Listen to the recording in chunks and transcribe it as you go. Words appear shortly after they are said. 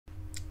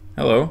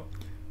Hello.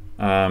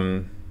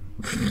 Um,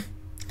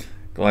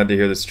 Glad to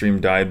hear the stream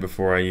died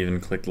before I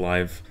even clicked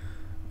live.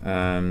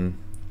 Um,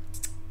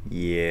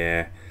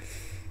 yeah.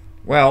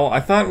 Well, I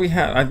thought we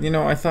had. I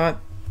thought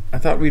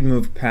we'd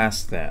moved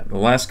past that. The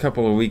last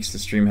couple of weeks, the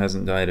stream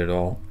hasn't died at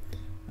all.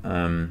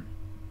 Um,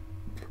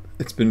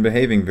 it's been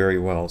behaving very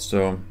well.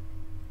 So,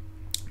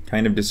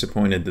 kind of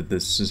disappointed that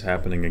this is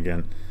happening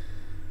again.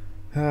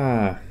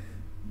 Ah,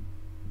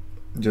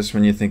 just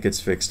when you think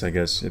it's fixed, I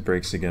guess it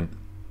breaks again.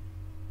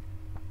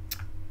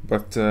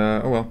 But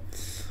oh well.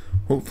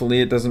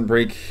 Hopefully it doesn't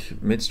break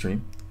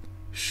midstream.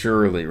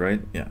 Surely,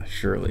 right? Yeah,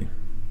 surely.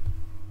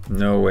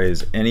 No way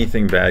is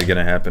anything bad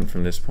gonna happen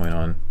from this point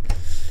on.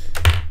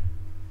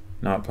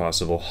 Not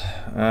possible.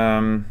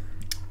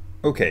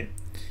 Okay.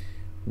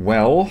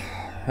 Well,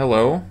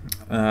 hello.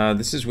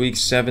 This is week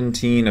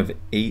 17 of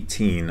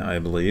 18, I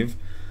believe.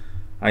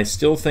 I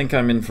still think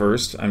I'm in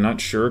first. I'm not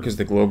sure because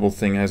the global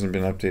thing hasn't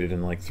been updated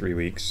in like 3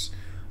 weeks.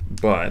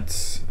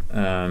 But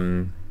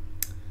I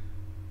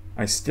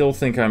still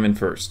think I'm in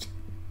first.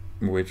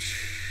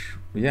 Which,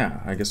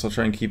 yeah, I guess I'll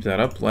try and keep that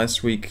up.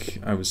 Last week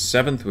I was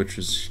 7th, which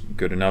was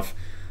good enough,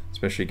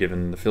 especially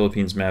given the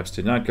Philippines maps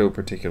did not go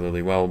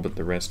particularly well, but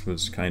the rest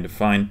was kind of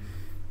fine.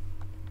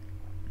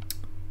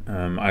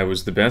 I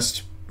was the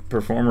best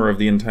performer of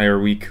the entire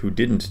week who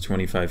didn't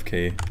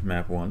 25k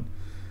map 1.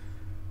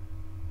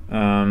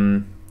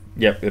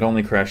 Yep, it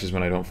only crashes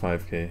when I don't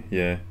 5k,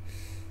 yeah.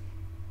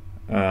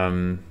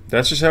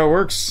 That's just how it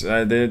works.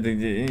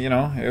 You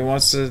know, it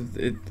wants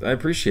to. I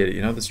appreciate it.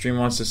 You know, the stream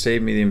wants to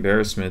save me the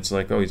embarrassment. It's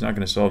like, oh, he's not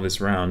going to solve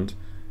this round.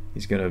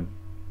 He's going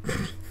to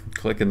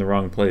click in the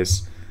wrong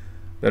place.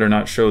 Better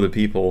not show the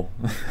people.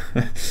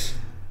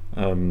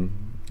 You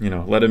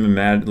know, let them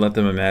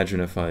imagine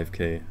a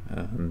 5K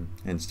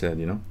instead.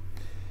 You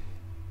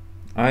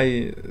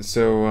know.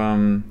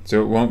 So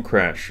it won't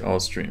crash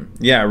all stream.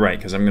 Yeah, right.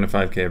 Because I'm going to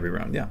 5K every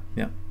round. Yeah,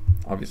 yeah.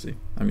 Obviously.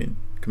 I mean,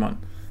 come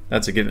on.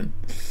 That's a given.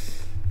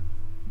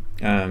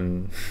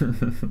 Oh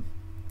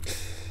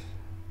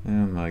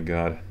my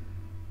god.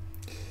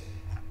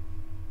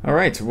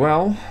 Alright,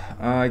 well,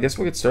 I guess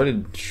we'll get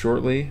started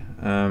shortly,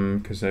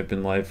 because I've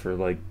been live for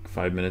like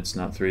 5 minutes,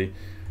 not 3.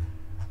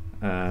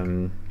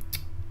 But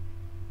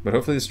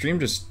hopefully the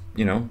stream just,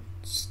 you know,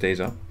 stays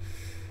up.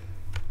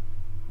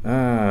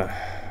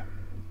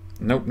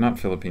 Nope, not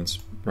Philippines.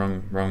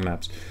 Wrong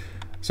maps.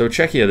 So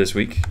Czechia this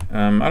week.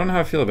 I don't know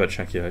how I feel about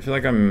Czechia. I feel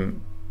like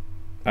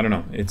I don't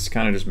know. It's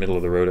kind of just middle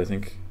of the road, I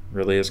think,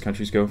 really, as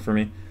countries go for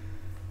me.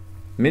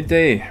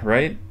 Midday,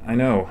 right? I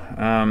know.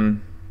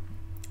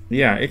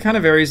 Yeah, it kind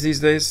of varies these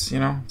days, you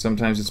know.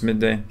 Sometimes it's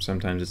midday,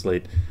 sometimes it's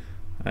late.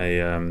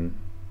 I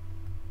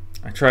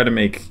try to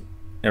make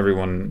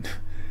everyone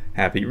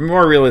happy.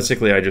 More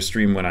realistically, I just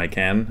stream when I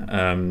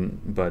can.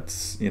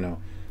 But, you know,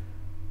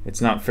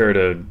 it's not fair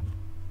to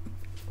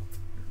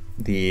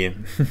the...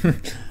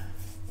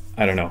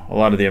 I don't know. A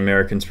lot of the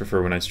Americans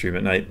prefer when I stream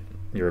at night.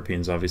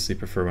 Europeans obviously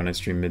prefer when I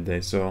stream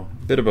midday, so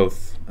a bit of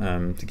both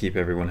to keep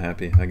everyone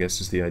happy, I guess,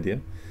 is the idea.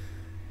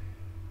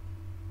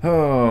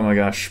 Oh my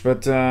gosh,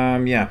 but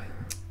yeah,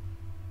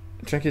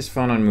 Czechia's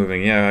fun on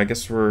moving. Yeah, I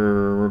guess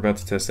we're about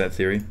to test that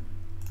theory.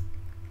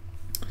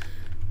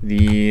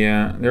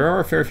 There are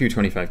a fair few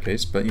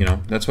 25Ks, but you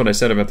know that's what I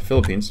said about the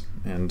Philippines,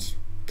 and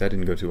that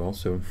didn't go too well,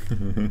 so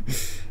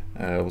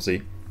we'll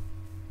see.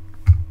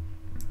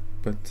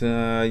 But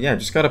yeah,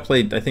 just gotta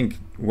play, I think,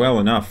 well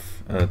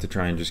enough to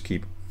try and just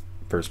keep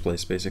first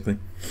place, basically.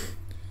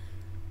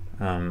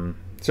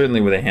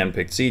 Certainly with a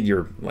hand-picked seed,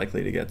 you're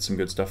likely to get some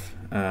good stuff.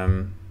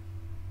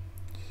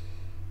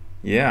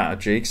 Yeah,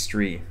 Jake's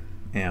 3.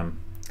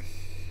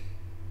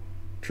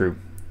 True.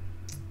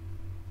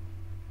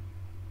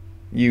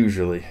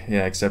 Usually,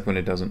 yeah, except when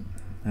it doesn't.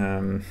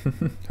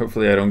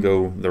 Hopefully I don't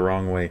go the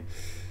wrong way.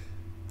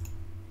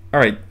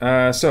 Alright,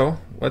 so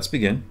let's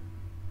begin.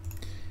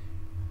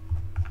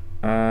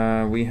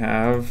 We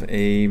have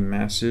a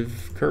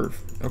massive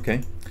curve.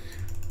 Okay.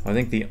 I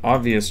think the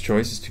obvious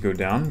choice is to go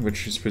down,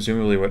 which is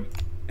presumably what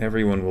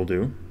everyone will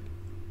do.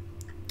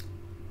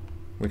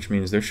 Which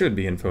means there should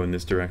be info in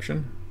this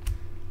direction.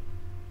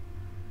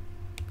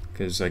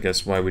 Because I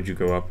guess why would you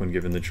go up when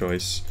given the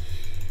choice?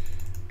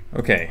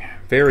 Okay,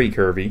 very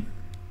curvy.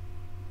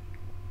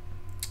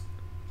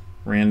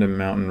 Random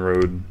mountain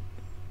road.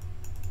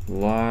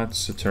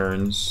 Lots of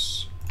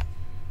turns.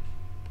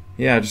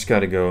 Yeah, I just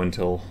gotta go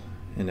until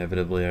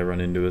inevitably I run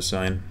into a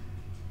sign.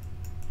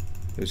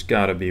 There's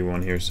gotta be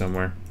one here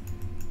somewhere.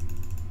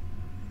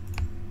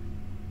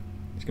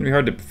 It's gonna be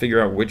hard to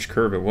figure out which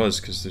curve it was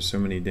because there's so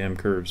many damn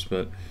curves,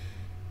 but...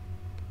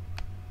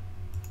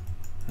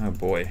 oh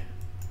boy.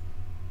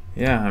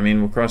 Yeah, I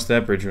mean, we'll cross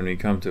that bridge when we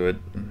come to it.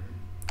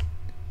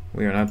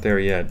 We are not there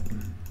yet.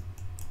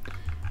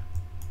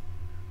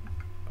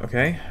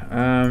 Okay,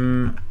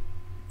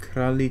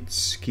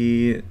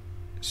 Kralitsky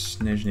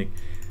Snezhnik.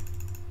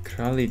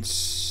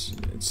 Kralitz,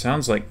 it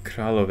sounds like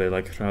Kralove,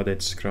 like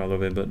Hradec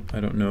Kralove, but I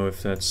don't know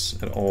if that's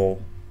at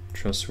all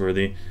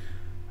trustworthy.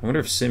 I wonder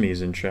if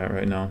Simi's in chat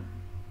right now,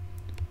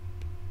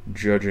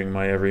 judging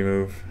my every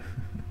move.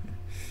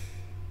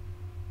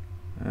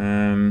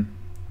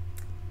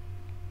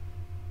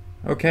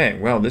 Okay,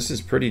 well, this is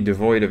pretty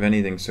devoid of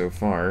anything so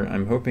far.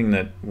 I'm hoping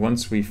that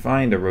once we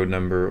find a road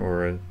number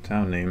or a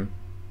town name,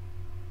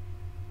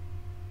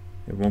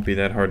 it won't be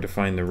that hard to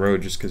find the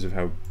road just because of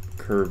how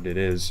curved it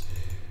is.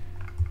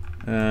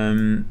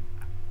 Stare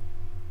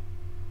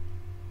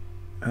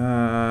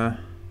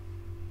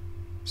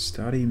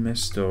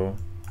Mesto.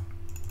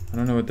 I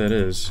don't know what that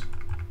is.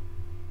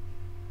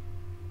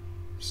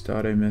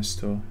 Stare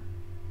Mesto.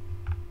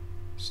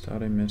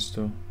 Stare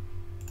Mesto.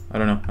 I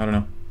don't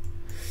know.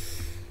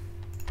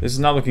 This is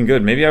not looking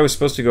good. Maybe I was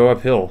supposed to go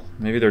uphill.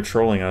 Maybe they're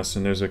trolling us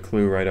and there's a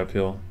clue right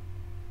uphill.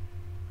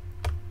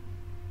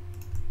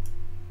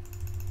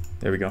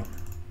 There we go.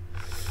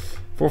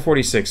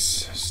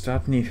 446.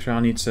 Statni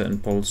Hranice in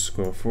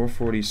Polsko.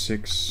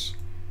 446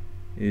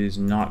 is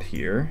not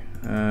here.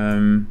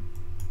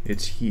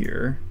 It's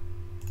here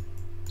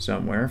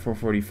somewhere.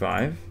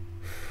 445.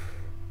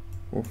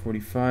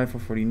 445,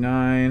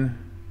 449,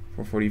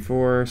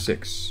 444,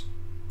 6.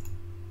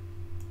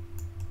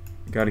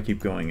 Gotta keep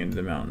going into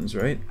the mountains,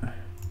 right?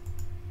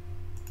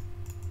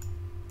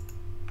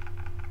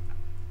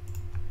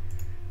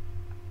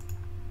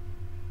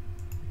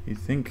 You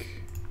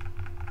think...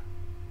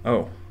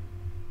 Oh.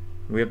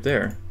 Way up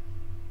there.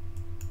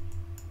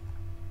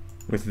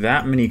 With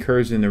that many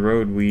curves in the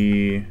road,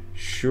 we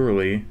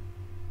surely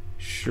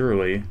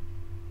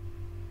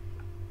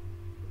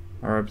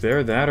are up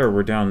there. That or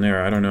we're down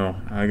there. I don't know.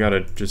 I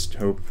gotta just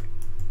hope.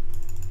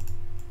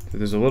 So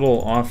there's a little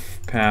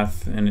off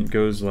path and it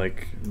goes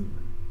like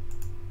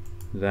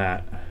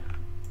that.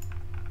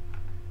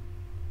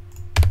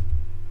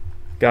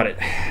 Got it.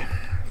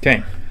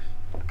 Okay.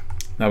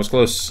 That was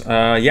close.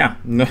 Yeah.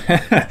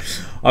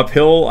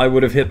 Uphill, I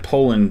would have hit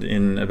Poland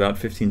in about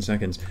 15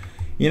 seconds.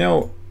 You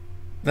know,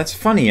 that's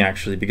funny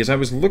actually, because I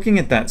was looking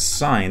at that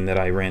sign that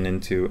I ran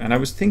into, and I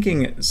was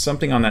thinking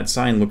something on that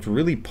sign looked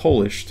really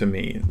Polish to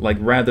me, like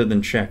rather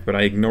than Czech, but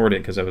I ignored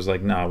it because I was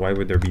like, nah, why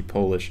would there be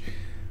Polish?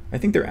 I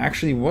think there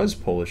actually was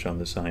Polish on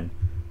the sign.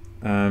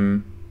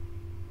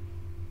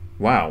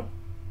 Wow.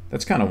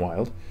 That's kind of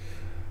wild.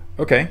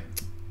 Okay.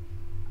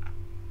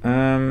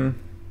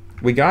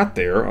 We got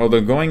there,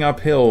 although going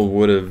uphill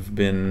would have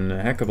been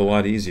a heck of a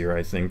lot easier,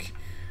 I think.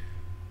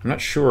 I'm not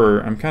sure.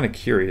 I'm kind of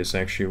curious,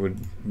 actually.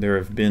 Would there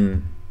have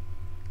been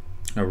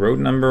a road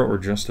number or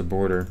just a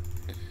border?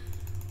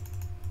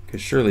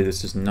 Because surely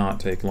this does not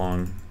take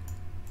long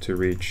to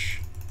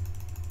reach.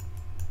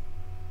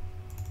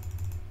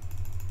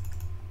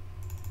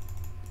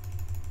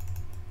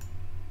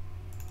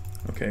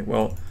 Okay,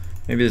 well,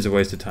 maybe there's a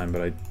waste of time,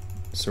 but I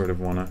sort of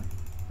want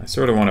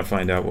to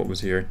find out what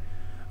was here.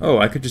 Oh,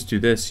 I could just do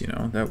this, you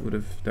know. That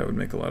would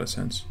make a lot of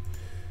sense.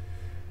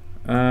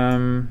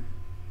 Oh,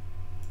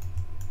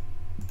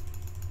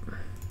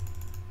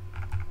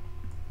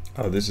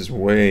 this is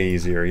way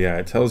easier. Yeah,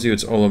 it tells you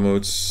it's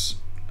Olomouc.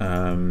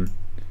 I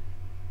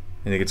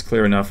think it's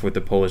clear enough with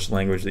the Polish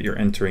language that you're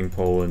entering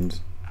Poland.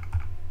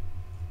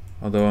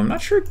 Although I'm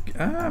not sure.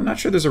 I'm not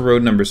sure there's a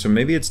road number, so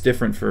maybe it's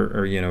different for,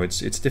 or you know, it's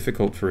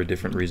difficult for a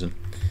different reason.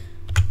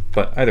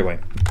 But either way,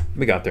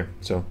 we got there.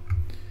 So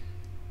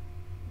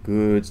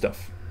good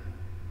stuff.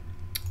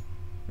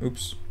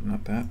 Oops,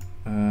 not that.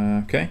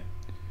 Okay.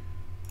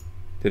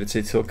 Did it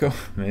say Tilko?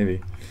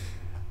 Maybe.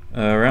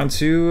 Round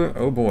 2.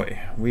 Oh boy,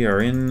 we are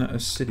in a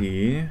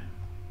city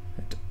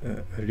at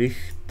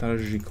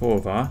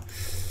Richtarzykowa.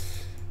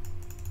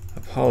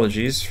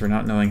 Apologies for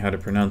not knowing how to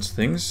pronounce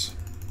things.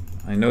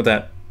 I know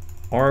that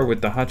R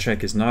with the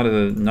Hachek is not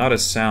a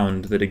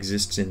sound that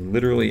exists in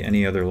literally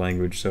any other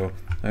language, so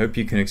I hope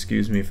you can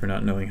excuse me for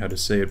not knowing how to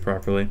say it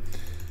properly.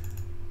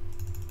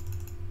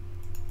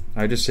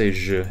 I just say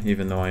je,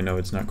 even though I know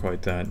it's not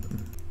quite that.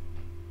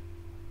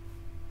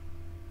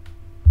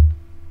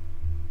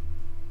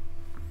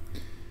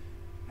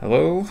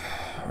 Hello?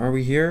 Are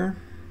we here?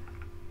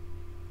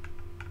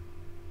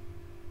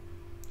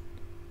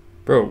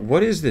 Bro,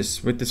 what is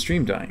this with the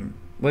stream dying?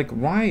 Like,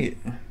 why?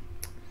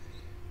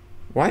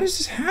 Why does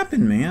this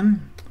happen,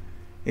 man?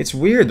 It's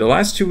weird. The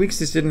last 2 weeks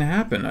this didn't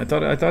happen. I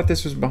thought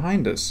this was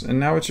behind us, and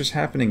now it's just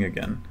happening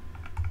again.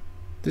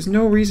 There's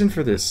no reason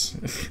for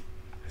this.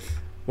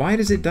 Why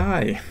does it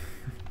die?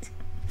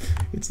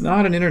 It's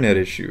not an internet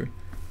issue.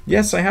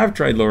 Yes, I have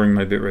tried lowering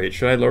my bitrate.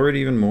 Should I lower it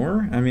even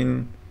more? I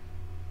mean,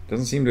 it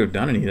doesn't seem to have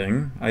done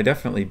anything. I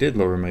definitely did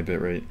lower my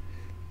bitrate.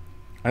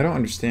 I don't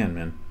understand,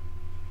 man.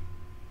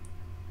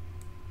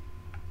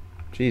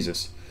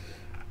 Jesus.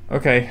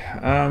 Okay,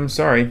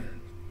 sorry.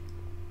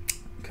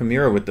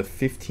 Chimera with the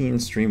 15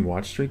 stream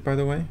watch streak, by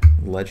the way.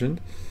 Legend.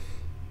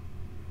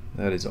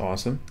 That is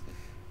awesome.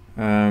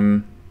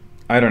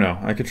 I don't know.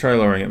 I could try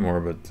lowering it more,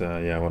 but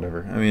yeah,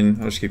 whatever. I mean,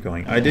 I'll just keep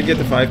going. I did get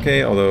the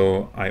 5K,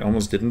 although I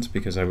almost didn't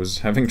because I was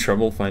having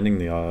trouble finding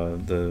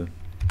the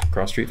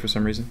cross street for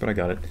some reason, but I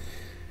got it.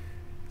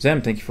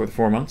 Zem, thank you for the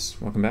 4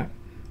 months. Welcome back.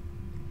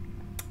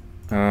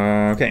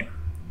 Okay.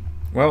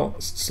 Well,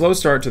 slow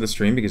start to the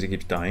stream because it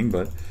keeps dying,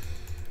 but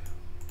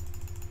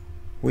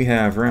we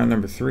have round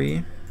number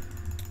 3.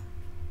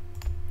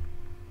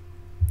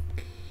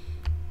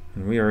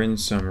 And we are in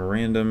some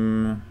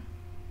random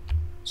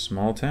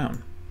small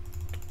town.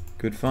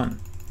 Good fun.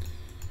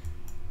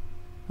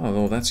 Oh,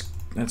 well, that's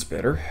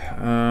better.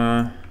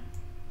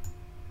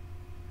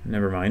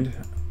 Never mind.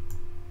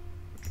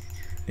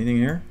 Anything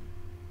here?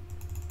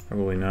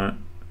 Probably not.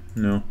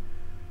 No.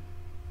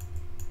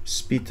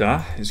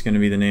 Spita is going to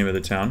be the name of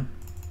the town.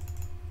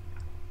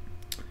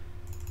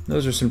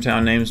 Those are some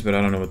town names, but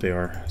I don't know what they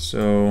are.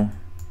 So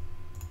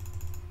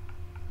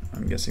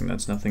I'm guessing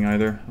that's nothing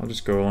either. I'll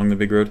just go along the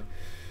big road.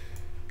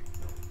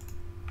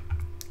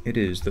 It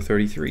is the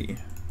 33,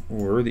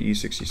 or the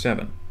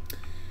E67.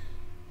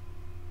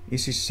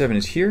 E67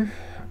 is here.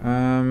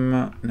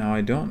 Now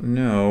I don't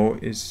know,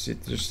 is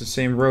it just the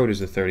same road as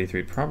the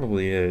 33?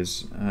 Probably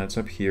is. It's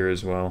up here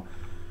as well.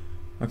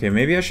 Okay,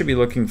 maybe I should be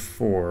looking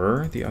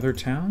for the other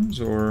towns,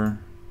 or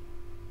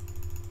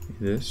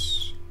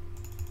this.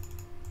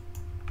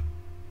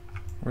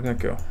 Where'd that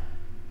go?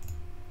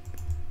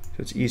 So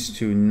it's east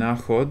to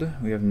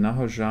Nahod. We have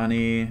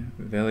Nahozhany,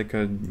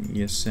 Velika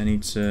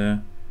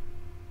Jesenice.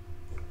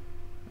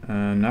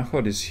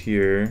 Nahod is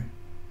here.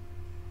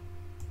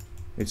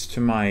 It's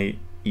to my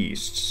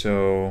east,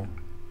 so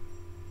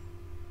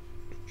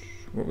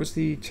what was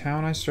the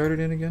town I started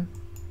in again?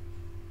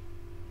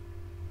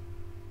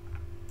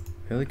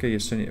 Velika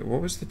Jesenice.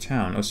 What was the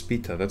town?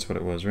 Ospita, that's what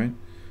it was, right?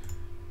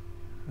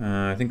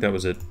 I think that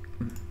was it.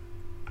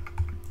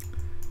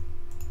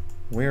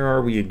 Where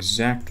are we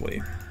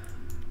exactly?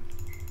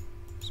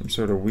 Some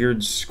sort of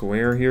weird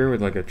square here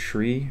with like a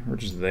tree. We're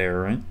just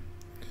there, right?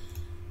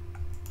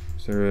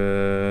 Is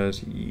there a...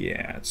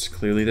 yeah, it's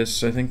clearly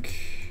this, I think.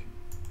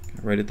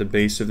 Right at the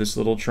base of this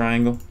little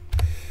triangle.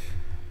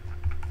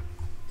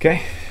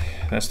 Okay,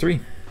 that's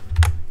 3.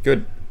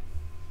 Good.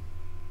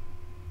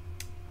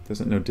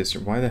 Doesn't know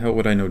district. Why the hell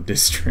would I know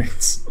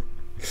districts?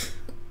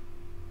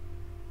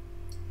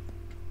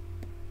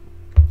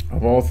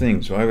 Of all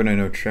things, why would I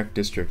know Czech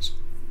districts?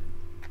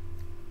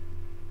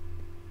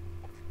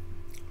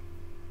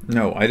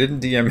 No, I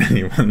didn't DM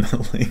anyone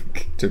the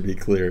link, to be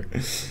clear.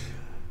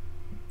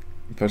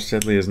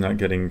 Pashtetli is not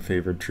getting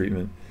favored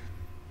treatment.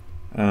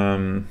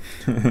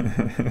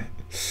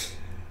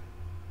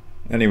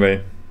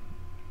 Anyway,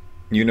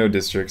 you know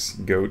districts.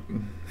 Goat.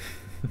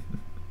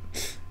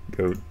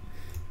 Goat.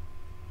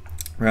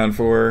 Round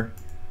 4.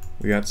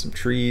 We got some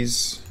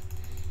trees.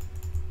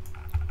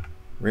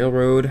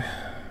 Railroad.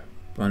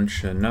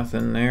 Bunch of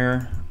nothing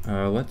there.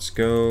 Let's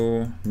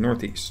go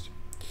northeast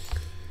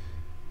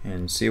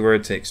and see where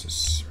it takes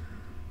us.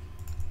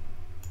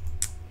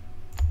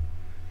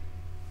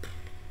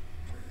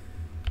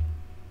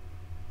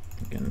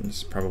 Again, this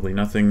is probably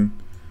nothing.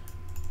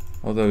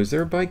 Although, is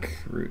there a bike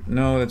route?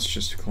 No, that's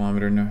just a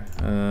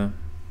kilometer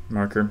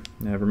marker.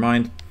 Never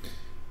mind.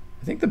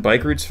 I think the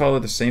bike routes follow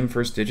the same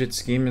first digit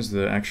scheme as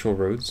the actual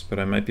roads, but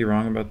I might be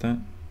wrong about that.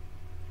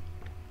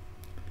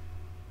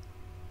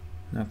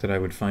 Not that I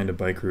would find a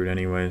bike route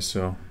anyway,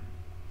 so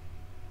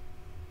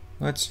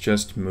let's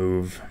just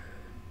move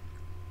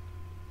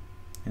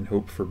and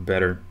hope for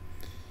better.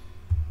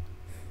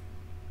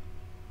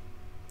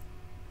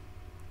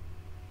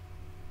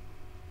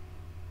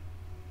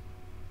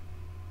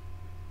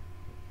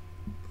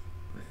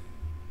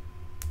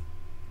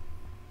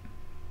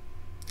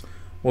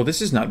 Well,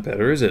 this is not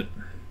better, is it?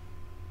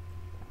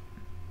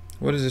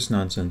 What is this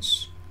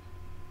nonsense?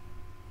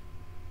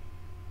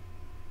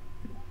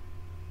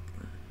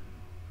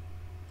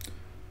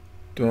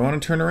 Do I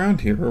want to turn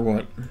around here or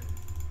what?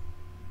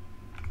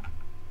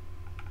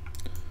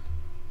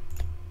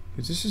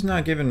 Because this is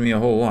not giving me a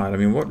whole lot. I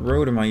mean, what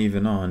road am I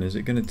even on? Is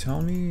it going to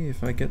tell me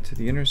if I get to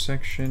the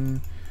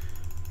intersection?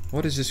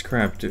 What does this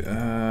crap do?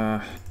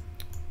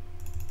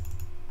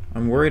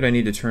 I'm worried I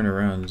need to turn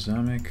around.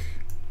 Zamek.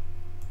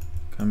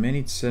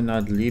 Kamenice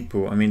nad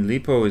Lipo. I mean,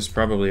 Lipo is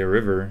probably a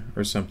river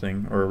or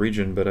something, or a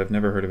region, but I've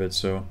never heard of it,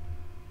 so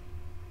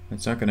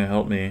it's not going to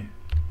help me.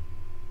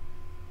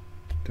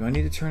 Do I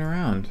need to turn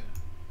around?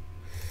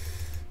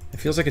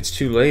 It feels like it's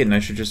too late and I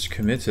should just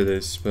commit to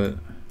this, but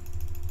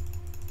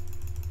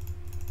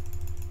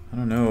I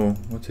don't know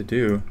what to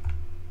do.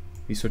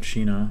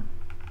 Vysočina.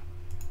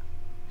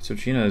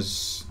 Vysočina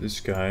is this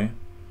guy.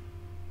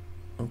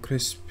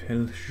 Okres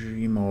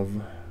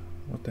Pelhřimov.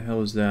 What the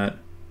hell is that?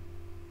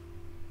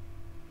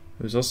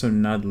 There's also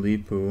Nad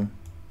Lipu.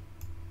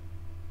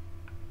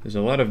 There's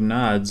a lot of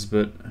nods,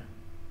 but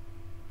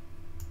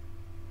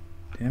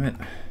damn it.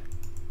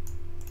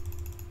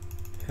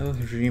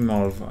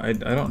 Pelhřimov. I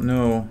don't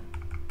know.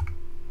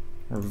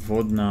 Or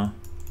Vodna.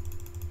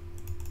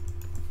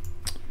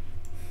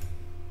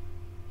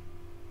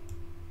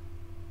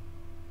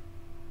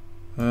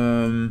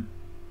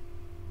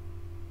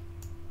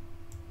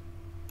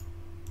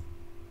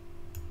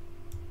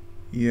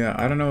 Yeah,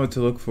 I don't know what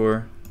to look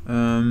for.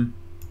 Nad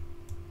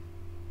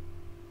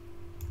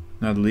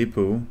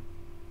Lipu.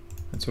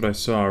 That's what I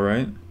saw,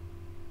 right?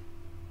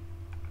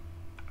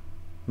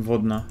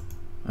 Vodna.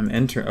 I'm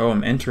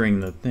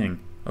entering the thing.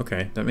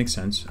 Okay, that makes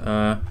sense.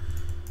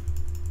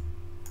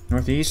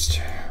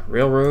 Northeast,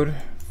 railroad,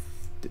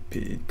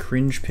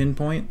 cringe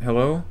pinpoint,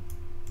 hello?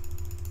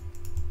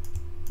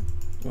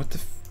 What the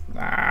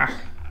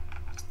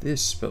it's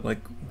this, but like,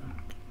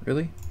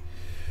 really?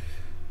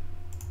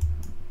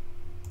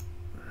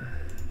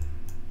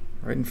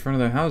 Right in front of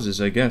their houses,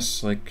 I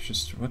guess. Like,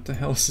 just, what the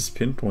hell is this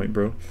pinpoint,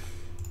 bro?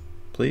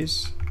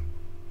 Please?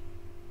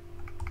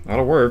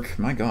 That'll work.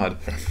 My god.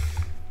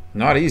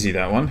 Not easy,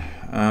 that one.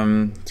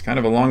 It's kind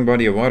of a long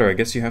body of water. I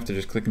guess you have to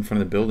just click in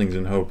front of the buildings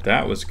and hope.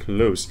 That was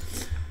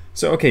close.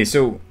 So, okay,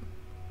 so...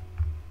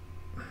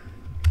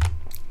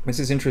 This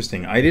is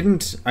interesting. I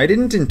didn't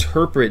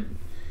interpret...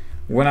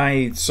 When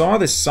I saw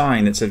this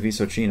sign that said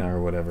Vysočina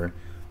or whatever,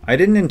 I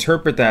didn't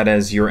interpret that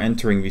as you're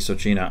entering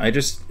Vysočina. I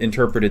just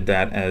interpreted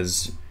that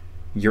as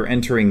you're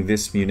entering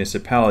this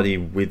municipality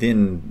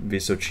within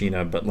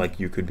Vysočina, but like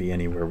you could be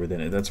anywhere within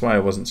it. That's why I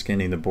wasn't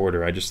scanning the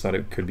border. I just thought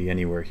it could be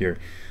anywhere here.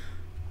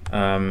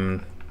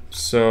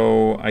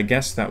 So I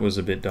guess that was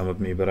a bit dumb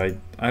of me, but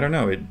I don't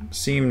know. It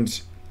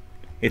seemed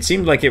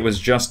like it was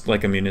just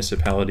like a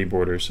municipality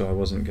border, so I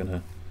wasn't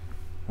gonna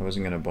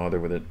bother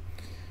with it.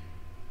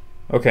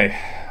 Okay.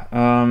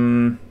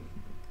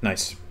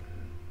 Nice.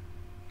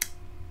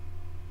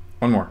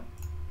 One more.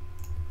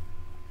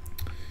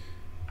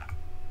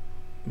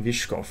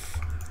 Vyškov.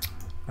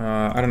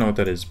 I don't know what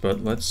that is,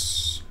 but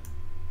let's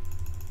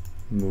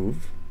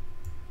move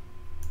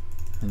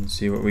and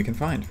see what we can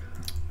find.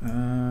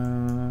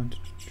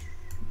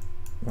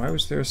 Why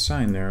was there a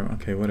sign there?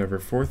 Okay, whatever.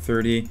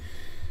 430.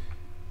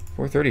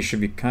 430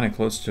 should be kind of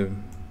close to,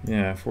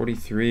 yeah,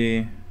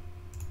 43.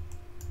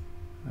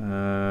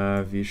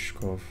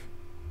 Vyškov.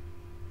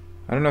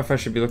 I don't know if I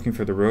should be looking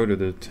for the road or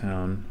the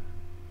town.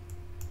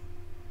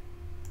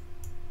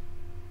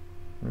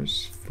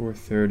 Where's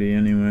 430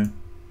 anyway?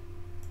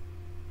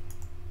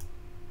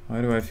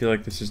 Why do I feel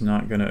like this is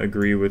not going to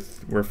agree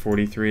with where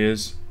 43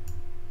 is?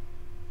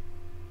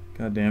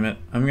 God damn it.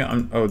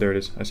 Oh, there it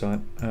is. I saw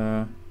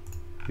it.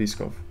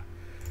 Vyškov.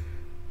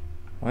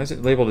 Why is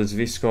it labeled as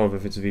Vyškov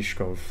if it's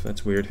Vyškov?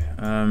 That's weird.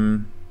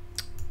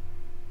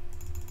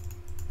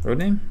 Road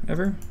name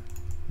ever?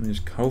 There's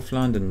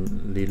Kaufland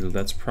and Lidl.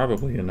 That's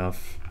probably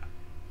enough.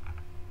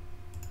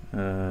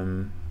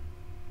 Although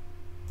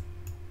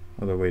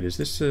wait, is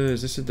this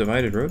a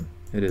divided road?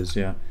 It is,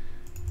 yeah.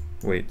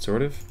 Wait,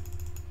 sort of.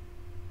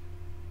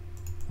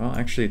 Well,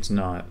 actually, it's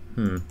not.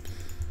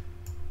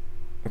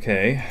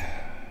 Okay.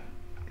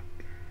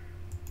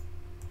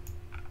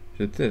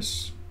 Is it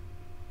this?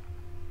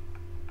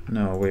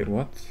 No, wait,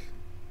 what?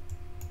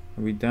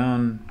 Are we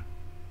down?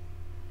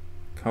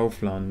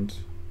 Kaufland,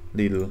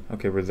 Lidl.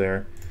 Okay, we're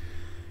there.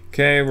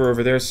 Okay, we're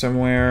over there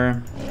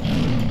somewhere.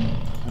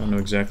 I don't know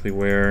exactly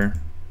where.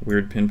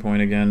 Weird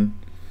pinpoint again.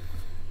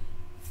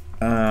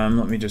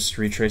 Let me just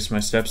retrace my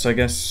steps, I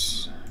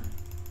guess.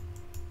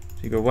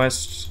 So you go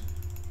west,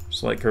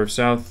 slight curve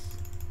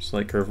south,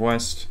 slight curve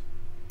west,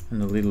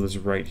 and the Lidl is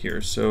right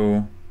here.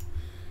 So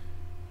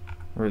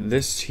we're at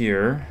this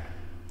here.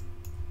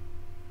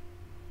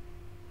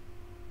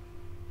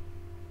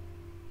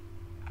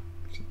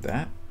 Is it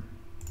that?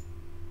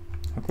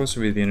 How close are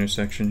we to the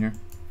intersection here?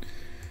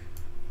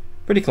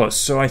 Pretty close.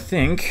 So I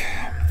think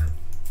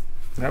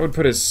that would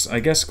put us, I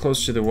guess,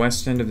 close to the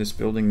west end of this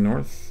building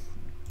north.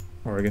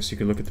 Or I guess you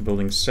could look at the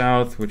building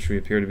south, which we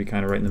appear to be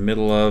kind of right in the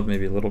middle of,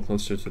 maybe a little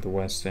closer to the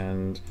west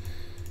end.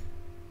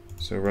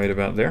 So right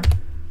about there.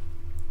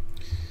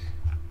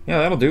 Yeah,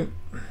 that'll do.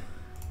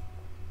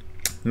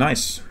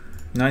 Nice.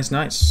 Nice,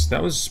 nice.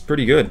 That was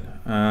pretty good.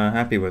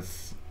 Happy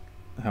with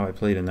how I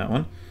played in that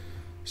one.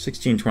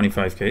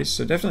 1625 case,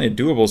 so definitely a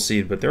doable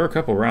seed, but there were a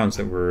couple rounds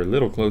that were a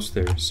little close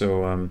there,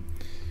 so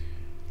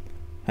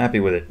happy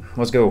with it.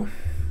 Let's go.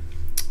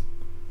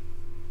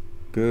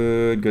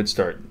 Good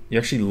start. You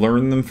actually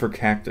learn them for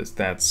Cactus.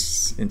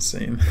 That's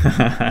insane.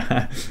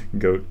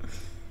 Goat.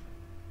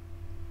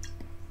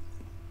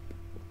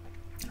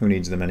 Who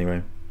needs them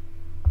anyway?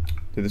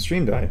 Did the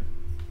stream die?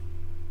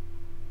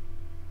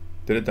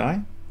 Did it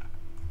die?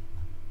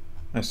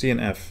 I see an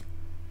F.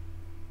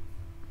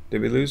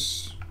 Did we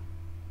lose?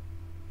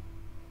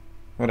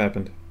 What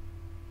happened?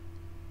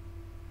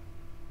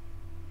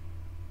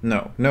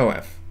 No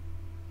F.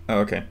 Oh,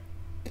 okay.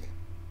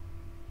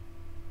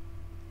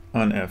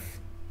 On F.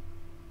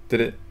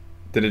 Did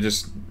it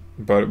just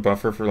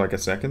buffer for like a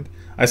second?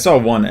 I saw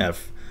one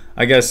F.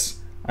 I guess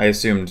I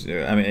assumed,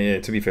 I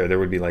mean, to be fair, there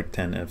would be like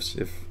 10 Fs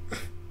if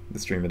the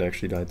stream had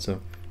actually died,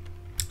 so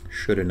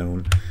should have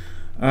known.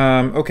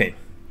 Okay.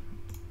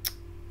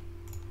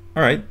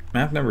 Alright,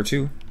 map number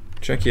 2.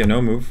 Czechia,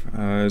 no move.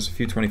 There's a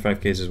few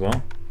 25Ks as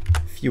well.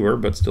 Fewer,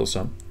 but still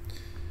some.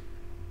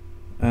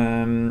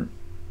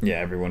 Yeah,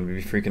 everyone would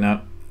be freaking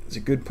out. It's a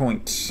good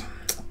point.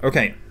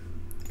 Okay.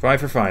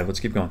 5 for 5.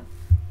 Let's keep going.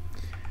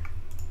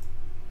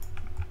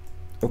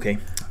 Okay.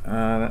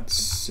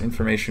 That's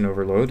information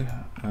overload.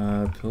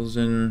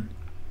 Pilsen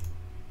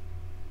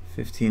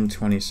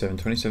 1527.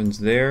 27's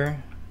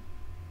there.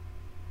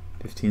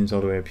 15's all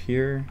the way up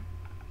here.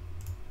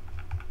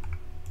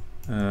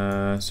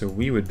 So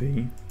we would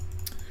be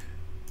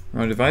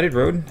on a divided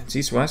road. It's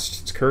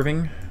east-west. It's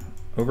curving.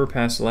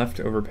 Overpass left,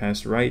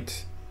 overpass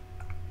right.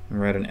 And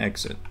we're at an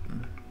exit.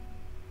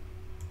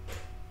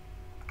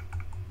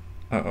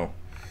 Uh-oh.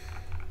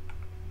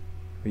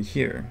 Right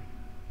here.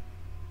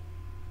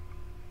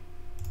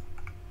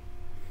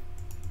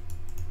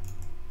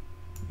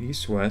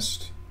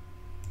 east-west.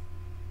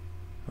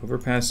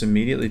 Overpass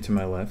immediately to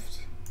my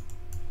left.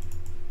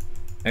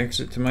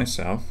 Exit to my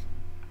south.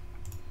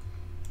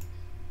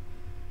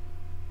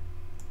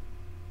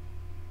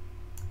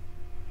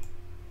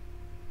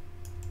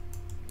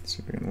 Let's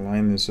see if I can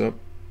line this up.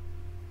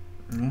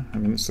 Yeah, I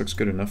mean, this looks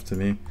good enough to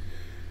me.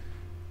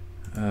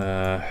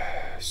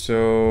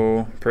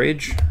 So,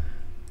 Prage,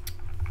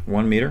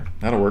 1 meter,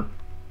 that'll work.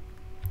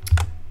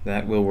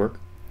 That will work.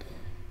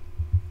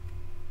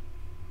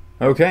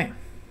 Okay.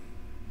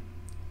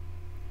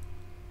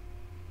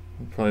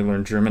 We'll probably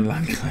learn German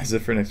Landkreise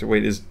for next week.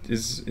 Wait, is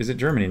it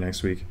Germany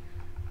next week?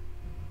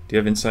 Do you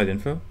have inside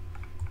info?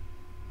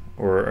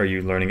 Or are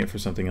you learning it for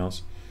something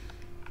else?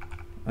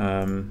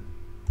 Or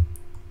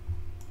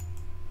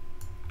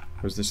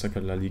is this like a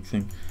La Ligue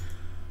thing?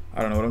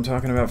 I don't know what I'm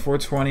talking about.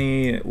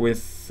 420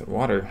 with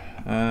water.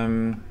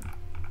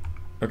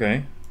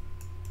 Okay.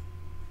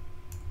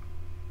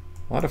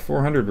 A lot of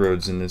 400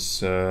 roads in this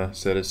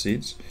set of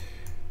seats.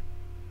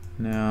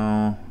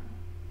 Now,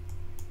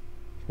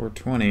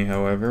 420,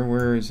 however,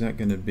 where is that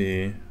going to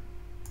be?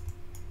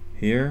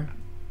 Here?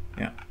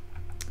 Yeah.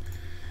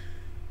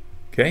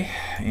 Okay,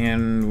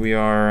 and we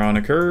are on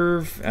a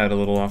curve. Add a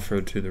little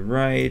off-road to the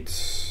right.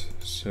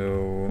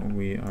 So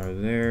we are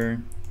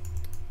there.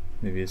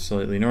 Maybe it's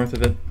slightly north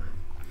of it.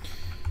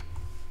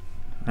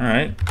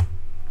 Alright,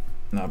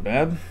 not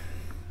bad.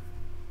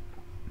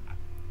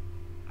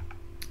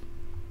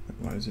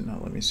 Why does it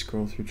not let me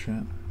scroll through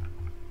chat?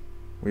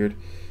 Weird.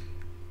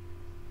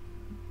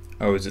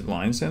 Oh, is it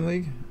Lionsand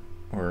League?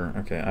 Or,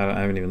 okay, I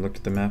haven't even looked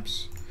at the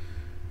maps.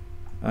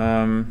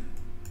 I'm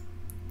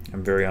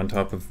very on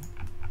top of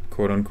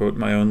quote-unquote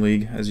my own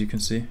league, as you can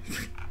see.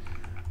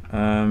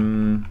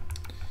 Okay,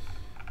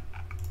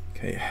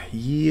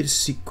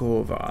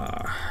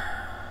 Jirsikova.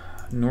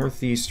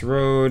 Northeast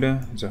Road,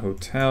 there's a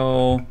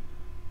hotel,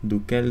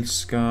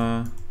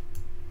 Dukelska,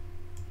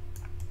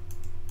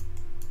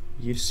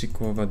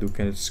 Jirsikova,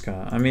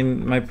 Dukelska. I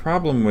mean, my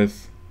problem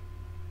with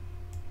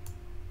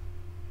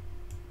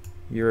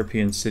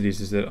European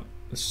cities is that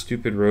the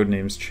stupid road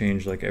names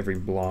change like every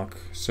block,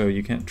 so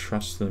you can't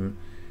trust them.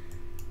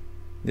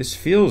 This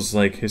feels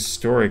like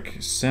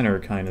historic center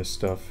kind of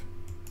stuff,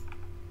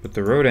 but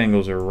the road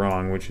angles are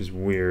wrong, which is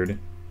weird.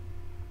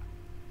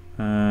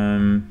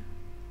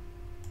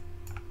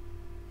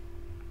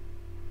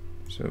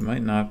 So it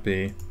might not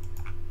be.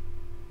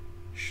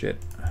 Shit.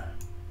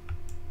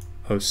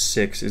 Oh,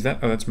 6. Is that?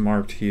 Oh, that's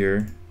marked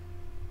here.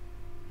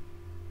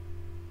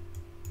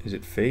 Is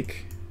it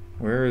fake?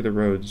 Where are the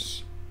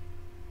roads?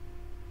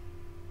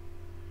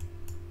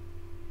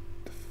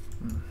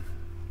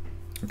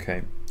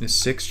 Okay. Is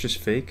 6 just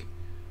fake?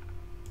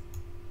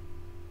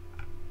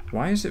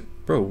 Why is it?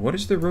 Bro, what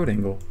is the road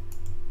angle?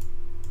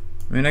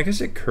 I mean, I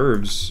guess it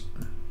curves.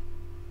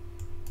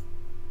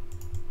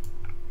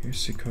 Here's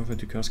Sikova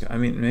Dukelska. I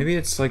mean, maybe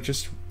it's like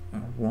just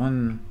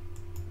one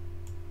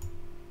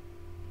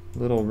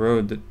little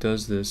road that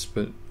does this,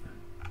 but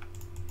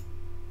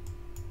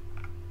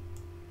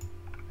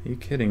are you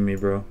kidding me,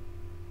 bro?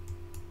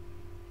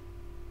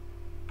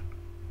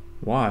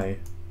 Why?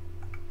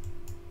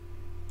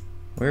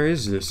 Where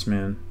is this,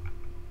 man?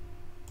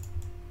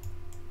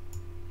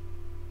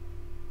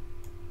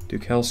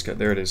 Dukelska,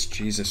 there it is.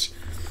 Jesus.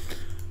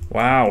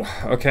 Wow,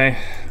 okay.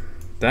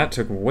 That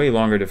took way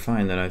longer to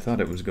find than I thought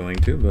it was going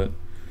to, but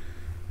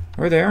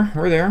we're there,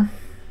 we're there.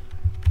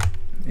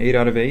 8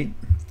 out of 8.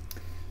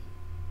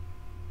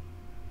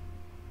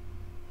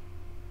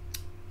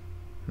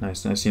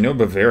 Nice, nice. You know,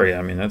 Bavaria,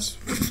 I mean, that's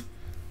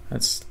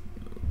that's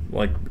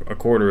like a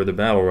quarter of the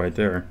battle right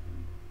there.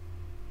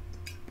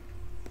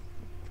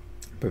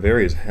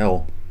 Bavaria's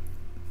hell.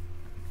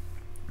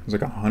 There's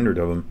like 100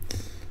 of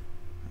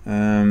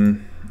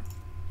them.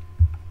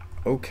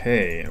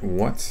 Okay,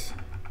 what?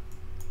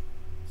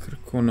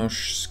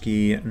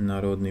 Krkonoshski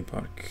Narodny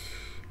Park.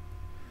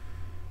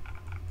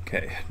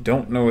 Okay,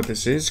 don't know what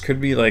this is. Could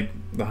be like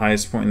the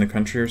highest point in the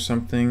country or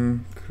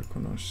something.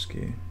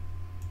 Krkonoshski.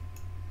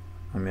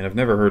 I mean, I've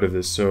never heard of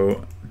this,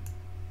 so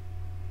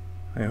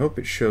I hope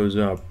it shows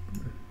up.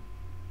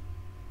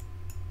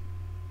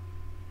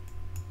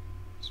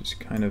 This is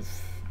kind of...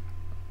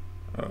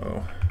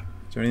 Uh-oh.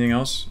 Is there anything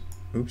else?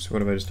 Oops,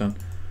 what have I just done?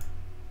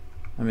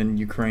 I'm in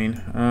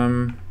Ukraine.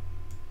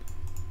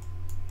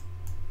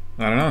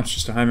 I don't know, it's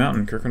just a high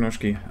mountain,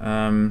 Krkonoshki.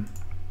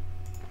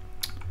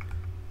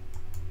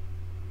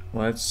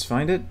 Let's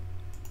find it.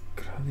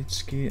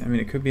 Kralitsky. I mean,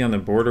 it could be on the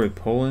border with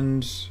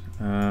Poland.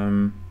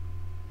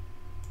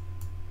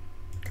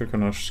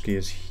 Krkonoshki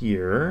is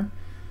here.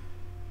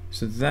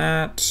 So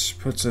that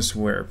puts us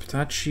where?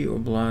 Ptachi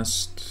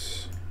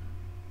Oblast.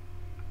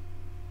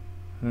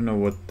 I don't know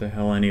what the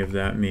hell any of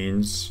that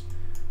means.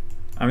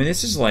 I mean,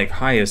 this is like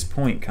highest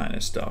point kind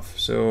of stuff.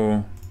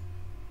 So,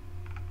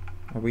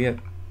 are we at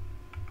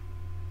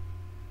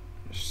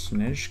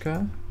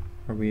Snezhka?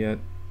 Are we at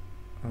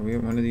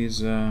one of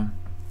these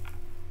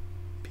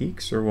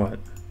peaks or what?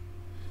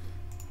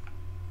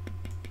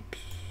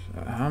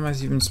 How am I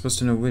even supposed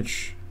to know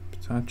which?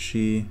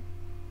 Ptachi,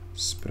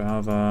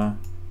 Sprava.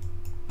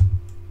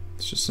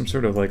 It's just some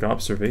sort of like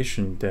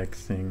observation deck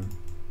thing.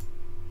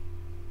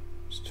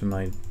 Just to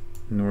my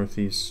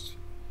northeast.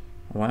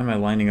 Why am I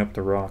lining up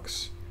the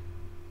rocks?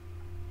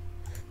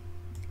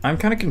 I'm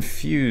kind of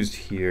confused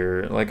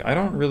here. Like, I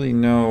don't really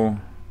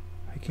know.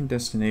 Hiking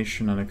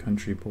destination on a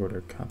country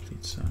border,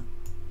 Kaplica.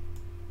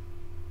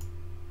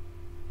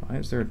 Why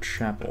is there a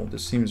chapel?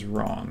 This seems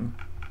wrong.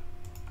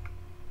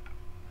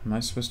 Am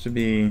I supposed to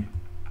be...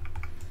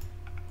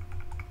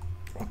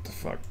 What the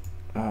fuck?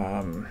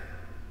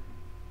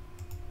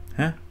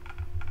 Huh?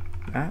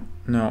 That?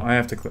 No, I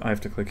have to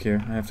click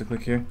here. I have to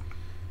click here.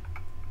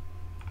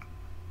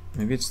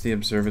 Maybe it's the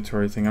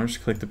observatory thing. I'll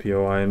just click the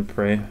POI and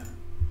pray.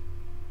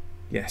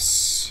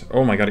 Yes.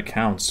 Oh my god, it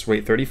counts.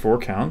 Wait, 34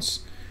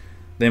 counts?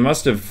 They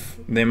must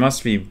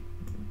be...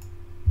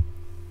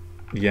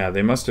 Yeah,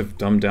 they must have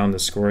dumbed down the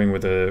scoring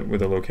with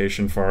a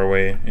location far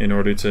away in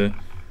order to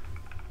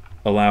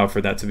allow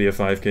for that to be a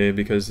 5K,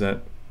 because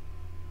that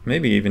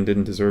maybe even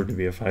didn't deserve to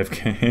be a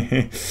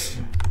 5K.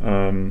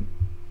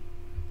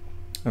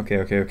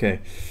 Okay.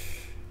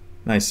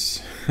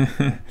 Nice.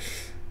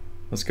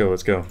 Let's go.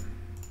 Let's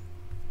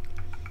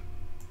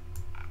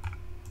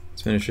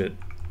finish it.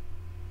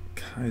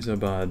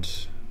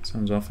 Kaiserbad.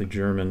 Sounds awfully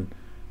German.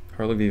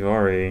 Karlovy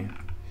Vary.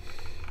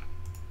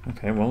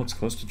 Okay, well, it's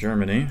close to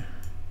Germany.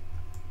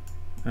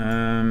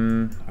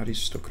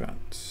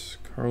 Aristokrat.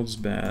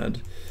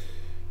 Carlsbad.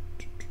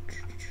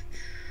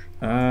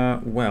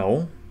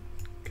 Well,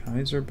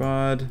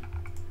 Kaiserbad.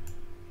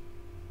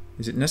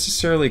 Is it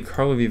necessarily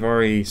Karlovy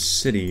Vary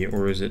city,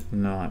 or is it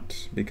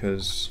not?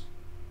 Because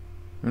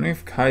I'm wondering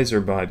if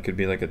Kaiserbad could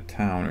be like a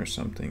town or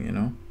something, you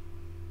know?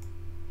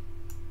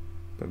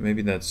 But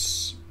maybe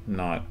that's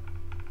not.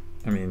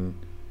 I mean,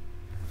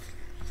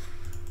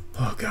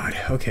 oh god,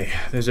 okay.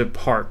 There's a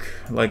park.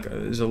 Like,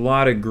 there's a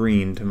lot of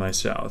green to my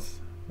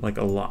south. Like,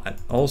 a lot.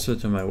 Also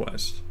to my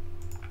west.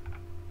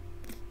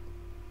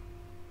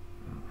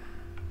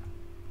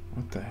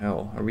 What the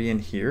hell? Are we in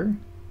here?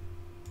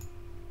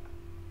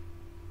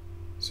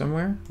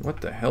 Somewhere?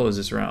 What the hell is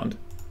this round?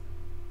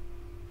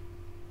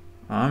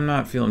 I'm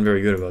not feeling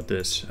very good about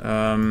this.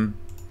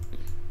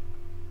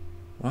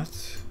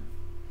 What?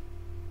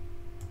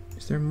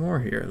 Is there more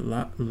here?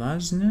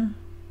 Lazne?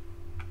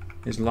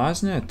 Is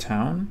Lazne a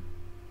town?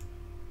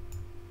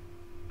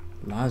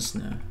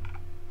 Lazne.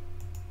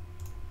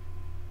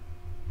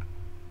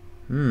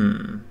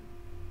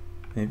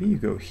 Maybe you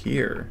go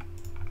here.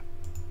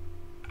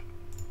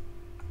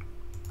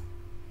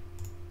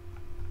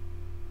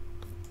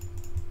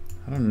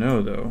 I don't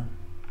know though.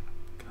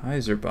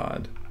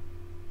 Kaiserbad.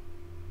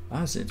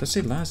 Lazne. Let's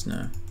say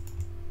Lazne.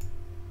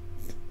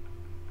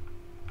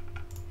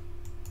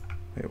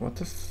 Wait, what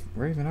the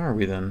where even are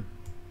we then?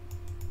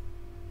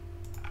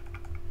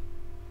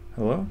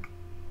 Hello?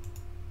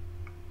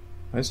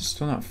 Why is it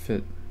still not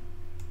fit?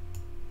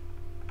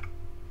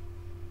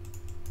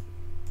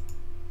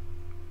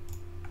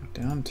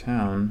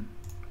 Downtown.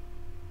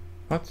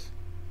 What?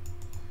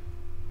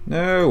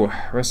 No!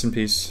 Rest in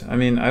peace. I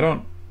mean, I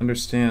don't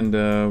understand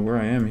where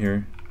I am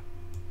here.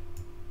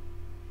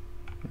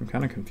 I'm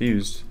kind of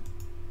confused.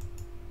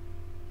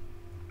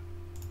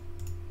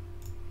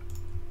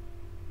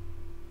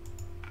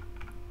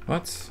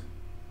 What?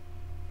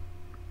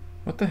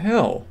 What the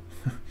hell?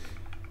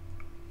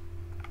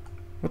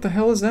 What the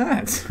hell is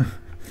that?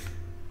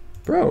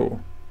 Bro.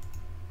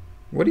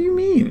 What do you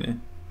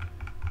mean?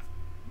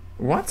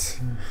 What?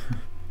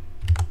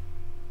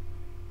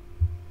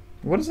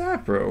 What is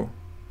that, bro?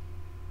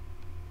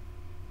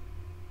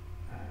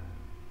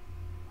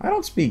 I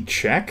don't speak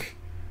Czech.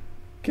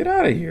 Get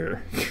out of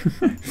here.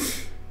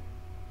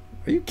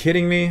 Are you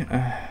kidding me?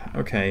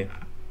 Okay.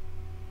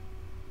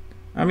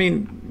 I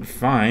mean,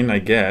 fine, I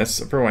guess.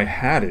 Bro, I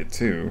had it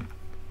too.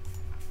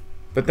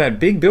 But that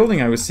big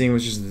building I was seeing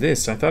was just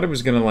this. I thought it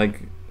was gonna,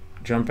 like,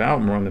 jump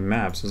out more on the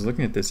maps. I was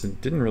looking at this and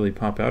it didn't really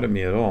pop out at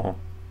me at all.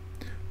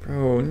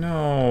 Bro,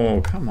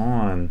 no, come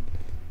on.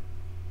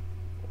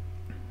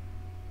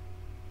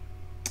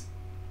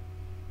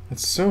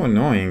 That's so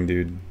annoying,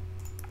 dude.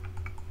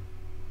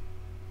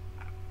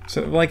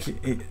 So, like,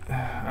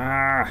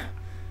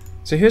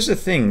 So here's the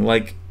thing,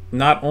 like,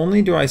 not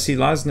only do I see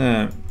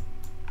Lazne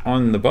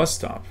on the bus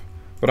stop,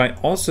 but I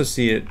also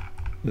see it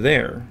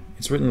there.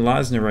 It's written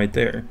Lazne right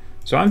there.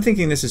 So I'm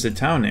thinking this is a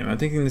town name. I'm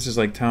thinking this is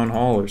like Town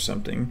Hall or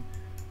something.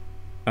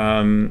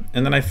 And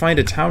then I find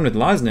a town with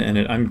Lazne in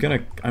it.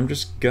 I'm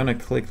just gonna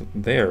click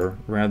there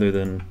rather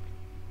than.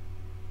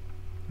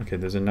 Okay,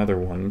 there's another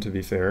one, to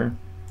be fair.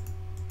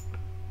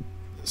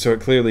 So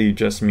it clearly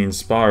just means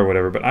spa or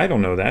whatever, but I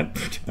don't know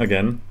that.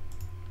 Again,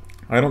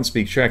 I don't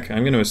speak Czech.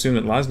 I'm going to assume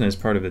that Lazne is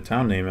part of the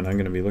town name, and I'm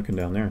going to be looking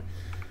down there.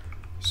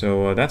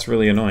 So that's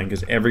really annoying,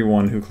 because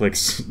everyone who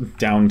clicks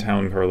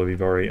downtown Karlovy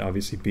Vary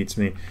obviously beats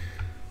me.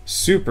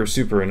 Super,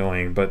 super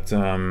annoying, but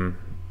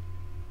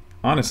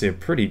honestly, a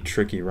pretty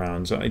tricky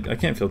round. So I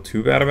can't feel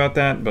too bad about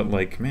that, but,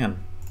 like,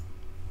 man,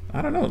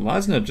 I don't know.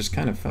 Lazne just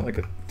kind of felt like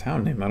a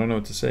town name. I don't know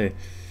what to say.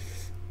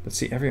 But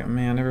see,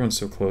 everyone's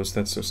so close.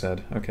 That's so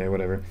sad. Okay,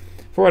 whatever.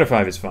 4 out of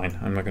 5 is fine.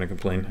 I'm not going to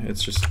complain.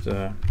 It's just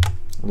a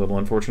little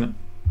unfortunate.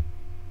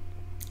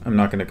 I'm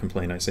not going to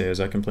complain, I say as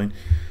I complain.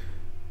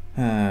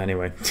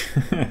 Anyway.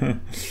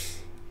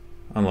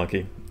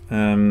 Unlucky.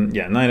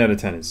 Yeah, 9 out of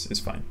 10 is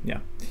fine, yeah.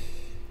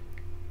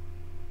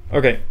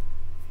 Okay.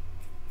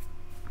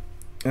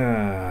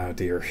 Ah,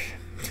 dear.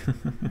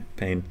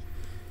 Pain.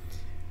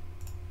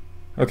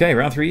 Okay,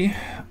 round 3.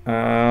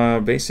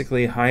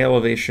 Basically high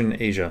elevation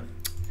Asia.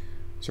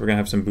 So we're gonna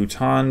have some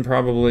Bhutan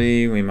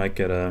probably. We might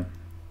get a...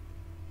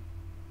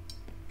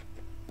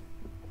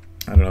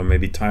 I don't know,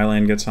 maybe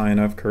Thailand gets high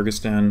enough.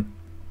 Kyrgyzstan.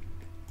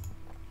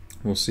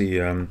 We'll see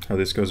how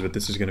this goes, but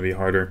this is gonna be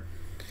harder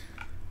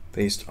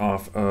based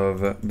off of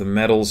the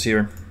metals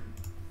here.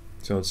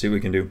 So let's see what we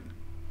can do.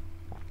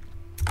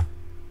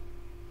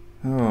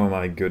 Oh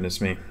my goodness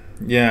me.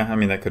 Yeah, I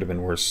mean, that could have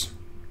been worse.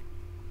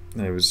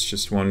 It was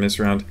just one miss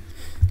round.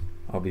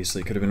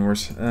 Obviously, could have been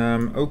worse.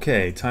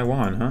 Okay,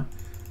 Taiwan, huh?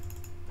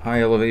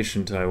 High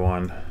elevation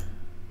Taiwan.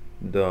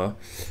 Duh.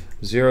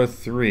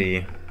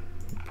 03.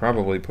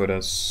 Probably put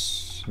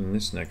us in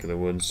this neck of the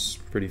woods,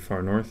 pretty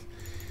far north.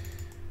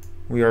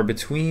 We are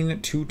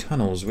between 2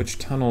 tunnels. Which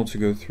tunnel to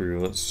go through?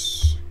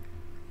 Let's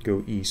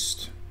go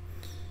east.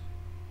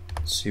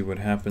 Let's see what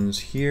happens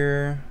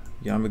here.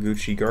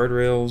 Yamaguchi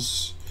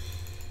guardrails.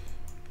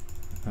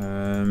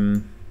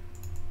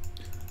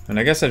 And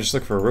I guess I just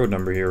look for a road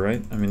number here,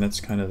 right? I mean, that's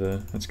kind of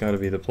the, that's got to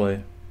be the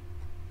play.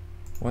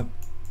 What?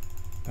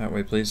 That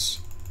way, please.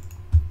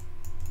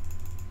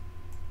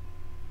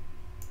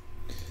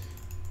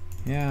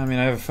 Yeah, I mean,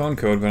 I have a phone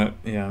code, but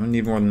yeah, I'm gonna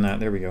need more than that.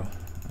 There we go.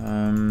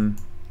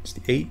 It's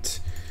the 8.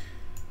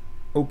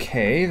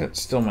 Okay, that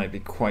still might be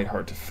quite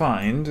hard to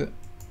find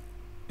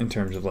in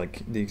terms of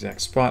like the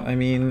exact spot. I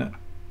mean,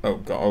 oh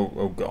god,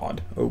 oh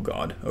god, oh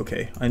god.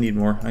 Okay, I need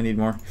more. I need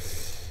more.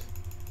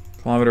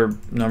 Kilometer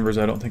numbers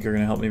I don't think are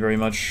going to help me very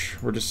much.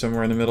 We're just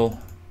somewhere in the middle.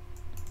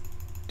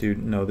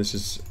 Dude, no, this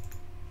is...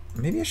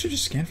 Maybe I should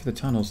just scan for the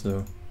tunnels,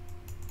 though.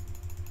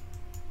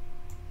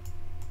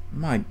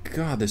 My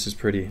god, this is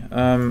pretty.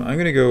 I'm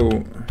going to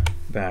go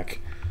back.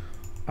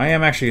 I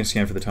am actually going to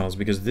scan for the tunnels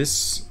because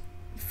this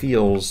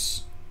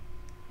feels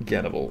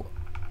gettable.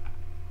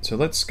 So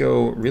let's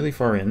go really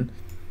far in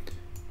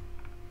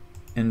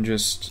and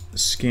just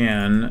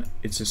scan.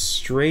 It's a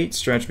straight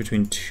stretch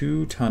between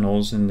 2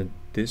 tunnels and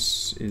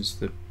this is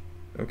the...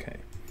 Okay.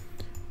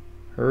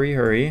 Hurry,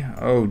 hurry.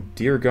 Oh,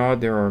 dear God,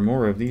 there are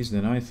more of these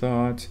than I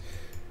thought.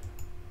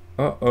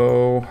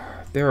 Uh-oh.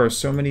 There are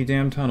so many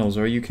damn tunnels.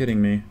 Are you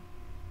kidding me?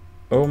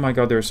 Oh my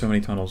God, there are so many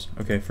tunnels.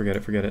 Okay, forget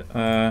it, forget it.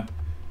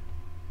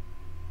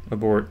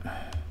 Abort.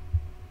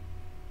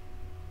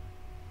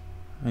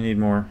 I need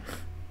more.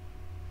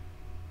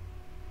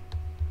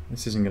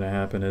 This isn't gonna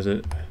happen, is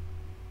it?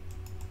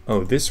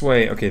 Oh, this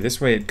way... Okay,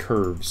 this way it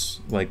curves.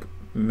 Like,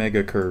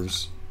 mega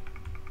curves.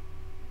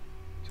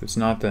 So it's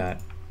not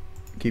that.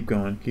 Keep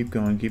going, keep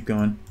going, keep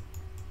going.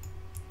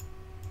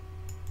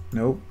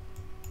 Nope.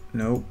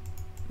 Nope.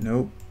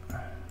 Nope.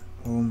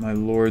 Oh my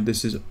lord,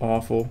 this is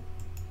awful.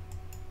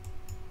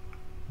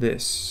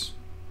 This.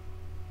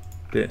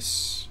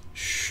 This.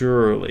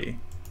 Surely.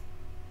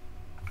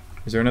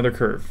 Is there another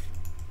curve?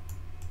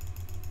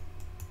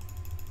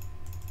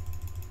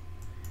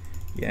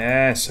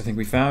 Yes, I think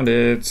we found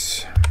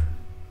it.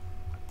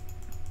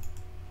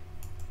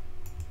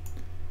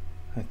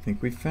 I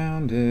think we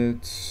found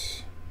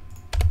it.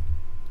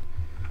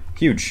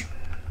 Huge.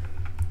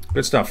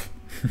 Good stuff.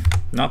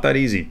 Not that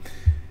easy.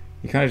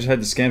 You kind of just had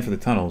to scan for the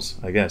tunnels,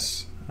 I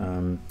guess.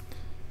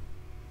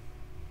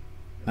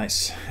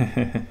 Nice.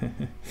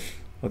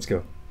 Let's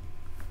go.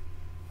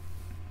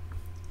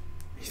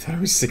 You thought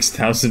it was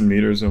 6,000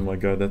 meters? Oh my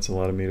god, that's a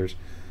lot of meters.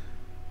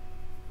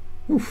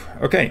 Oof.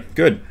 Okay,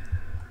 good.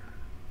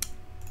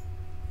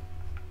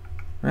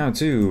 Round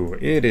 2.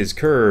 It is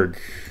Kurg.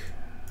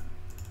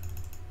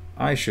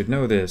 I should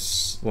know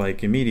this,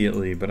 like,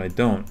 immediately, but I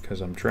don't,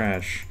 because I'm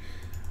trash.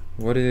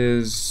 What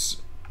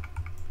is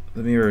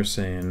the mirror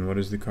saying? What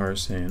is the car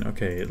saying?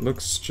 Okay, it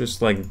looks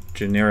just like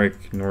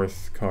generic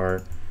north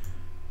car.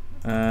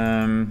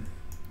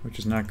 Which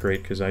is not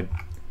great, because I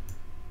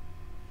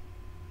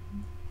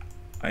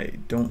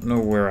don't know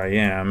where I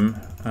am.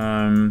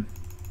 I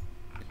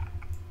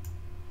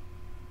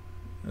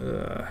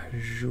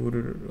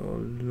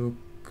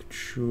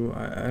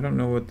don't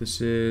know what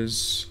this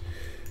is.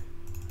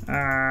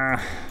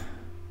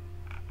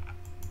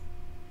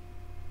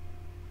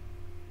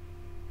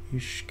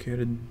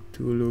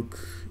 Işkereduluk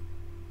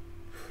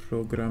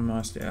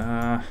programmast.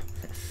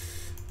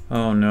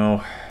 Oh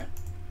no.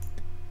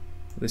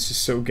 This is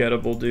so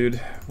gettable, dude.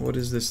 What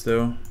is this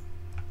though?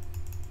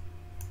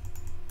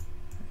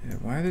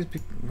 Why are there,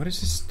 what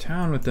is this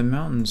town with the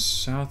mountains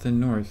south and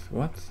north?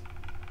 What?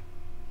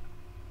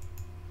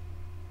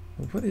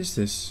 What is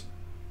this?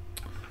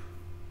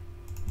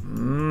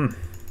 I'm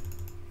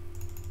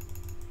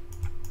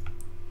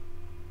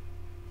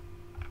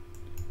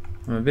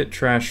a bit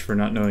trash for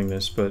not knowing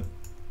this, but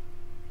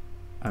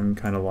I'm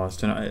kind of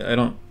lost, and I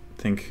don't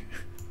think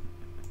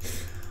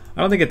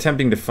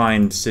attempting to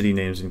find city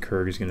names in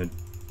Kurg is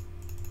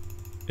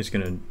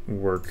gonna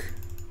work.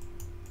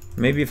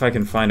 Maybe if I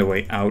can find a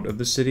way out of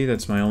the city,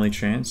 that's my only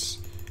chance.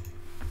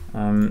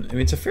 I mean,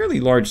 it's a fairly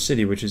large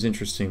city, which is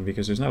interesting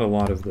because there's not a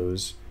lot of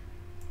those.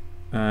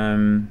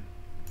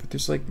 But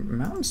there's like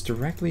mountains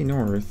directly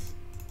north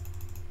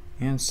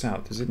and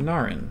south. Is it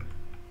Narin?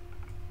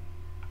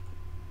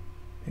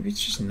 Maybe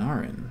it's just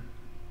Narin.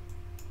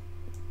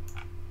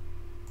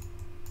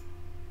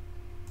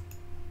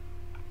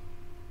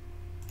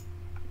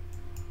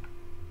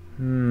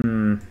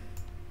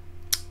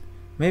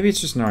 Maybe it's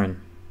just Narin.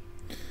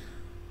 I'm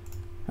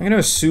going to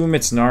assume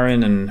it's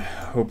Narin and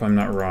hope I'm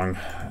not wrong.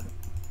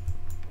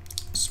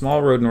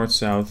 Small road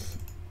north-south.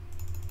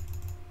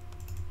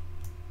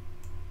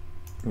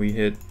 We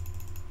hit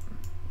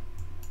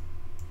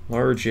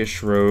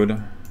large-ish road.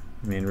 I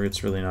mean,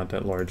 it's really not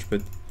that large,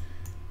 but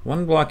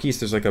one block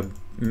east there's like a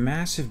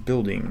massive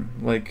building.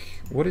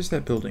 Like, what is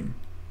that building?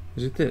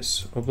 Is it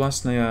this?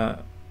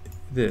 Oblastnaya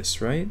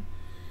this, right?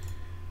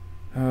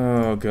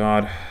 Oh,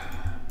 God.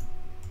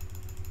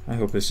 I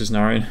hope this is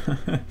Narin.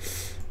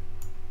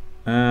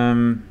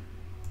 There's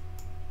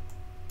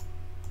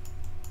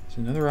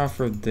another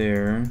off-road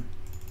there.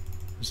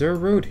 Is there a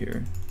road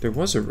here? There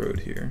was a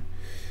road here.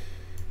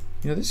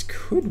 You know, this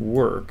could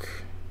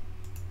work.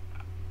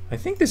 I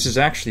think this is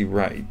actually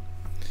right.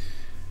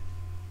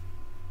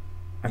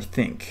 I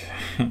think.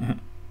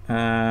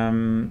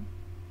 I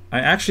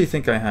actually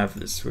think I have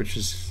this, which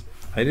is...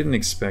 I didn't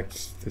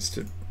expect this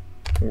to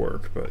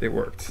work, but it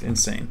worked.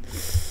 Insane.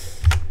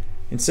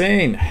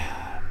 Insane!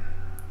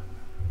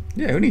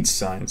 Yeah, who needs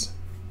signs?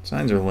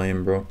 Signs are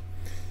lame, bro.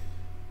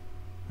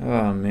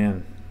 Oh,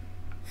 man.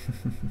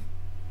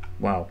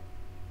 Wow.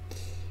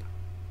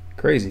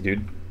 Crazy,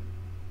 dude.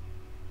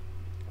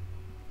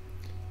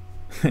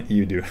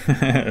 You do.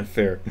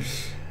 Fair.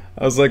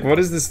 I was like, what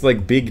is this,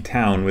 like, big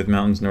town with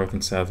mountains north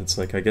and south? It's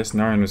like, I guess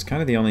Narin was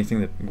kind of the only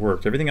thing that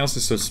worked. Everything else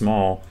is so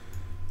small.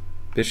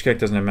 Bishkek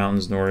doesn't have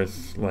mountains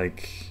north.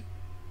 Like,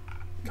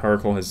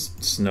 Karakol has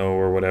snow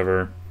or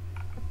whatever.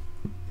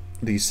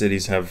 These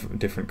cities have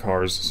different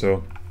cars,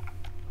 so...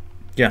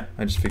 Yeah,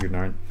 I just figured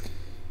Narin.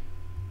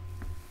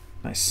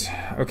 Nice.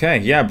 Okay,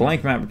 yeah,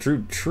 blank map.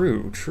 True.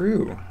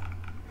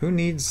 Who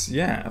needs...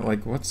 Yeah,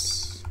 like,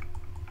 what's...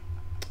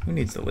 Who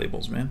needs the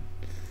labels, man?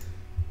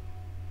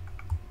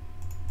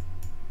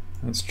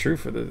 That's true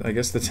for the... I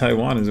guess the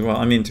Taiwan as well.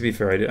 I mean, to be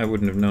fair, I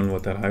wouldn't have known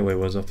what that highway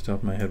was off the top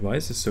of my head. Why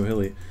is this so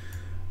hilly?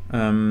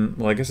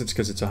 Well, I guess it's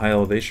because it's a high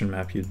elevation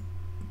map, you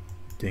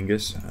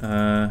dingus.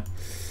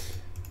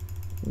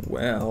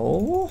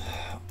 Well...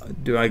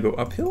 Do I go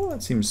uphill?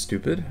 That seems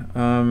stupid.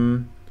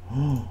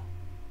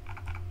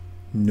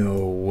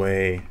 No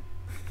way.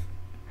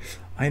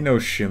 I know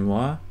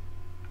Shimla.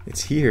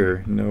 It's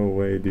here. No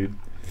way, dude.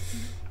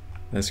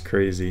 That's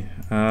crazy.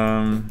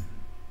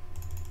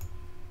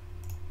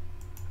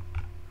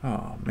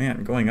 Oh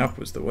man, going up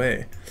was the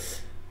way.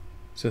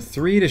 So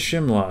 3 to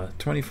Shimla,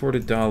 24 to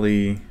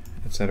Dali,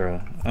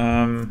 etc.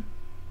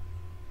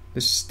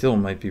 This still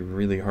might be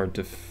really hard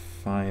to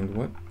find.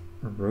 What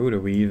road are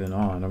we even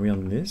on? Are we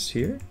on this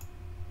here?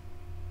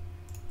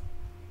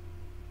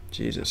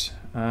 Jesus.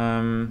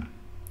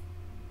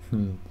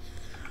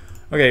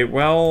 Okay,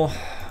 well...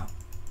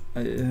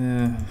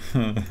 maybe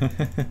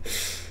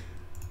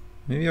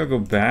I'll go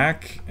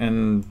back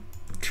and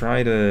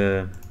try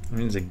to... I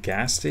mean, it's a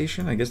gas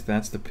station? I guess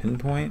that's the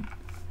pinpoint.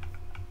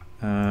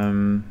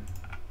 Oh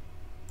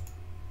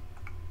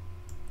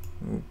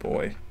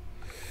boy.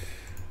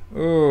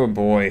 Oh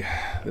boy.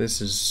 This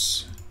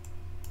is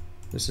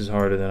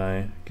harder than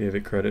I gave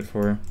it credit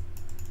for.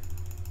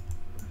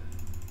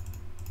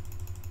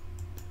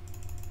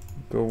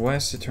 Go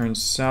west, it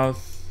turns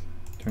south,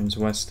 turns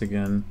west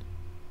again.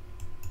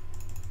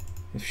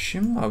 If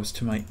Shimla was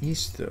to my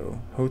east, though,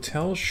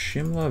 Hotel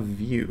Shimla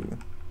View.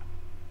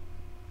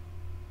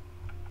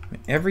 I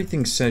mean,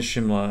 everything says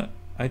Shimla.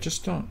 I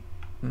just don't.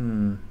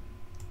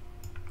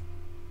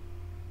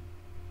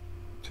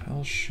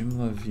 Hotel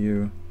Shimla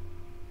View.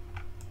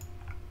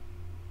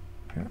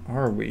 Where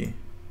are we?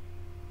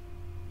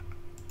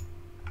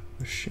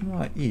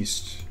 Shimla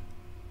East.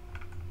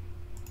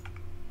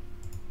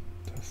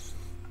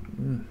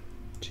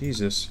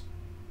 Jesus.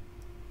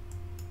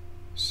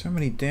 So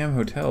many damn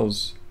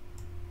hotels.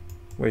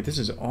 Wait, this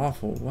is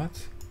awful.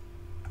 What?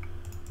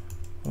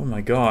 Oh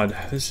my god,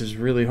 this is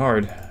really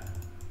hard.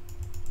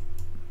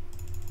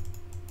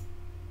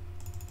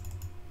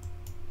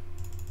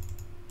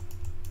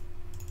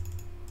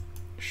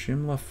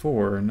 Shimla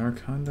 4,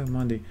 Narkanda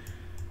Mandi.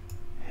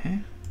 Huh?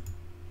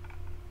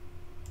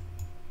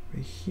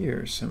 Right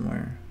here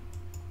somewhere.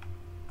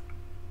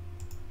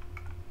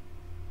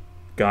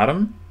 Got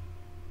him?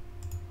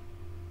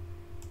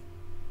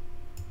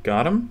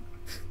 Got him?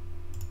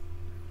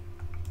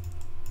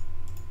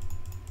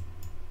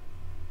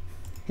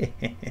 I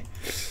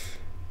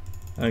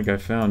think I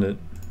found it.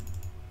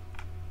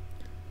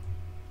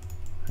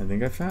 I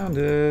think I found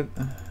it.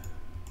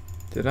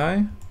 Did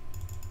I?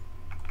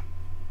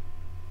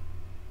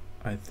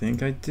 I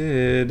think I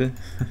did.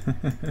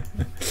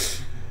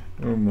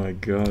 Oh my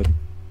god.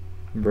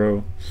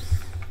 Bro.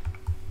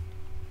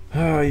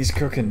 Oh, he's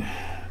cooking.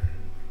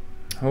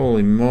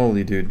 Holy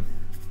moly, dude.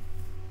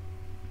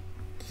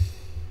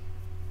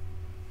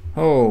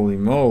 Holy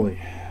moly.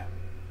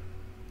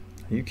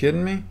 Are you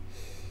kidding me?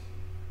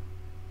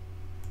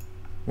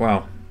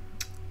 Wow.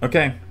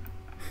 Okay.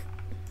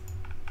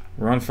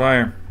 We're on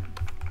fire.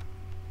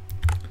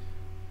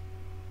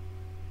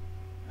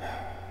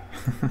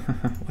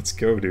 Let's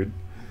go, dude.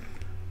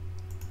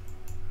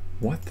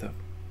 What the?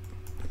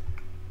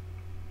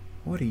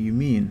 What do you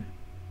mean?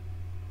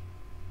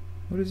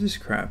 What is this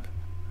crap?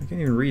 I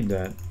can't even read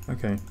that.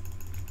 Okay.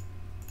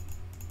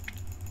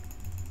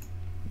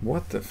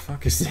 What the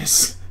fuck is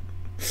this?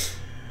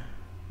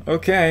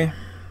 Okay.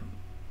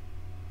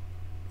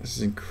 This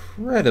is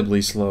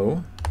incredibly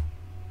slow.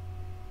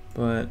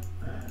 But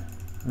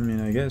I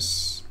mean, I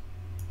guess,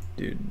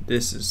 dude,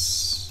 this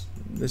is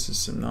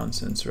some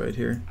nonsense right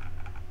here.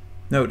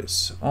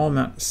 Notice all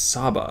Mount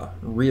Saba,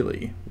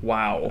 really?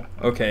 Wow.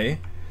 Okay,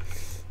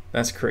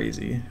 that's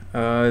crazy.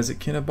 Is it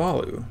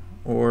Kinabalu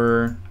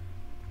or?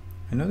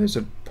 I know there's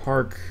a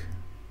park.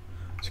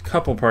 There's a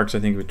couple parks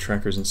I think with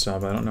trekkers in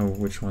Saba. I don't know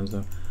which ones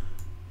though.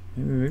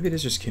 Maybe it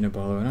is just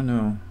Kinabalu. I don't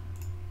know.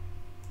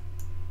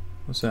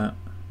 What's that?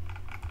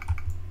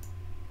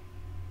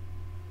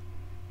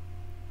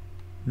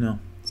 No,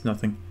 it's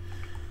nothing.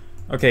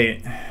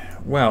 Okay,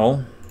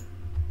 well,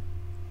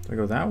 do I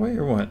go that way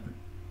or what?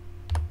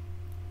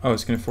 Oh,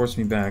 it's gonna force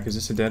me back. Is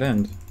this a dead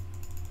end?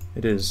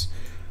 It is.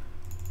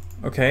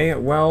 Okay,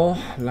 well,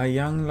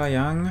 Layang,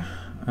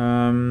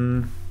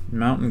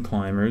 mountain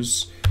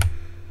climbers,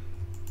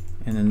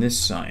 and then this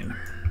sign.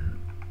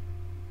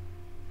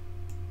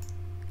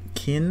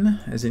 Kin,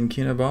 as in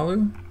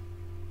Kinabalu.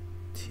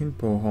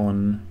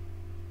 Timpohon.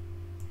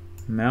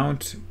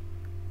 Mount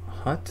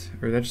Hut?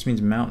 Or that just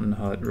means mountain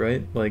hut,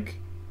 right? Like,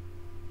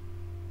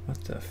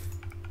 what the f...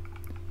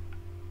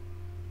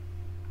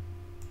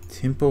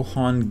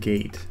 Timpohon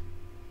Gate.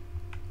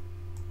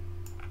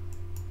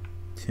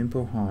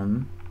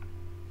 Timpohon.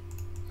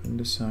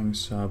 Kundasang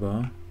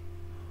Saba.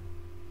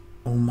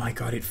 Oh my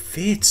god, it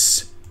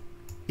fits!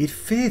 It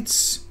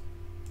fits!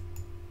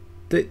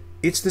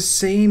 It's the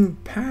same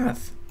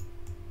path.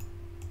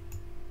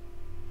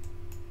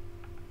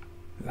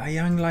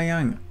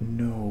 Layang.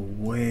 No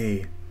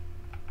way.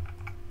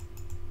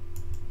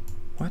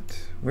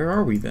 What? Where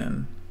are we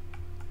then?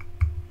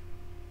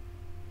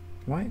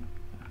 Why?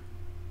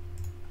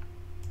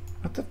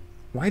 What the?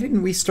 Why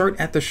didn't we start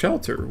at the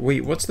shelter?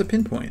 Wait, what's the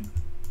pinpoint?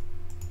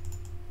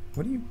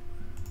 What do you...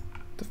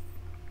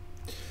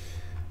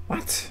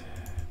 What?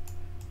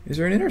 Is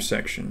there an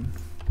intersection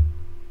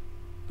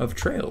of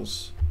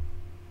trails?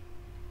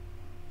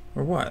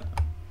 Or what?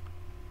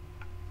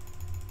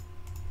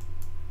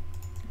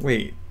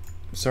 Wait,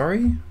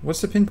 sorry? What's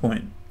the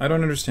pinpoint? I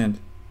don't understand.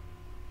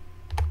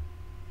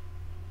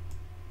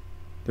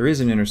 There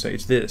is an intersection.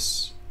 It's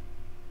this.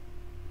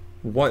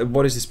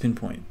 What is this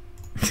pinpoint?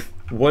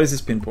 What is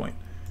this pinpoint?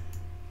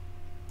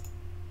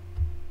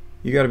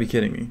 You gotta be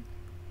kidding me.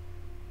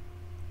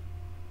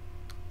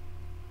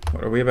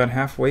 What, are we about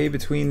halfway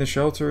between the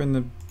shelter and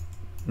the...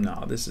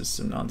 Nah, this is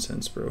some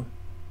nonsense, bro.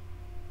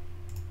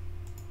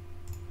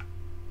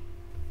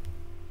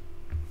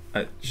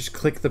 Just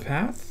click the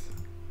path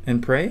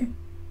and pray?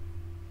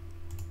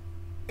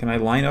 Can I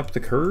line up the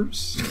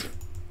curves?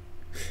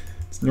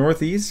 It's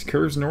northeast,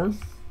 curves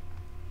north?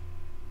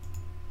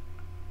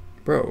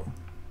 Bro.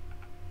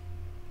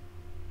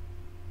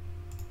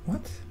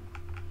 What?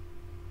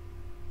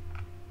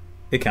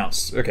 It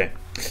counts. Okay.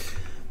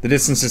 The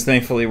distances,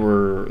 thankfully,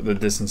 were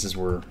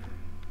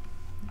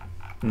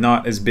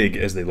not as big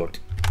as they looked.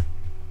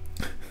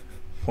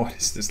 What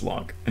is this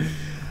log?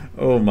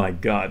 Oh my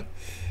god.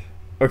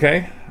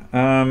 Okay.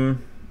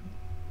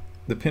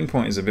 The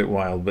pinpoint is a bit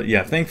wild, but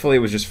yeah, thankfully it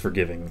was just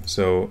forgiving,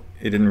 so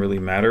it didn't really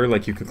matter.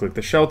 Like, you could click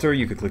the shelter,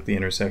 you could click the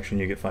intersection,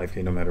 you get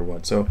 5k no matter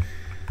what. So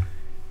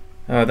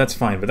that's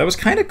fine. But that was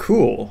kind of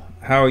cool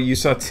how you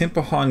saw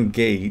Timpohon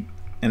Gate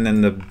and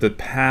then the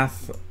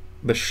path,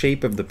 the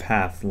shape of the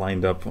path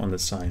lined up on the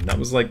sign. That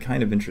was like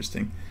kind of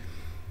interesting.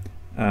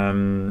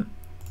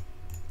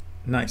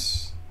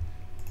 Nice.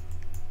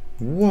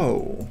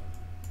 Whoa.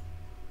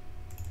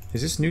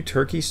 Is this New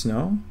Turkey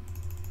snow?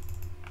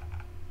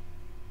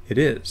 It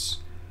is.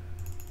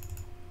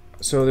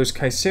 So there's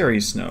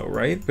Kayseri snow,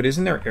 right? But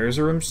isn't there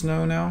Erzurum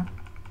snow now?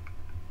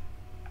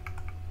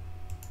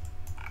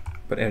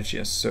 But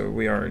Erciyes, so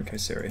we are in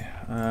Kayseri.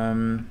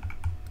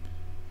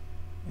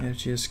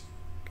 Erciyes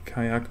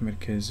Kayak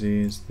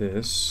Merkezi is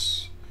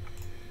this.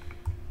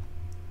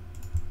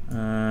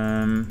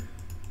 Mountain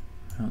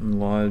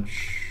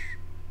Lodge.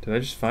 Did I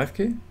just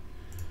 5k?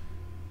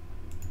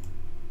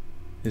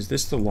 Is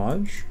this the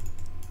lodge?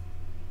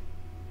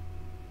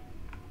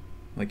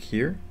 Like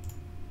here?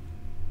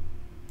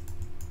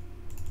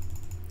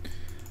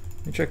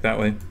 Let me check that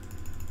way.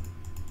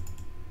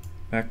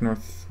 Back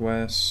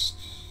northwest.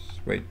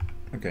 Wait.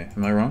 Okay,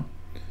 am I wrong?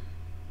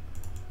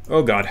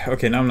 Oh god.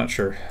 Okay, now I'm not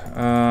sure.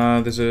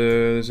 There's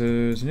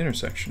an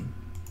intersection.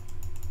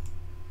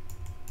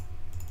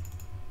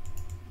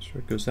 So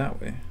it goes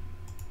that way.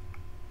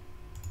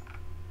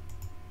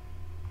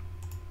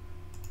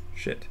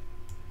 Shit.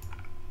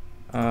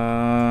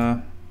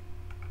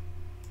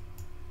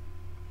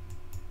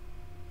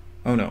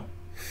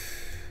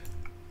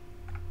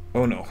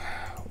 Oh no.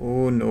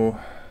 Oh no.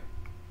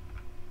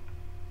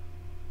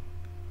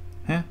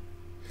 Huh?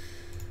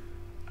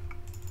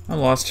 I'm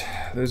lost.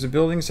 There's a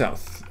building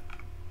south.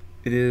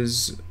 It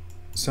is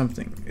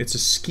something. It's a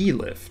ski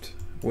lift.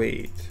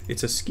 Wait.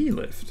 It's a ski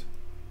lift.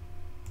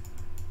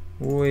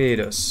 Wait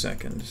a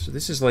second. So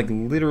this is like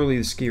literally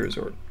the ski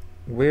resort.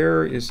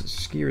 Where is the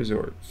ski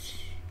resort?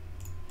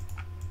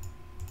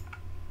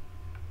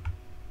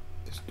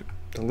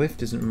 The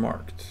lift isn't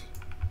marked.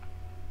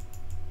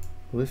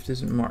 The lift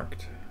isn't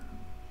marked.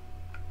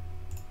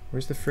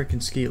 Where's the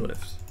frickin' ski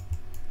lift?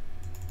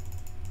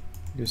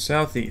 Goes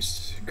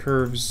southeast,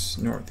 curves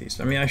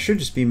northeast. I mean, I should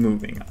just be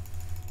moving.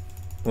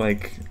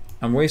 Like,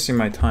 I'm wasting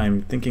my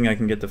time thinking I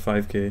can get to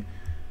 5K.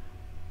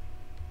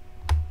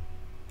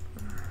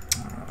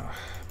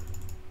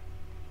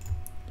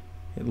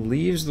 It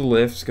leaves the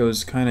lift,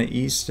 goes kind of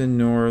east and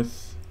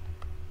north.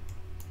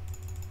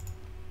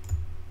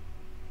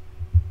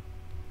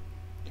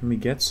 Can we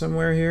get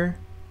somewhere here?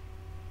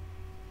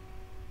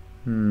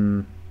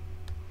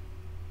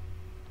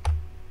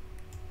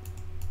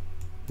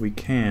 We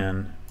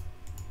can.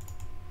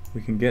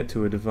 We can get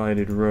to a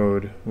divided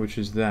road, which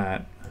is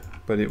that.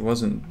 But it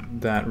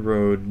wasn't that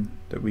road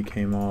that we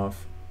came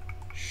off.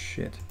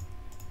 Shit.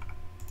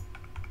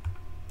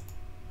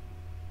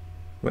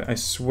 Wait, I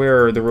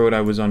swear the road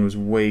I was on was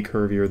way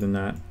curvier than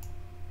that.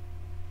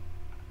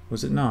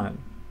 Was it not?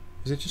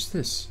 Is it just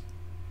this?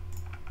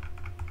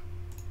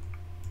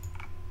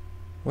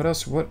 What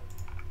else? What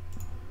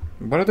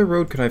other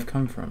road could I have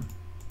come from?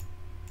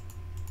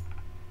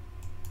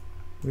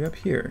 We up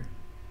here?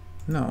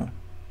 No.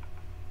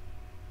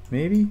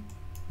 Maybe?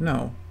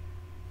 No.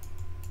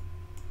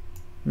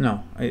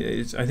 No.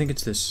 I think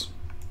it's this.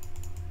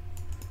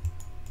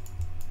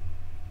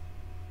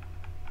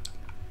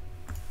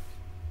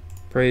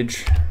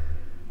 Prage.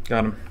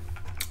 Got him.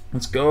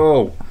 Let's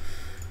go.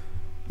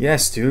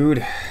 Yes,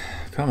 dude.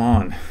 Come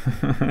on.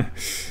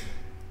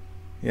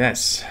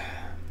 Yes.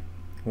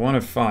 1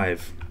 of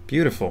 5.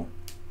 Beautiful.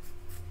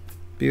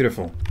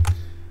 Beautiful.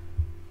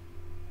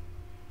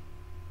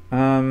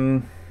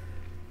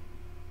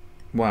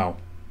 Wow.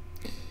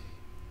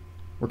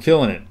 We're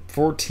killing it.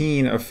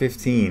 14 of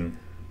 15.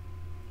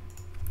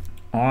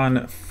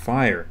 On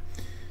fire.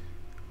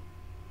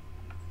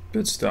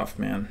 Good stuff,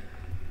 man.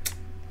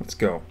 Let's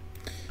go.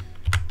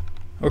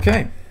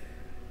 Okay.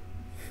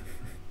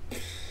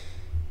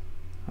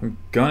 I'm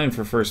gunning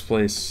for first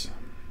place.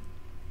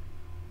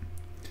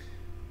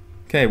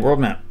 Okay, world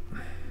map.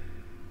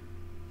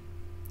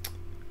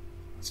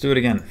 Let's do it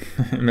again.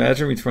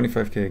 Imagine we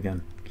 25K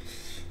again.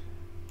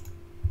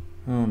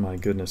 Oh my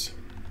goodness.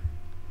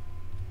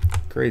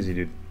 Crazy,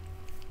 dude.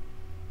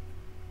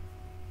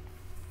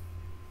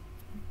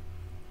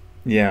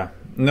 Yeah.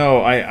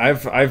 No,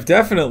 I've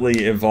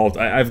definitely evolved.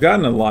 I've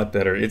gotten a lot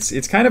better.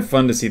 It's kind of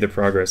fun to see the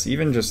progress,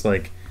 even just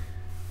like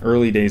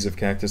early days of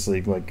Cactus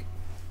League, like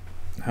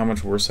how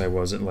much worse I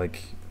was at,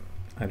 like,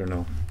 I don't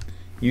know,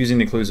 using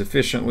the clues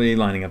efficiently,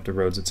 lining up the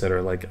roads,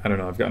 etc. Like, I don't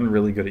know, I've gotten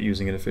really good at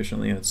using it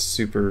efficiently, and it's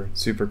super,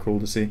 super cool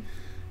to see,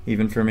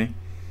 even for me.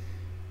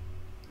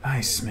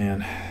 Nice,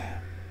 man.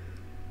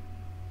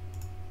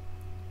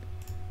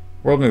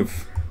 World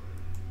move.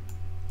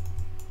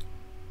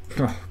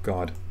 Oh,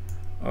 God.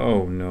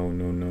 Oh, no,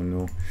 no, no,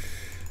 no.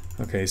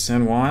 Okay,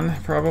 San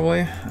Juan,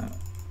 probably.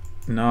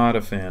 Not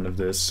a fan of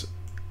this.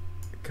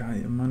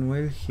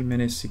 Manuel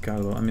Jimenez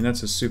Cicalo. I mean,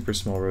 that's a super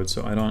small road,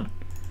 so I don't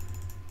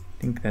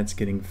think that's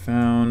getting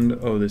found.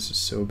 Oh, this is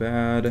so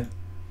bad.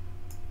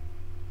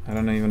 I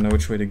don't even know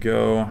which way to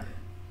go.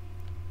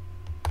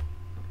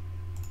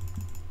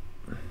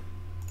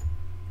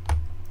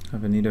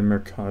 Avenida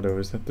Mercado,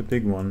 is that the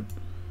big one?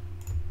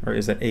 Or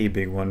is that a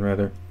big one,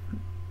 rather?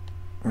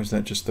 Or is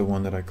that just the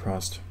one that I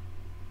crossed?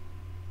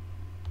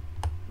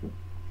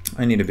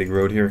 I need a big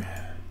road here.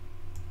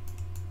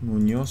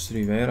 Muñoz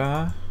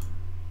Rivera.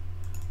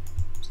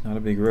 It's not a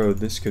big road.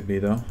 This could be,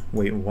 though.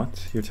 Wait,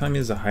 what? You're telling me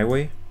there's a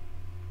highway?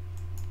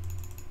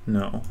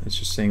 No, it's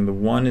just saying the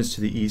 1 is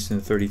to the east and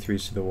the 33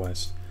 is to the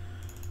west.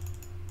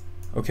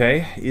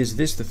 Okay, is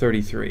this the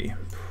 33?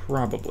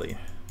 Probably.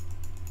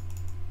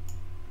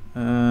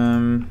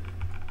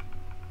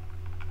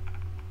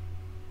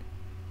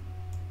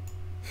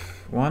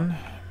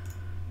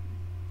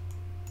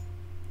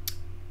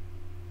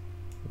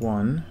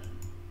 One.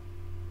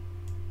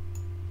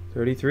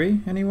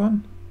 33?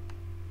 Anyone?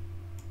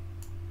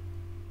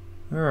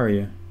 Where are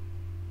you?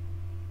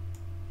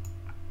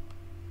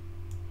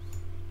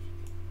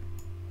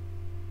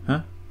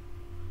 Huh?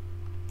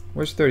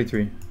 Where's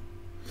 33?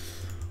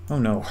 Oh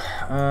no.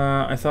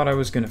 I thought I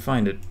was gonna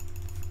find it.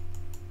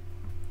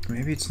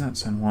 Maybe it's not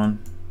San Juan.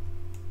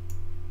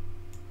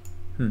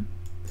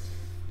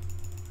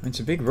 It's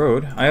a big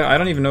road. I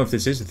don't even know if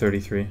this is a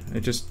 33.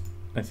 It just,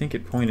 I think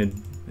it pointed,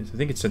 I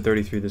think it said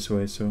 33 this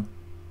way, so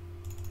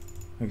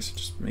I guess it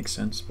just makes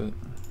sense, but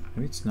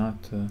maybe it's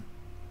not.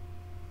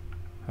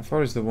 How far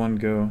does the 1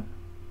 go?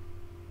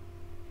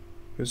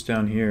 It goes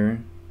down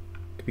here.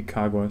 Could be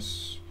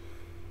Caguas.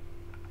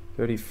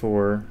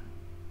 34,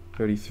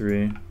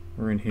 33.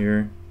 We're in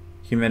here.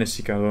 Jimenez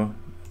Cicalo.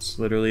 That's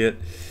literally it.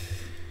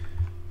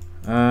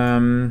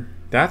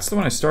 That's the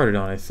one I started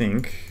on, I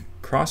think.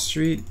 Cross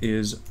Street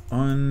is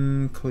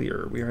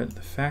unclear. We are at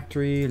the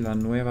factory, La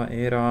Nueva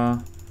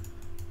Era.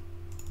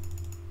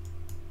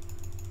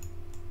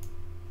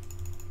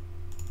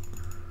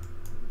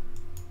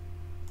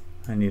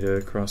 I need a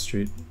cross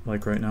street,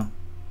 like right now.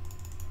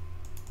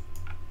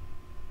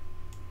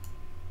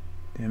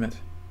 Damn it.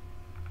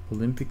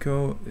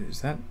 Olympico,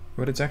 is that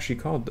what it's actually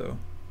called, though?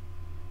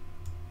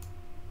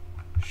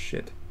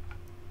 Shit.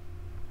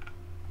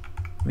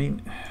 I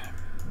mean,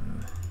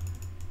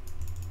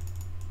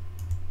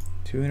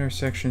 2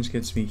 intersections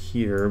gets me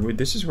here.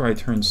 This is where I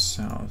turn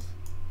south.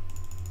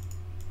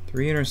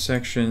 3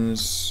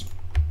 intersections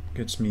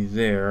gets me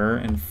there,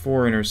 and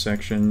 4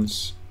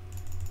 intersections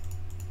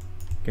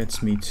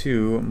gets me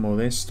to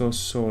Modesto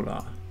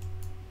Sola.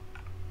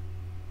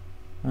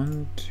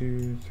 1,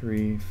 2,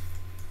 3,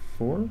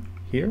 4?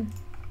 Here?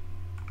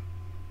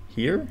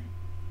 Here?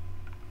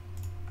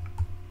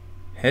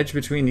 Hedge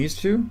between these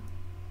two?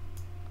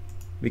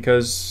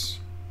 Because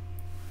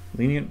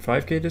lenient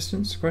 5K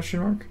distance? Question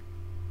mark?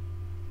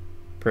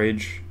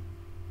 Prage.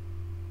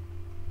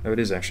 Oh, it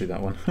is actually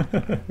that one.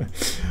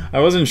 I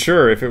wasn't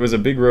sure if it was a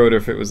big road or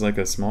if it was like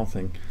a small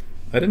thing.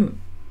 I didn't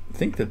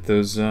think that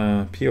those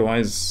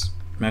POIs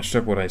matched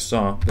up what I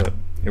saw, but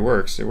it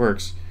works, it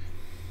works.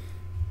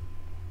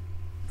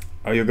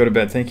 Oh, you'll go to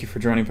bed. Thank you for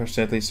joining,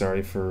 Pashtetli.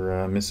 Sorry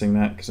for missing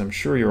that, because I'm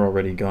sure you're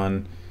already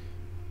gone.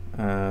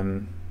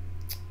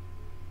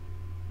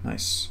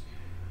 Nice.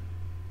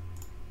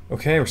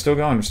 Okay, we're still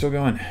going, we're still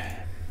going.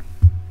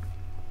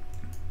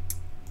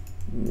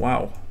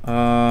 Wow.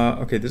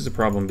 Okay, this is a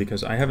problem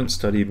because I haven't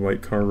studied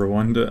White Car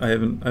Rwanda.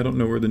 I don't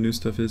know where the new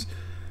stuff is.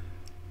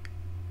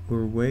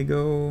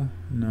 Urwego?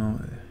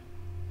 No.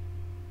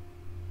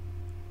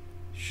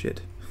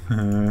 Shit.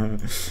 Okay,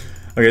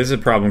 this is a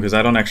problem because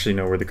I don't actually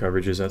know where the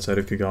coverage is outside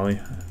of Kigali.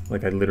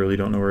 Like, I literally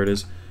don't know where it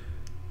is.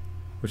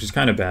 Which is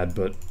kind of bad,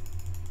 but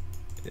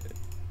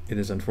it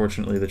is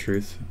unfortunately the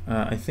truth.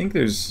 I think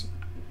there's...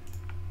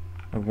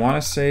 I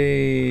want to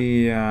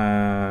say...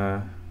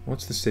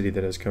 what's the city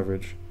that has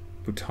coverage?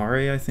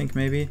 Butare, I think,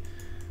 maybe?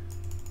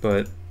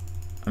 But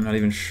I'm not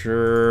even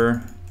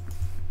sure.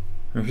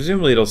 I mean,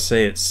 presumably it'll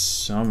say it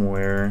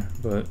somewhere,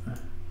 but...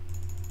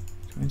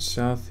 Between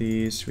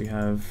southeast, we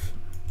have...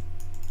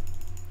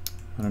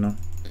 I don't know.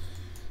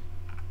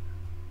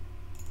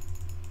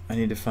 I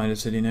need to find a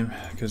city name,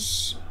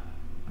 because...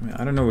 I mean,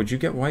 I don't know, would you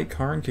get White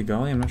Car in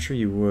Kigali? I'm not sure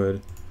you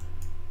would.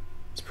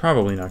 It's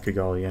probably not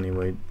Kigali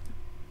anyway.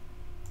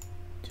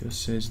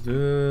 Diocese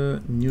de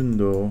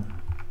Nyundo.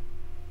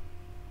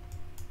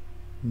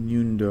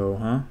 Nyundo,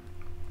 huh?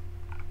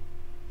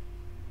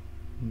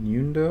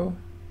 Nyundo?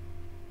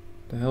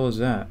 The hell is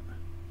that?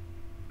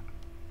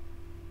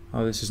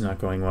 Oh, this is not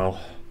going well.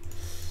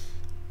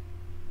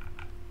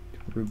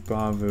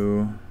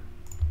 Rubavu.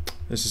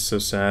 This is so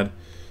sad.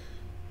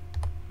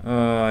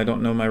 I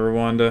don't know my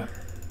Rwanda.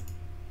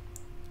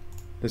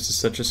 This is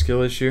such a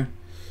skill issue.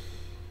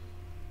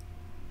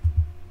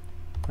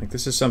 Like,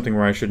 this is something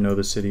where I should know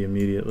the city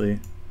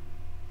immediately.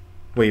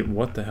 Wait,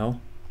 what the hell?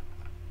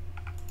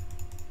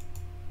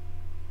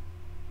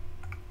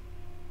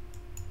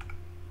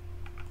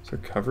 Is there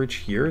coverage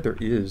here? There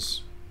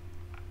is.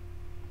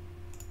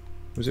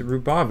 Was it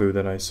Rubavu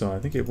that I saw? I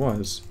think it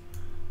was.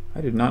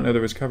 I did not know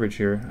there was coverage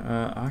here.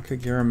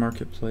 Akagera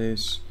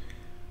Marketplace.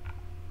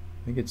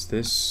 I think it's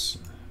this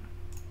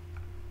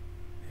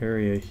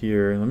area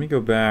here. Let me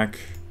go back.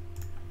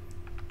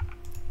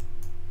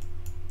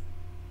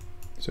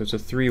 So it's a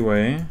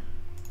three-way.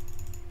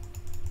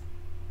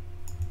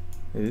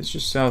 It is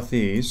just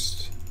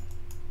southeast.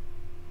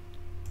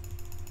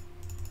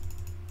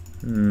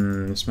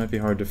 This might be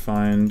hard to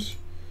find.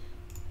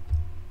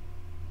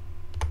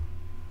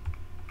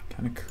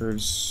 Kind of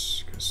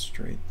curves, goes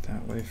straight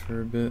that way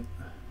for a bit.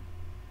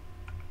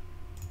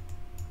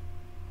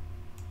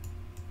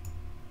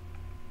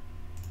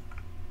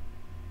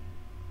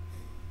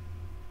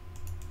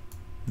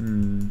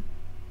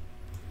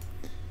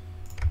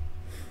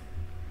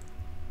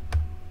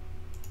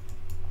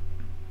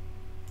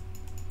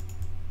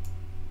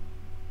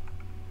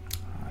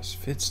 This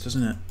fits,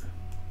 doesn't it?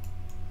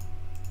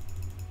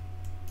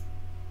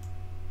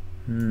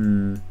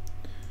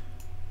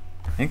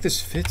 I think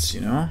this fits, you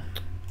know?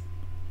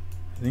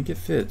 I think it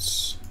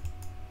fits.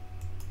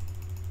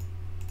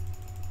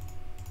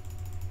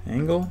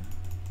 Angle?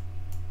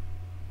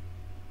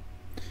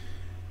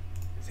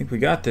 I think we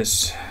got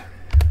this.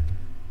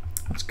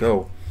 Let's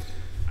go.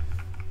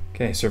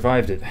 Okay,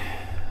 survived it.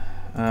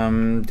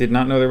 Did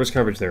not know there was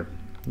coverage there.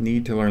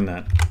 Need to learn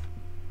that.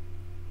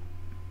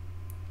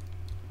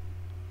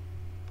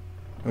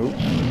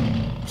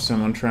 Oh,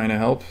 someone trying to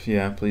help?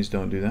 Yeah, please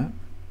don't do that.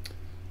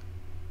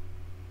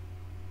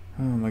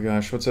 Oh my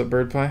gosh, what's up,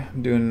 Bird Pie?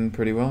 I'm doing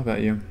pretty well.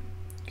 About you?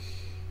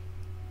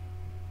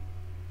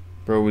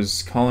 Bro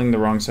was calling the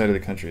wrong side of the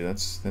country.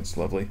 That's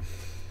lovely.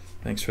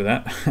 Thanks for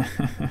that.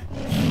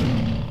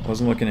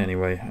 Wasn't looking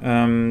anyway.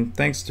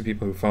 Thanks to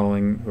people who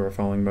are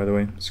following, by the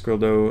way.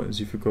 Skrildo,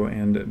 Zifuko,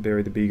 and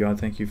Barry the Bee God.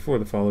 Thank you for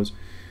the follows.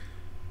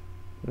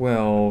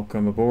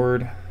 Welcome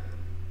aboard.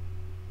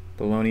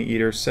 Bologna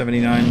Eater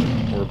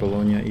 79, or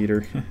Bologna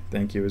Eater.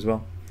 Thank you as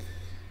well.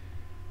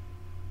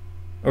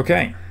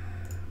 Okay.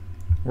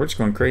 We're just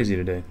going crazy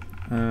today.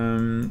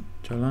 Jalan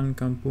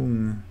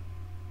Kampung.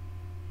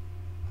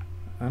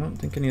 I don't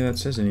think any of that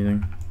says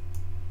anything.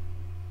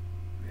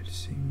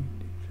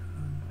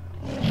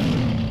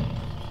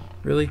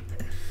 Really?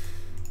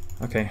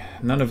 Okay,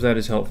 none of that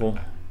is helpful.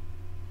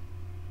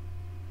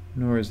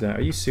 Nor is that.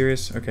 Are you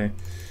serious? Okay.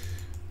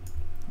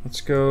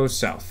 Let's go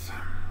south.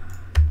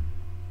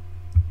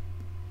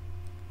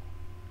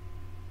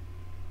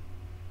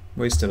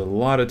 Wasted a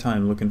lot of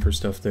time looking for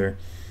stuff there.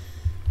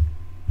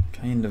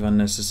 Kind of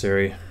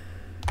unnecessary.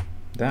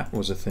 That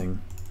was a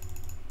thing.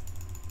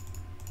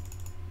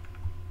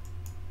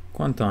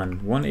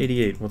 Kuantan,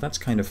 188. Well, that's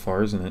kind of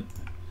far, isn't it?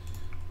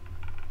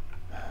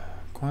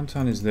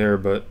 Kuantan is there,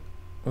 but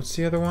what's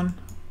the other one?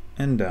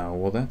 Endau.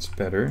 Well, that's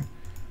better.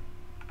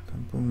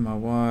 Kampung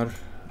Mawar.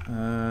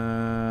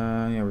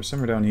 Yeah, we're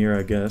somewhere down here,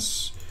 I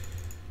guess.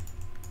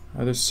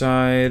 Other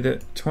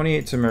side,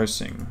 28 to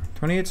Mersing.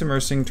 28 to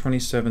Mersing,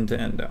 27 to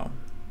Endau.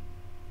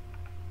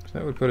 So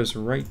that would put us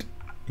right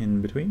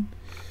in between.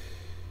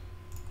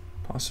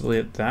 Possibly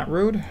at that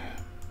road?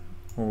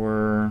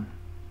 Or...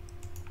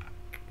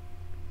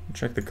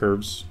 check the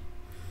curves.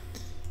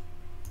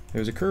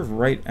 There's a curve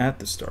right at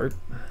the start.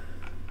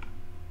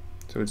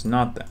 So it's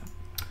not that.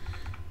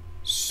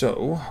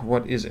 So,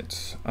 what is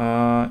it?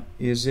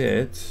 Is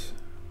it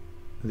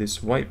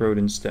this white road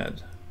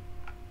instead?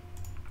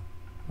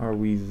 Are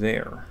we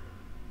there?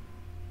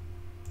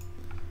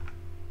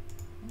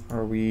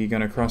 Are we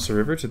gonna cross the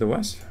river to the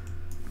west?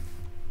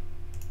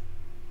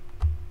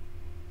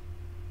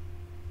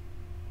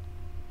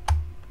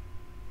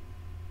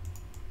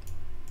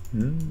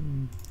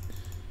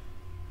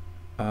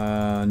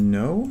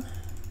 No?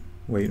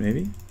 Wait,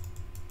 maybe?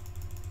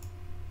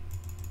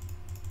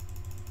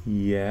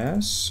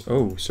 Yes.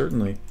 Oh,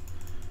 certainly.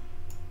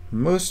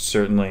 Most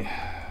certainly.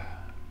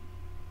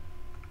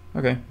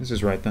 Okay, this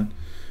is right then.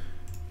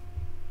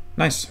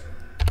 Nice.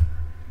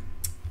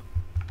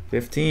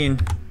 15.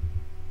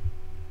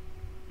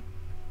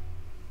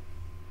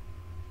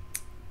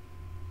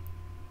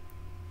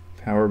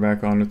 Power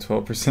back on with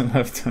 12%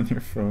 left on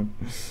your phone.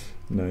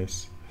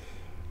 Nice.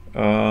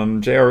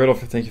 J.R. Riddle,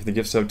 thank you for the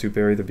gift sub to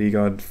Barry the Bee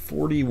God.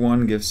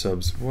 41 gift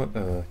subs. What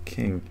a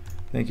king.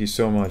 Thank you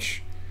so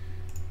much,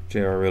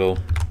 J.R. Riddle.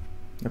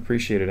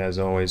 Appreciate it as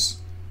always.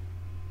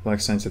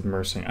 Black Sign said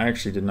Mersing. I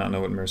actually did not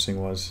know what Mersing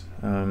was.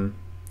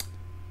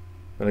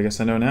 But I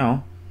guess I know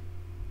now.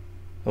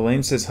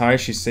 Elaine says hi,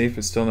 she's safe,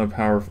 but still no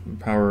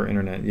power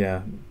internet.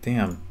 Yeah,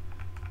 damn.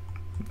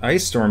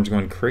 Ice storm's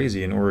going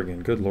crazy in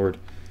Oregon. Good lord.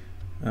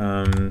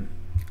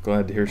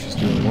 Glad to hear she's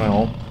doing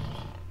well.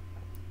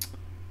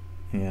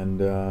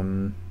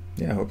 And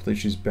yeah, hopefully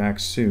she's back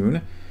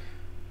soon.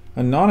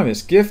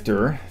 Anonymous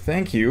Gifter,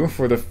 thank you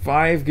for the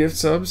 5 gift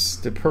subs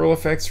to Pearl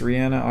Effects,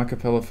 Rihanna,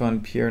 Acapella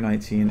Fun,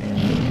 Pierre19, and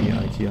the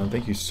IKEA.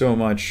 Thank you so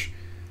much,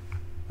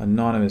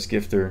 Anonymous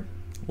Gifter.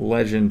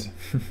 Legend.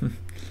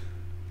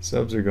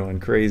 Subs are going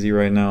crazy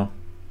right now.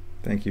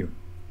 Thank you.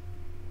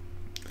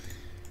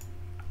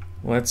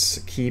 Let's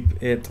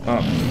keep it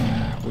up.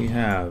 We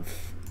have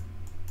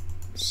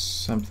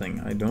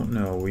something, I don't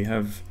know. We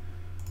have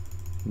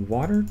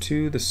water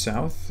to the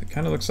south. It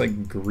kind of looks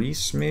like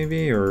Greece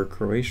maybe, or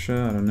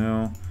Croatia, I don't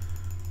know.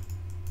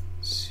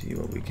 Let's see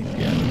what we can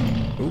get.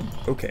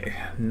 Oop, okay,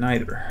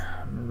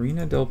 neither.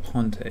 Marina del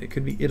Ponte, it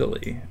could be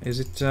Italy.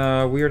 Is it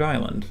Weird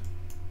Island?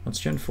 Well, it's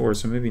Gen 4,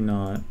 so maybe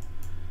not.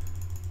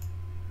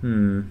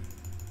 Could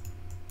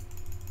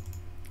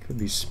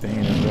be Spain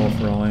as well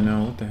for all I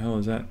know. What the hell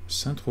is that?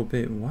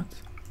 Saint-Tropez, what?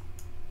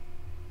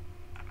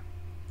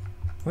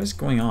 What is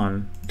going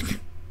on?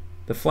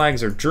 The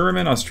flags are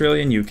German,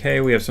 Australian,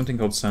 UK. We have something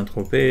called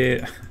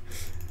Saint-Tropez.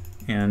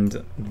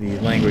 And the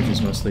language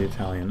is mostly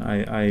Italian.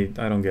 I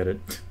don't get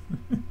it.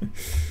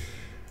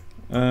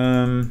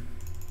 Where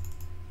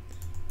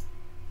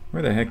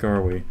the heck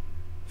are we?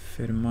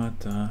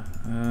 Fermata.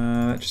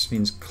 That just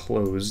means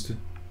closed.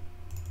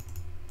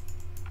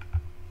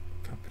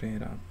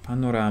 Caprera.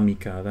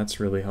 Panoramica. That's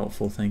really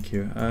helpful, thank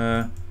you.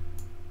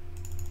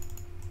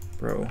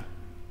 Bro.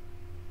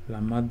 La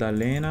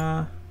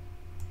Maddalena.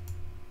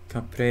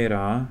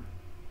 Caprera.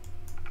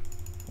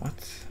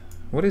 What?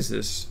 What is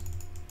this?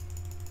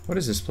 What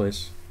is this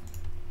place?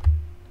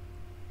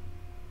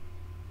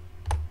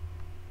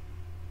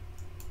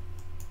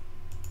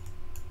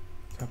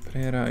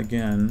 Caprera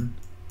again.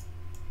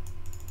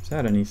 Is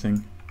that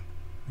anything?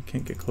 I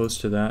can't get close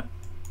to that.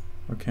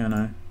 Or can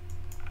I?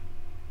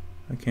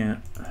 I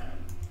can't.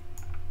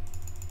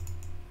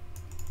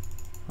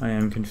 I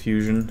am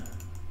confusion.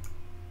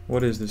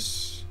 What is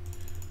this?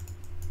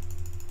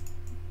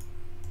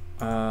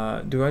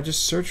 Do I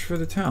just search for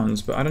the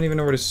towns? But I don't even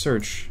know where to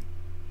search.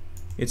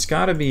 It's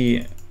gotta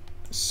be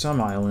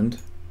some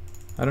island.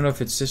 I don't know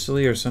if it's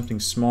Sicily or something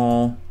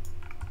small.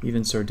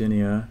 Even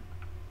Sardinia.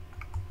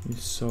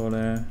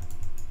 Isole.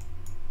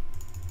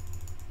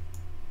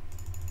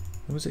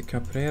 What was it?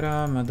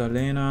 Caprera,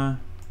 Maddalena,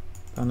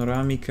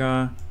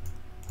 Panoramica.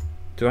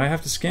 Do I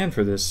have to scan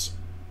for this?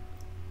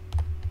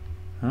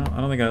 I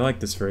don't think I like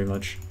this very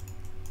much.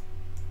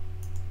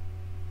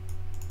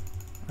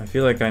 I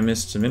feel like I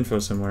missed some info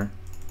somewhere.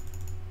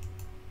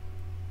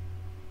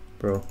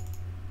 Bro.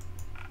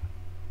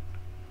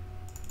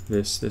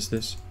 This. Is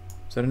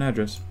that an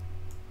address?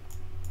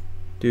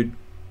 Dude.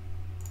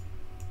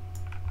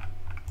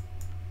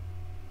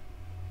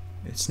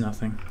 It's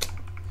nothing.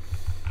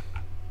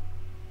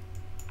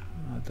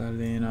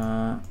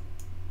 Magdalena.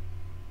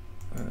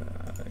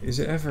 Is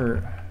it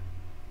ever...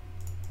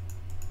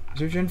 Is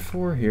there Gen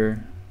 4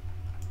 here?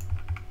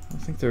 I don't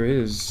think there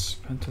is.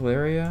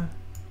 Pantelleria?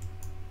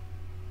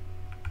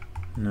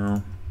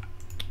 No.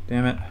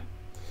 Damn it.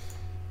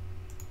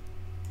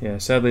 Yeah,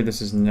 sadly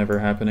this is never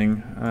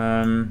happening.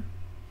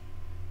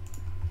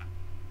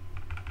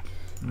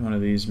 One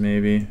of these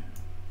maybe.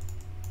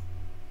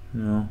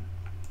 No.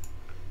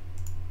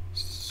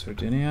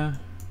 Sardinia?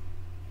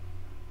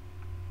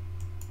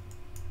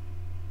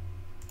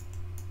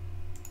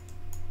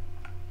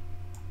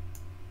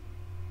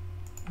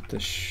 What the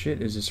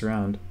shit is this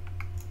round?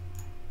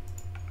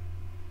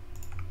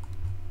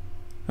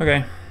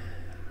 Okay.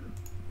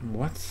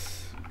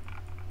 What?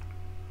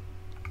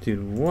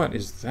 Dude, what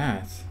is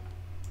that?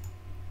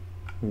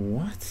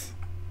 What?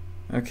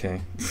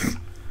 Okay.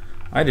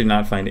 I did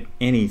not find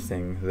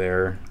anything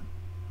there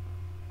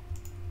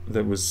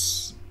that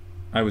was...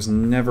 I was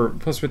never...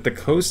 Plus with the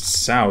coast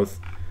south,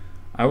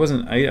 I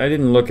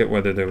didn't look at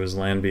whether there was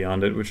land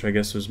beyond it, which I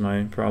guess was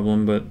my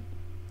problem, but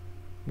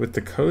with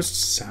the coast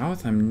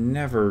south, I'm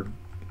never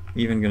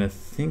even gonna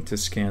think to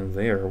scan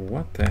there.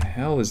 What the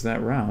hell is that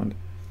round?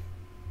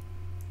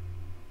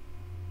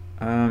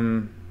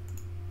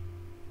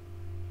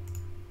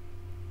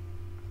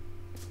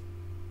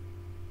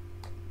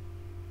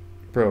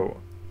 Bro.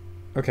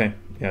 Okay,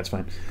 yeah, it's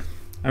fine.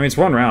 I mean, it's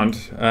one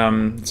round.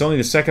 It's only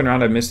the second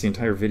round I missed the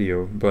entire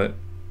video,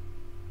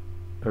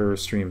 or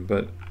stream,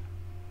 but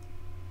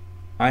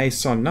I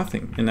saw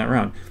nothing in that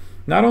round.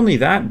 Not only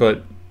that,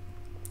 but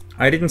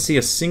I didn't see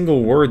a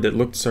single word that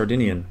looked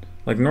Sardinian.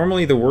 Like,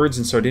 normally the words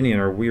in Sardinian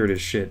are weird as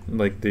shit.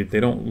 Like, they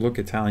don't look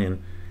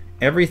Italian.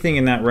 Everything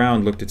in that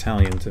round looked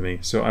Italian to me,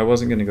 so I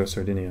wasn't going to go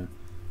Sardinia.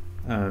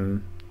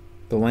 The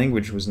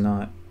language was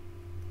not...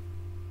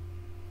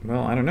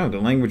 Well, I don't know.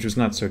 The language was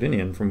not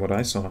Sardinian from what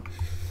I saw.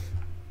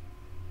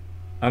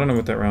 I don't know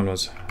what that round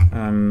was.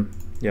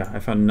 Yeah, I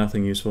found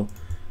nothing useful.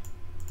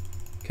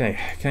 Okay,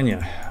 Kenya.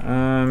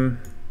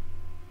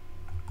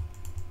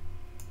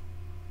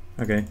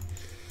 Okay.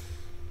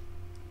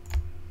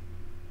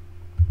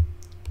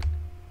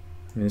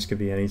 I mean, this could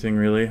be anything,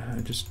 really. I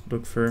just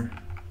look for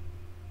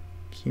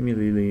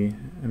Kimilili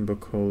and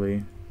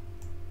Bokoli.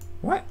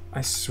 What?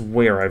 I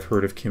swear I've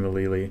heard of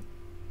Kimilili.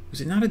 Was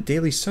it not a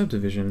daily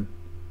subdivision?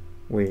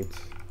 Wait.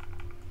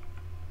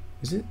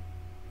 Is it,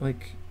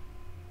 like,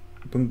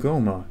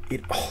 Bungoma?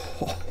 It...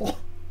 Oh,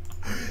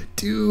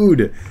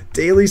 dude!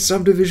 Daily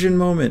subdivision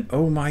moment!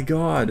 Oh my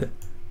god!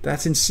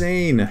 That's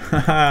insane!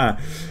 Haha!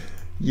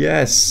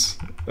 Yes!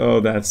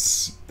 Oh,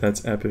 that's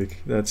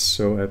epic. That's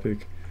so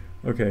epic.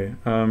 Okay,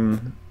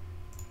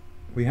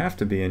 we have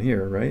to be in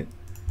here, right?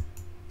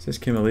 It says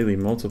Kimilili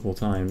multiple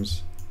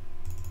times.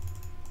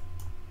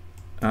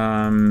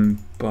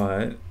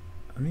 But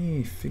let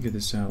me figure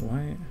this out.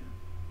 Why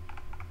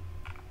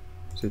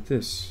is it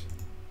this?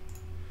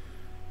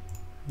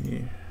 Let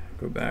me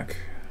go back.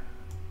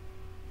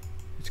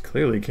 It's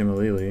clearly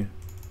Kimilili.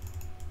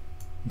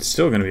 It's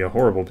still going to be a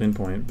horrible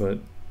pinpoint, but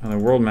on a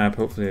world map,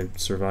 hopefully I'd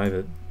survive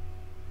it.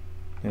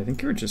 Yeah, I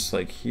think you're just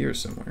like here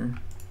somewhere.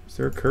 Is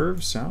there a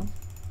curve south?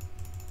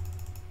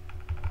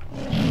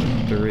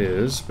 There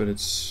is, but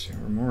it's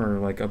more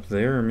like up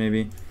there, or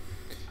maybe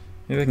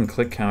I can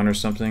click count or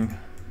something.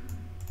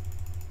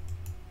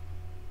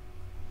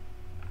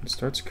 It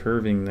starts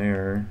curving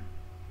there.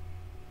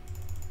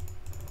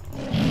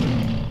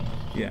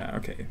 Yeah,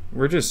 okay.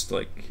 We're just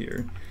like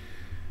here.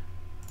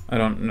 I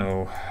don't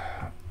know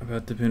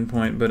about the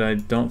pinpoint, but I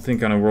don't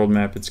think on a world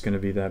map it's going to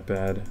be that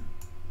bad.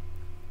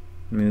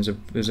 I mean,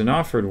 there's an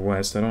offered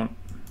west. I don't...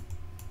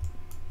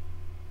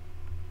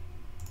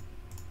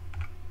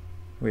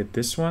 Wait,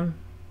 this one?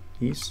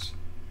 East?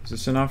 Is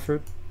this an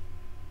offered?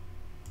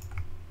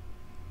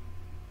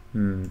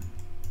 I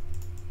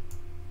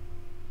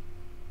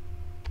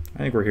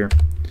think we're here.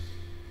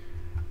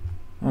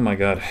 Oh my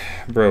god.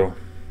 Bro.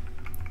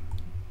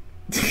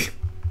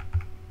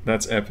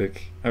 That's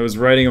epic. I was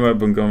writing about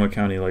Bungoma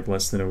County like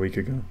less than a week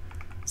ago.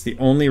 It's the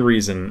only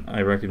reason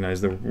I recognize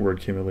the word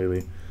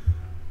Kimilili.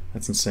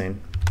 That's insane.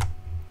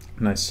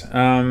 Nice.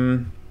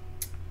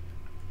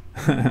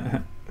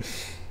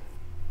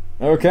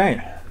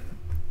 Okay.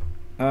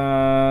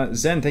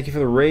 Zen, thank you for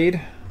the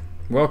raid.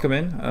 Welcome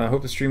in.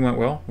 Hope the stream went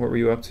well. What were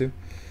you up to?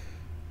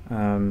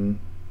 The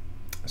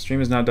stream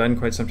has not died in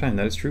quite some time.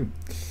 That is true.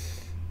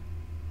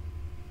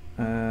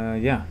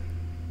 Yeah.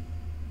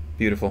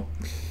 Beautiful.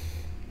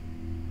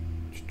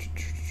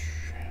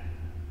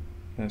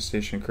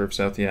 Station curve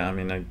south. Yeah, I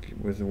mean,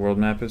 with the world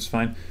map, it's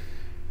fine.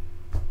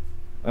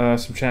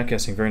 Some chat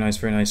guessing. Very nice,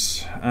 very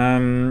nice.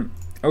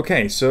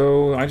 Okay,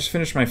 so I just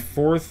finished my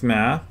 4th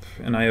map,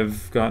 and I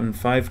have gotten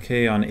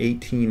 5k on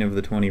 18 of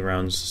the 20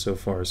 rounds so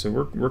far.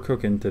 So we're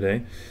cooking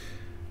today.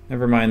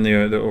 Never mind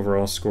the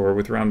overall score.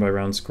 With round by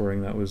round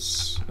scoring, that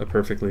was a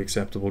perfectly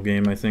acceptable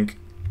game, I think.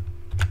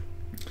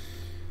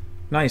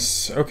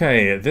 Nice.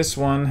 Okay, this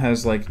one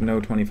has like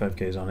no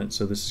 25Ks on it,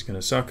 so this is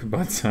gonna suck,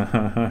 but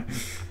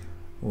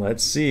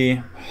let's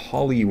see.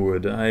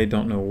 Hollywood. I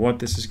don't know what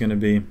this is gonna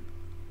be,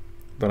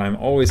 but I'm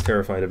always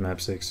terrified of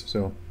map 6,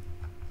 so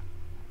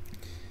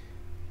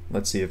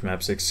let's see if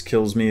map 6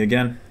 kills me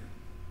again.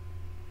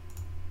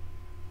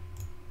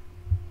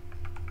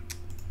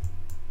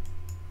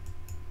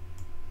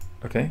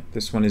 Okay,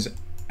 this one is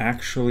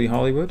actually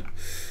Hollywood.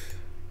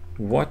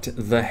 What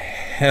the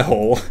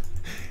hell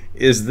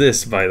is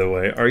this, by the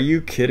way? Are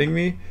you kidding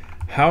me?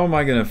 How am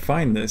I gonna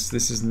find this?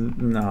 This is...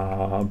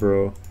 nah,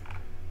 bro.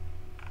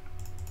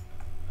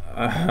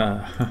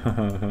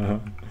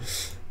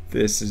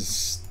 This is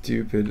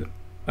stupid.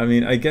 I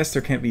mean, I guess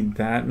there can't be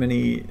that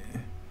many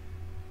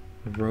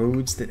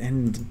roads that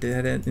end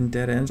in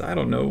dead ends. I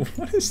don't know.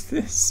 What is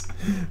this?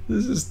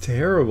 This is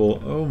terrible.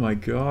 Oh my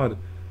god.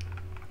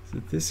 Is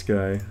it this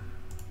guy?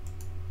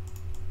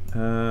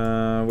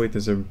 Wait,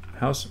 there's a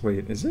house.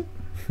 Wait, is it?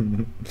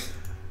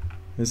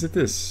 Is it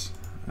this?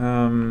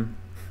 This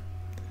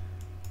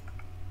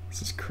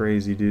is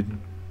crazy, dude.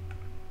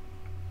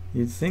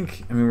 You'd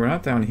think, I mean, we're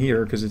not down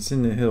here because it's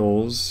in the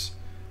hills.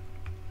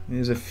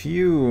 There's a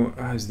few,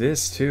 is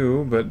this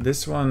too, but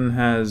this one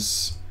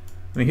has,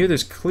 I mean, here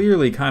there's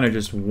clearly kind of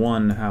just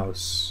one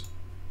house,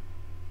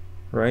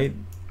 right?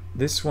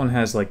 This one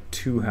has like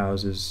 2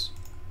 houses,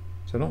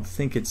 so I don't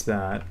think it's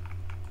that.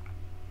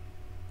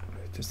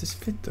 Does this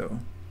fit though?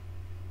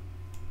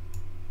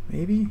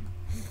 Maybe?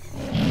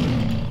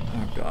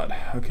 Oh god.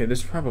 Okay,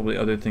 there's probably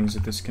other things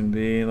that this can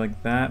be,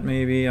 like that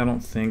maybe, I don't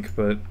think,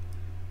 but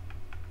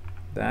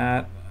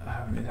that,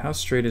 I mean, how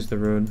straight is the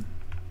road?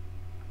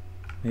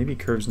 Maybe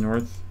curves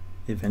north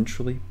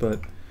eventually, but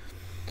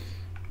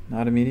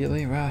not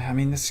immediately. Well, I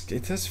mean,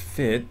 it does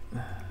fit.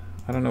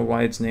 I don't know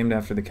why it's named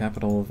after the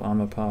capital of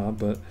Amapá,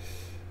 but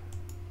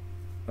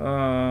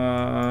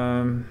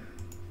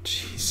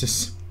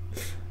Jesus.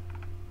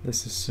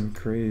 This is some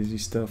crazy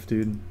stuff,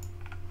 dude.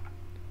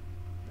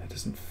 That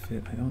doesn't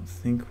fit. I don't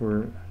think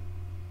we're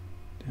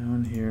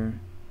down here.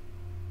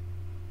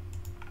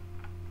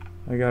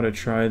 I gotta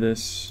try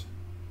this.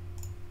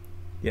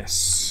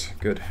 Yes.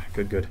 Good,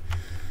 good, good.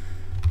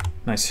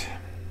 Nice.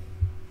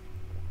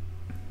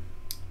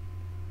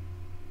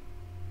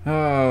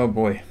 Oh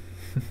boy.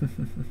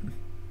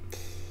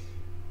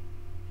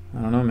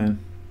 I don't know, man.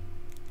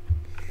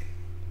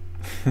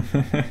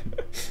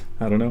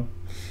 I don't know.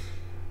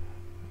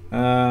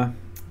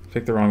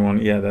 Picked the wrong one.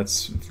 Yeah,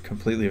 that's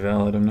completely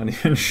valid. I'm not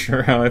even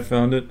sure how I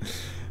found it.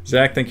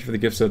 Zach, thank you for the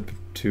gift sub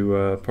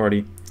to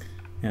Party.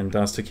 And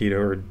Das Taquito,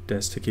 or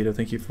Des Taquito,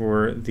 thank you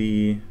for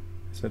the...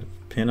 Is that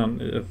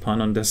a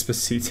pun on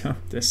Despacito?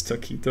 Des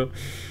Taquito.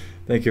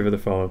 Thank you for the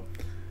follow.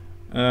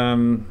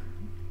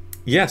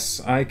 Yes,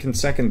 I can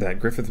second that.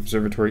 Griffith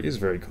Observatory is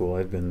very cool.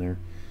 I've been there.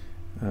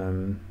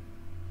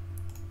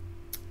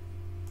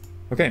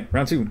 Okay,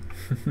 round 2.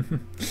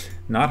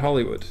 Not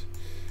Hollywood.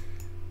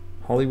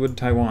 Hollywood,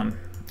 Taiwan.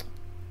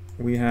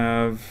 We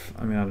have...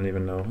 I mean, I don't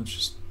even know. Let's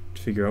just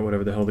figure out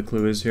whatever the hell the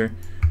clue is here.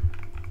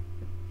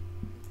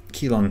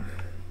 Keelung.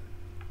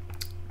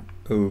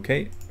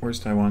 Okay, where's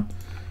Taiwan?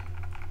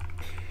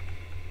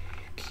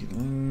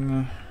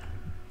 Keelung.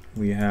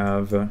 We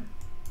have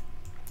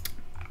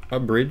a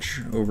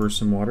bridge over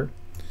some water.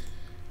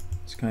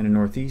 It's kind of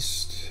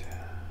northeast.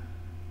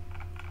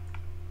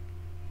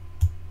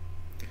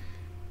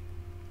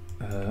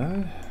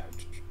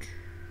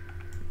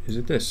 Is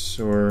it this,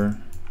 or...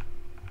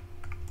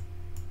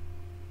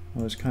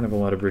 Well, there's kind of a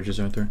lot of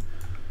bridges, aren't there?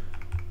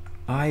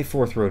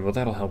 I-4th Road, well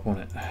that'll help, won't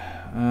it?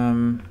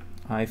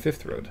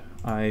 I-5th Road,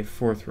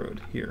 I-4th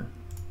Road, here.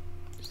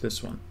 It's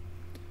this one.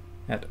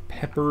 At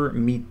Pepper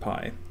Meat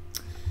Pie.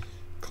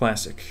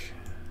 Classic.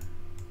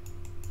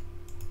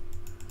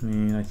 I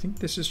mean, I think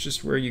this is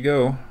just where you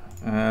go.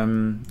 I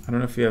don't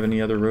know if you have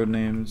any other road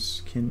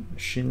names.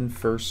 Shin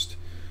First,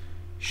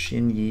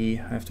 Shin Yi.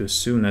 I have to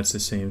assume that's the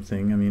same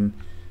thing. I mean,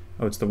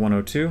 oh, it's the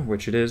 102,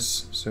 which it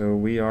is. So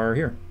we are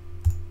here.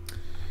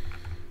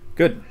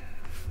 Good.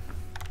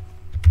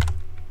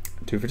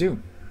 2 for 2.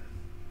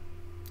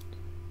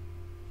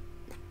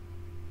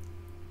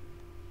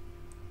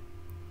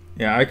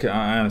 Yeah,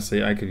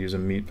 honestly, I could use a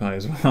meat pie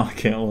as well. I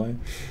can't lie.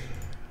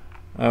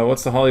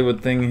 What's the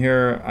Hollywood thing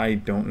here? I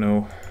don't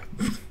know.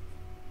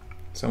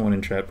 Someone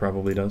in chat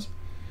probably does.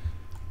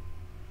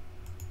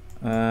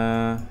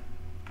 Thailand?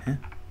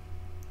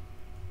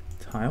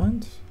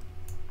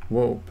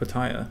 Whoa,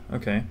 Pattaya.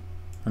 Okay.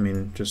 I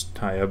mean, just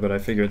Taya, but I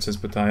figure it says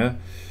Pattaya.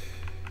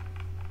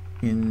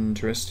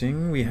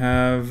 Interesting. We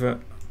have...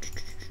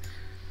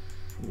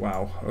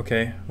 Wow.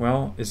 Okay.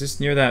 Well, is this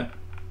near that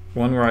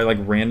one where I like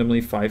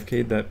randomly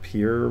 5K'd that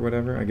pier or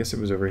whatever? I guess it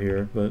was over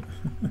here, but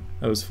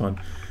that was fun.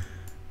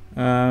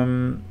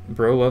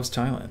 Bro loves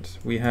Thailand.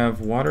 We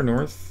have water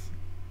north,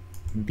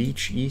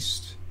 beach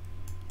east.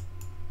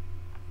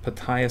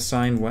 Pattaya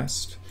sign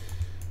west.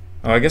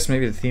 Oh, I guess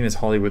maybe the theme is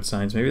Hollywood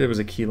signs. Maybe there was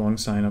a Keelung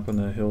sign up on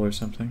the hill or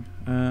something.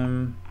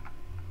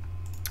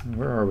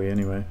 Where are we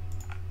anyway?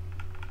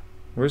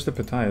 Where's the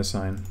Pattaya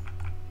sign?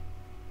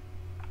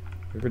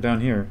 We're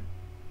down here.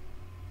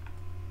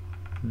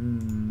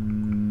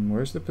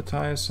 Where's the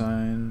Pattaya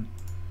sign?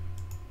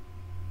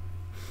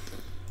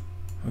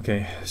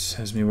 Okay, this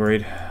has me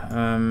worried.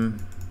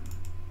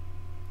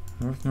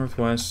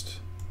 North-northwest.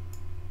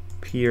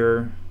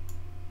 Pier.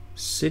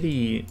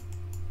 City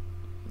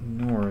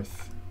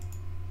north.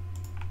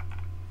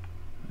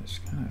 This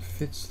kind of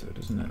fits though,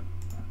 doesn't it?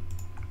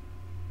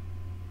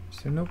 Is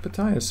there no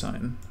Pattaya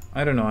sign?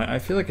 I don't know. I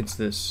feel like it's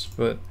this,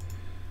 but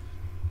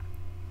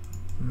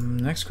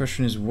next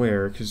question is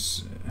where?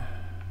 Because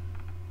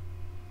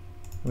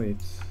wait,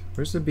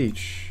 where's the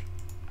beach?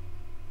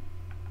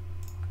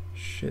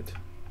 Shit.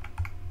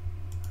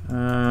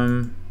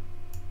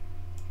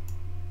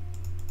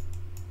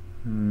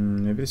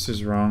 Maybe this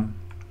is wrong.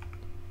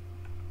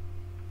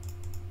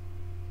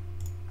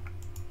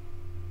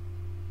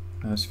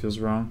 This feels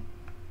wrong.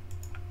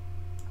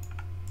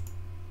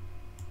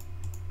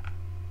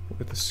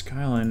 With the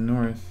skyline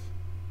north.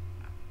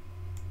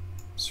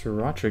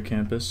 Sriracha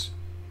campus.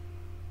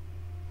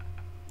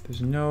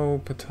 There's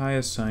no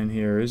Pattaya sign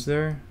here, is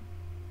there?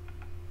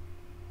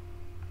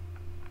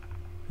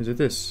 Is it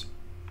this?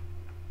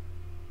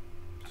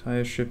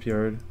 Pattaya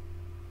shipyard.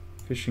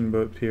 Fishing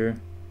boat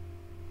pier.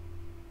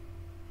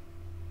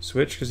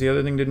 Switch because the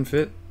other thing didn't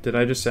fit? Did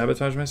I just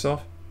sabotage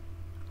myself?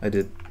 I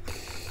did.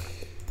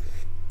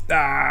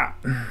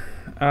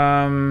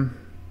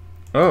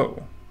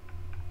 Oh.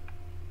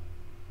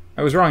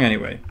 I was wrong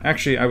anyway.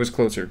 Actually, I was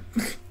closer.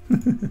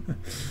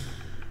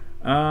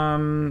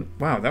 Wow,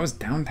 that was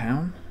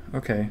downtown?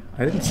 Okay.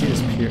 I didn't see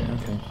this pier.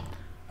 Okay.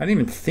 I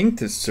didn't even think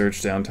to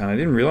search downtown. I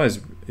didn't realize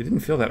it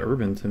didn't feel that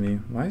urban to me.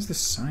 Why is this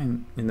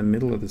sign in the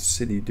middle of the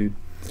city, dude?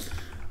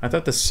 I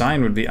thought the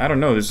sign would be, I don't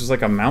know, this was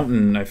like a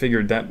mountain. I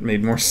figured that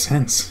made more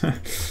sense.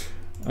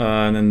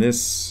 And then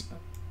this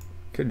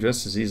could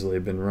just as easily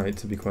have been right,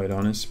 to be quite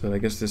honest, but I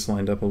guess this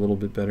lined up a little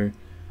bit better.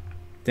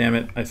 Damn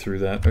it, I threw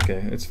that.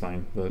 Okay, it's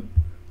fine, but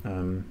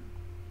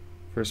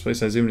first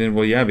place I zoomed in,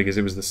 well, yeah, because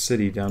it was the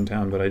city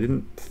downtown, but I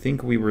didn't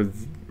think we were,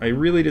 I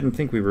really didn't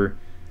think we were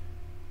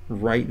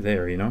right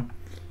there, you know?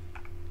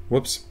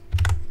 Whoops.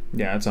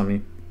 Yeah, it's on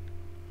me.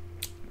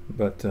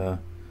 But there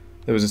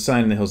was a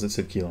sign in the hills that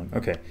said Keelung.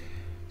 Okay.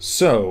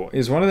 So,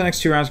 is one of the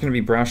next two rounds going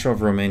to be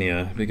Brasov,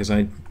 Romania? Because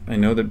I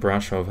know that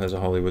Brasov has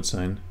a Hollywood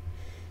sign.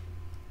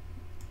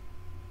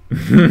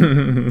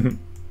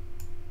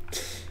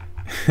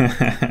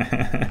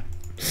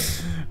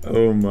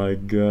 Oh my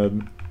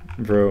god.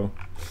 Bro.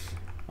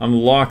 I'm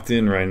locked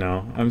in right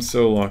now. I'm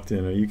so locked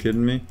in. Are you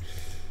kidding me?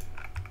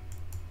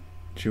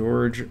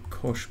 George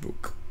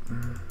Koshbuk.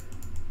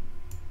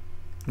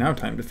 Now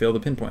time to fail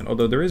the pinpoint.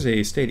 Although there is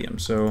a stadium,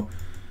 so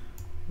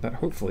that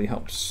hopefully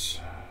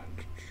helps.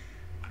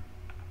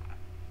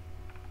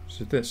 Is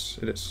it this?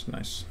 It is.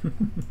 Nice.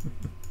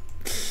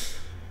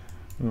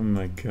 Oh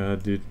my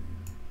god, dude.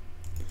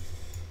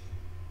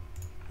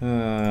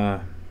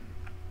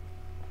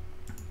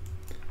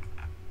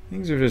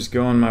 Things are just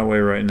going my way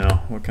right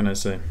now. What can I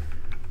say?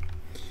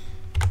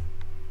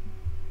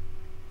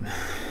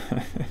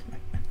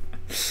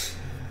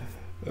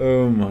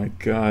 Oh my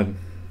god.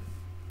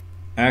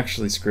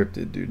 Actually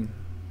scripted, dude.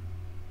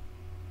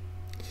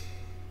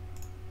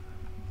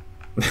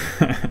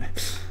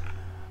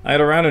 I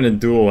had a round in a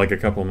duel like a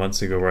couple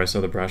months ago where I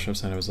saw the Brasov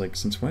sign. I was like,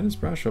 since when does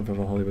Brasov have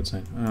a Hollywood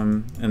sign?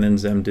 And then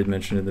Zem did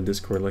mention in the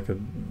Discord like a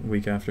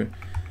week after.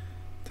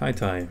 Tai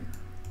Tai.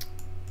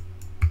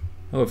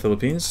 Hello,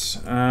 Philippines.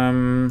 I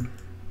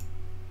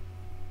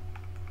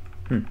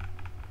feel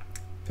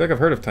like I've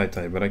heard of Tai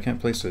Tai, but I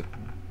can't place it.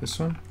 This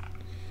one?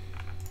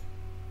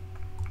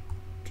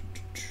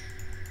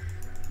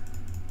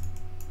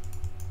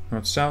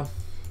 North-south.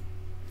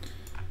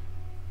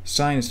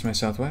 Sign is to my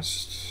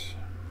southwest.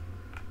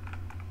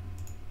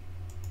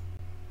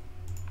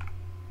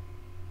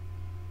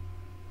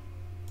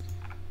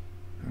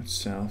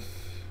 North-south.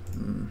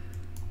 Do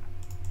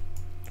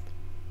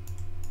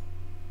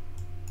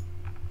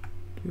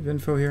we have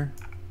info here?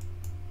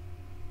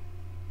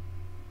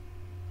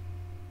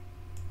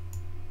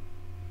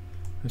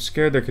 I'm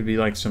scared there could be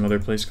like some other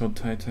place called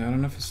Tai Tai. I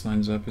don't know if this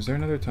lines up. Is there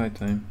another Tai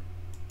Tai?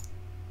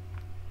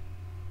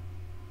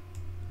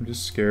 I'm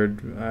just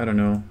scared. I don't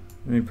know.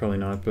 Maybe probably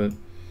not, but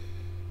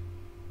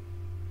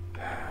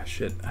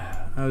shit.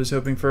 I was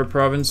hoping for a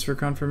province for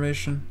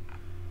confirmation.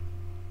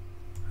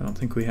 I don't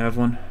think we have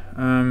one.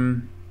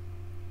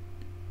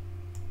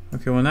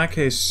 Okay, well in that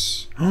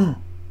case,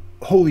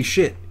 holy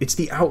shit! It's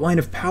the outline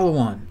of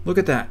Palawan. Look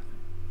at that.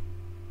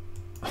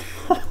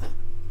 How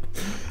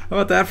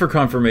about that for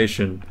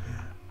confirmation?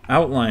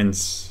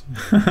 Outlines.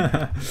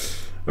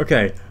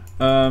 Okay.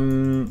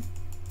 In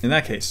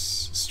that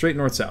case, straight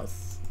north-south.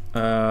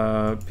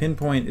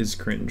 Pinpoint is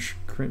cringe.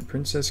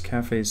 Princess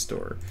Cafe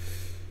store.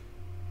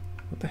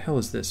 What the hell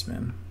is this,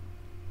 man?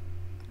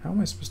 How am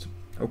I supposed to...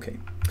 Okay.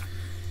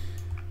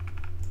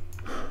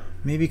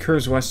 Maybe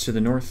curves west to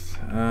the north.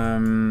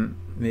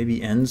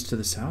 Maybe ends to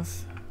the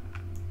south.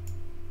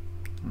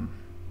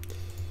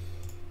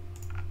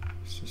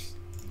 It's just,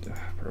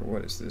 bro,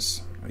 what is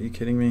this? Are you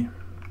kidding me?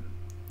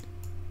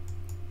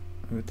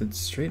 With the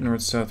straight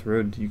north-south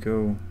road, you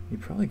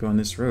probably go on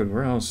this road.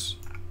 Where else?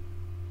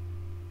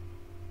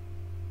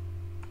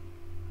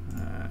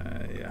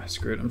 Yeah,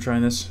 screw it. I'm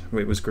trying this.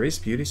 Wait, was Grace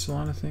Beauty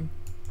Salon a thing?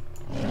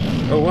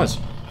 Oh, it was.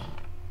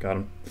 Got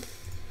him.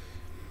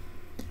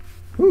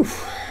 Whew.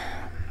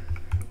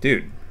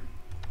 Dude.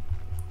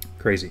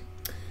 Crazy.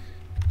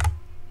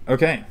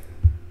 Okay.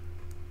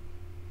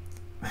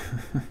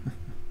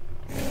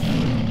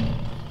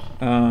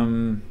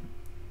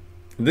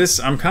 This,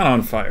 I'm kind of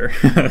on fire.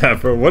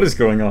 Bro, what is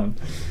going on?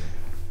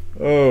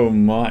 Oh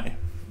my.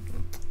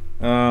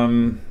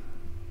 The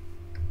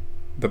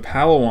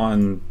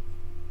Palawan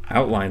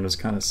outline was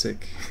kind of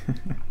sick.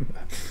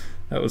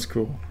 That was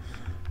cool.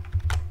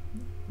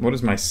 What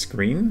is my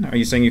screen? Are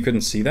you saying you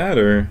couldn't see that,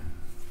 or?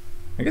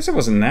 I guess it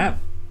wasn't that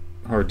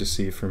hard to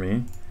see for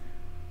me.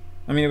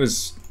 I mean, it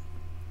was...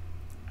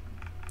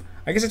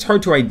 I guess it's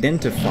hard to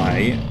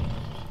identify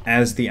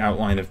as the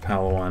outline of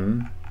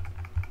Palawan.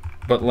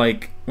 But,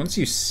 like, once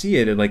you see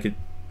it, it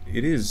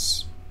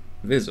is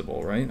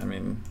visible, right? I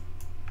mean,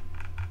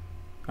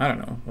 I don't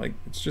know. Like,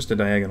 it's just a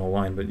diagonal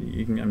line, but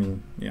you can, I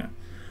mean, yeah.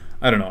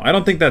 I don't know. I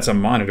don't think that's a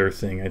monitor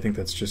thing. I think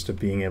that's just a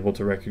being able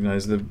to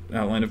recognize the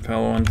outline of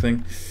Palawan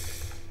thing.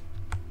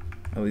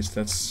 At least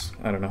that's,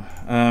 I don't know.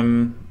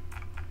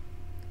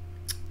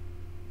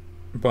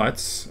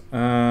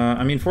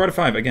 I mean, 4 out of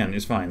 5, again,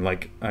 is fine.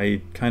 Like,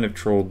 I kind of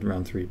trolled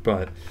round 3,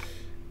 but...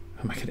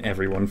 Oh my god,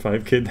 everyone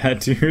 5 kid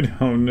that dude.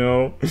 Oh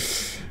no.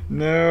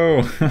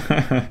 No.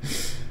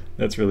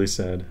 That's really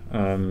sad.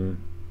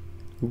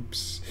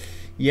 Oops.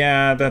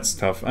 Yeah, that's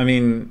tough. I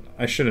mean,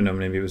 I should have known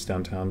maybe it was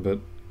downtown, but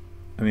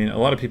I mean, a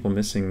lot of people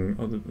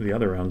missing the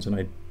other rounds and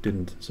I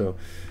didn't, so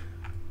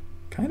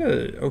kind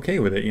of okay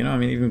with it, you know? I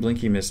mean, even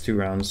Blinky missed 2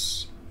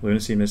 rounds.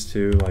 Lunacy missed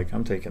 2. Like,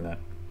 I'm taking that.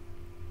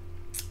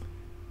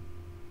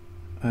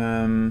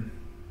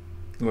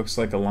 Looks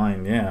like a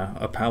line. Yeah,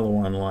 a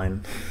Palawan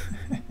line.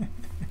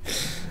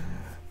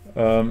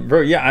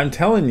 Bro, yeah, I'm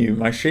telling you,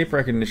 my shape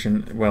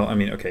recognition, well, I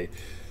mean, okay,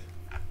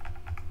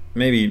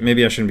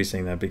 maybe I shouldn't be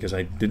saying that because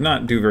I did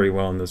not do very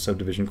well in the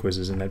subdivision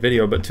quizzes in that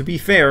video, but to be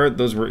fair,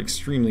 those were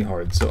extremely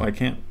hard, so I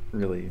can't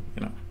really,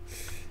 you know,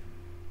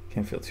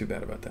 can't feel too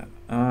bad about that.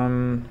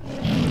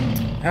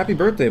 Happy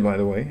birthday, by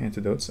the way,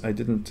 Antidotes. I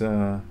didn't,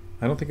 I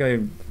don't think I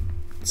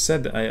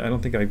said, I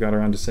don't think I got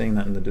around to saying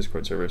that in the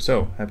Discord server,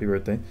 so, happy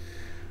birthday.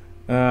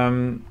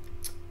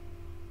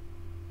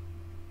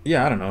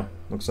 Yeah, I don't know.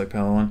 Looks like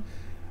Palawan.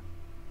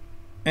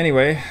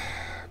 Anyway,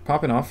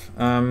 popping off.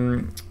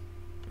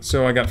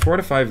 So I got 4 out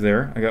of 5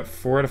 there. I got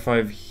 4 out of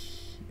 5.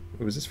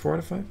 Was this 4 out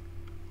of 5?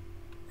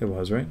 It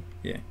was, right?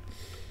 Yeah.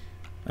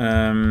 4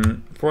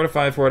 out of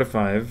 5, 4 out of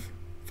 5.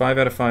 5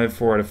 out of 5,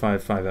 4 out of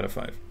 5, 5 out of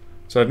 5.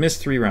 So I've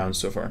missed 3 rounds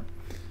so far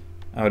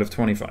out of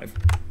 25.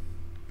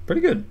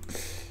 Pretty good.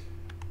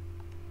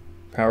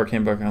 Power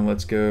came back on.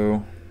 Let's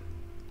go.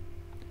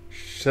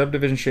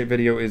 Subdivision shape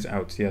video is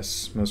out.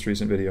 Yes, most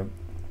recent video.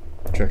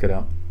 Check it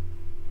out.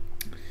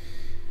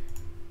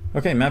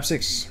 Okay, map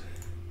 6.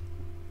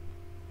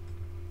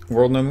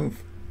 World no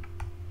move.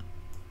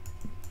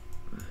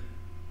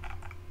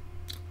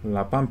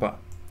 La Pampa.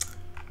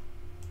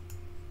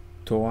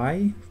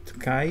 Toai?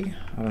 Tkai?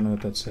 I don't know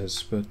what that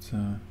says, but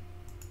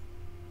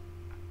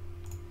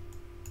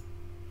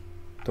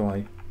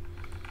Toai.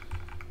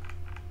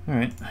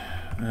 Alright.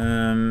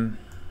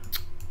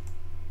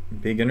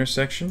 Big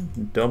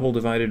intersection, double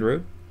divided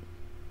road.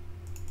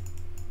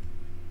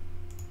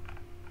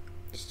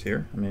 Just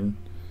here, I mean,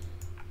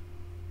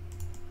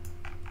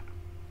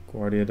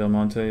 Guardia del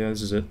Monte, yeah,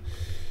 this is it.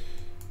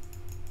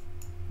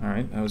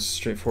 Alright, that was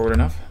straightforward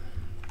enough.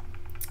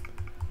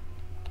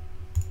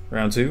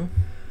 Round 2.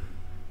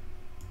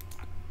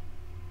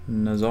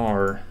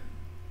 Nazar.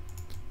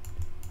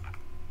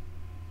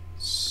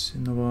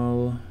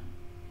 Sinoval.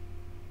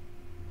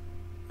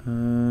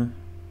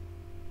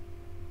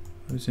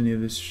 What does any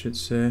of this shit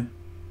say?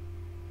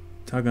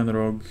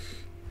 Taganrog.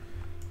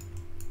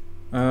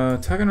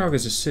 Taganrog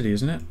is a city,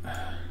 isn't it?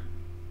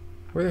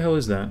 Where the hell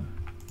is that?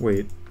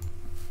 Wait.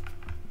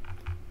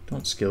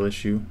 Don't skill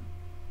issue.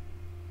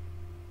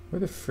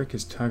 Where the frick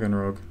is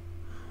Taganrog?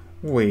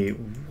 Wait,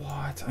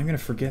 what? I'm gonna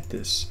forget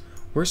this.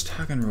 Where's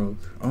Taganrog?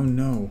 Oh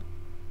no.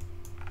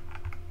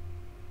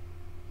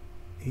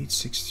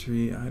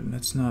 863,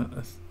 that's not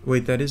a...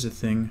 Wait, that is a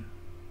thing.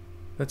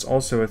 That's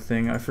also a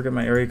thing. I forget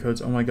my area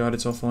codes. Oh my god,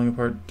 it's all falling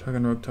apart.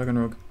 Taganrog,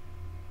 Taganrog.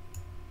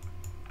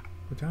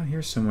 We're down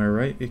here somewhere,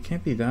 right? It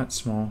can't be that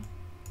small.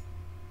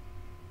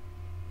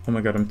 Oh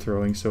my god, I'm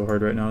throwing so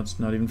hard right now. It's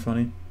not even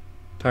funny.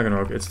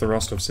 Taganrog, it's the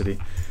Rostov city.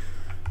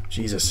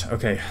 Jesus,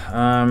 okay.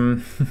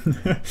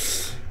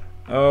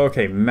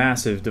 Okay,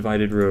 massive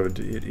divided road.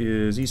 It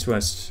is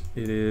east-west.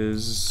 It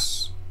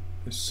is...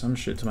 There's some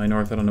shit to my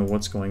north. I don't know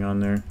what's going on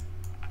there.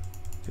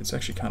 It's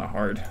actually kind of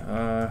hard.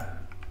 I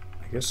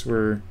guess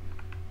we're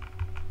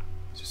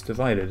It's just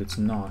divided. It's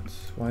not.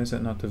 Why is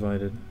that not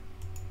divided?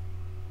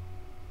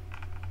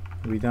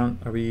 Are we down?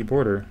 Are we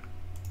border?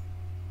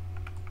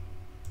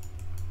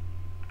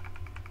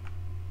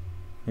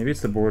 Maybe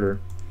it's the border.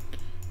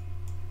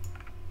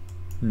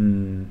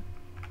 Maybe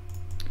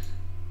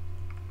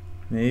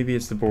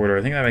it's the border.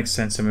 I think that makes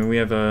sense. I mean, we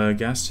have a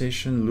gas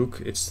station.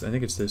 Look, I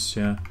think it's this,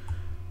 yeah.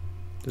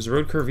 Does the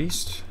road curve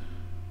east?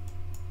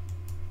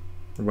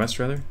 Or west,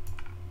 rather?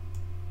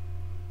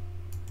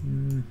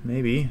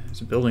 Maybe.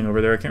 There's a building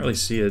over there. I can't really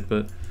see it,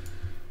 but...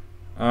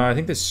 I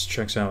think this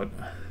checks out.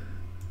 I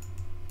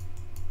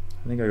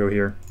think I go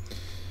here.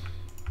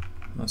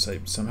 Unless I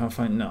somehow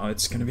find... No,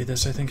 it's gonna be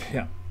this, I think.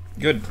 Yeah.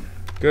 Good.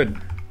 Good.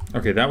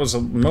 Okay, that was a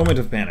moment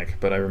of panic,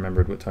 but I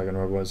remembered what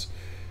Taganrog was.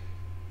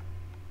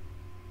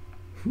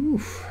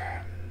 Whew.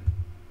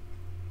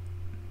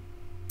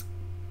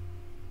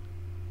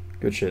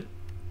 Good shit.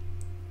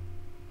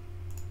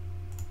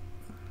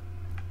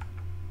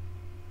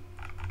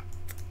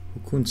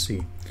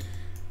 Hukunsi.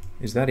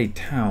 Is that a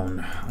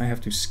town? I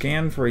have to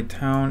scan for a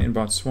town in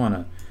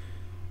Botswana.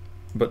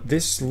 But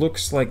this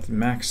looks like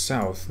Max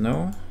South,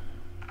 no?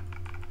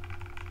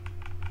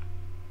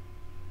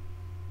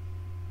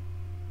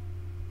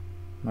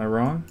 Am I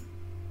wrong?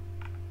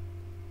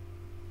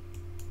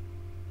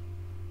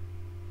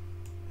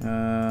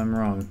 I'm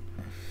wrong.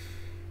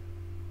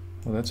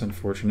 Well, that's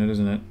unfortunate,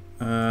 isn't it?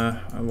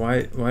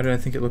 Why did I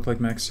think it looked like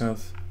Max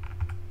South?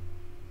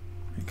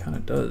 It kind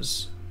of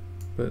does,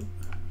 but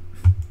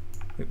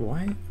wait,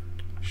 why?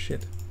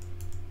 Shit.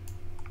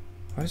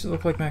 Why does it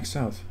look like Max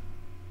South?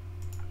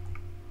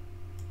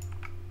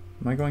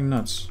 Am I going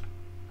nuts?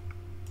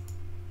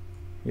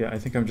 Yeah, I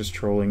think I'm just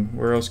trolling.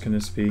 Where else can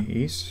this be?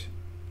 East?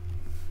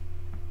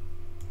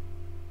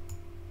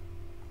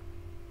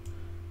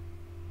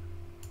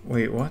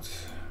 Wait, what?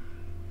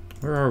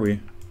 Where are we?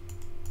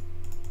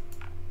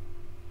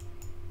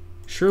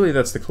 Surely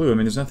that's the clue. I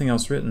mean, there's nothing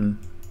else written.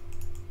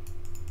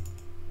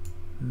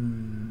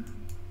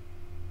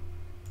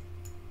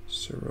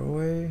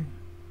 Saroe?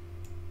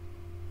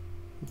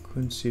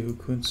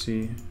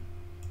 Hukunsi.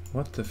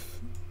 What the f...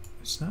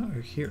 It's not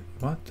here.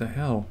 What the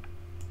hell?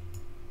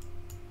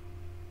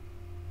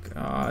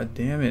 God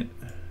damn it.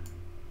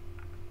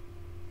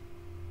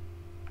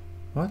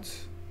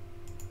 What?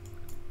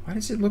 Why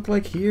does it look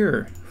like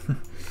here?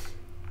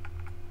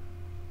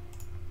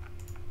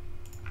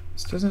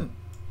 This doesn't...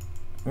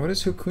 What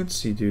is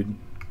Hukunsi, dude?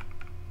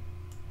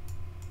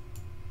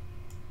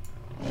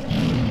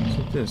 Is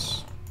it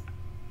this?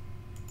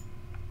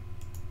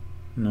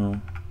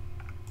 No.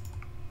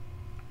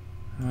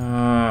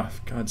 Ah,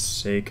 for God's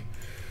sake.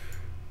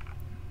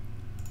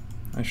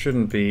 I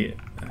shouldn't be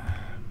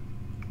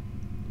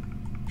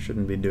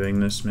doing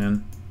this,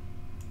 man.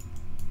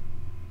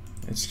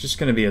 It's just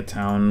gonna be a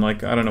town.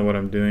 Like, I don't know what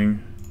I'm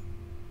doing.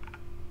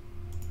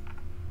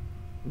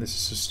 This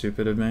is so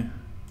stupid of me.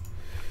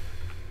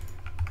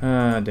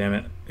 Damn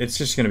it. It's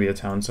just gonna be a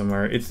town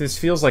somewhere. This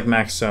feels like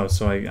Max South,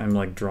 so I'm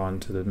like drawn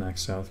to the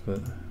Max South,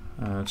 but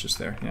it's just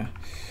there, yeah.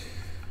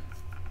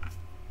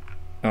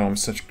 Oh, I'm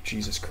such...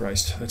 Jesus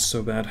Christ. That's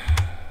so bad.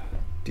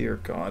 Dear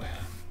God.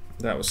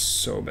 That was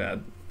so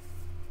bad.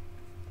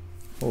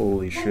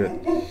 Holy shit.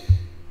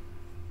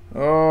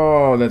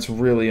 Oh, that's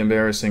really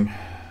embarrassing.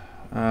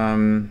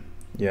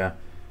 Yeah.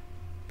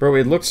 Bro,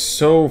 it looks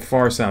so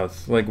far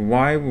south. Like,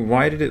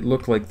 why did it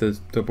look like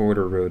the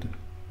border road?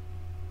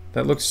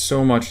 That looks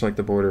so much like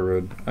the border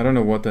road. I don't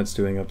know what that's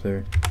doing up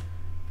there.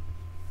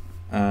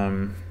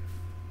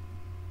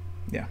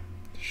 Yeah.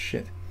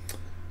 Shit.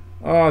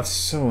 Oh, it's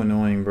so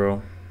annoying,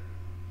 bro.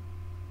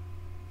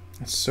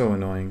 That's so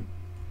annoying.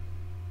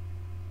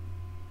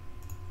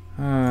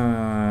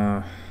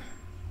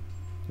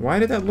 Why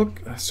did that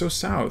look so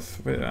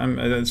south?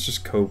 It's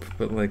just cope,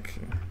 but like...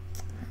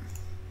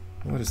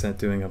 What is that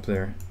doing up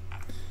there?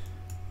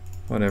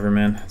 Whatever,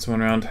 man. It's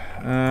one round.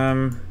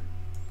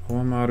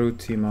 Oamaru,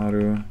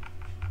 Timaru.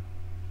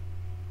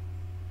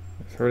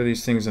 I've heard of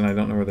these things and I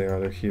don't know where they are.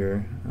 They're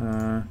here.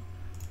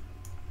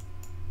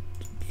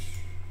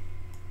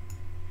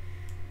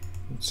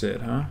 That's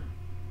it, huh?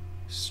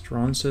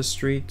 Stronsa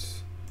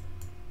Street.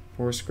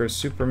 Foursquare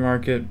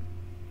Supermarket.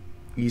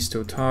 East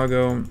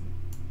Otago.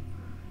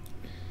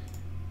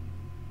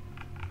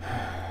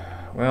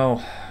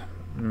 Well,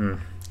 I don't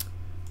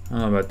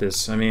know about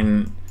this. I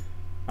mean,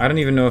 I don't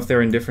even know if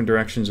they're in different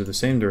directions or the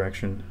same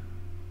direction.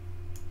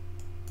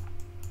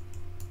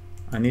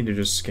 I need to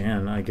just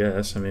scan, I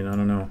guess. I mean, I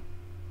don't know.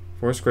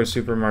 Foursquare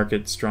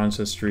Supermarket,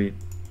 Stronsa Street.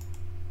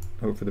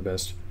 Hope for the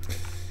best.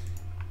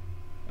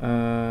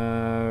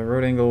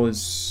 Road angle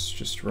is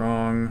just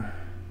wrong.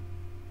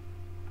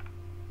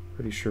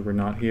 Pretty sure we're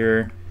not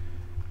here.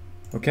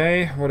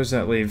 Okay, what does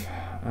that leave?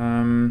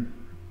 I'm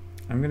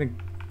gonna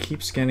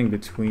keep scanning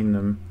between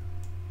them.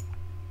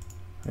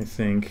 I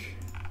think.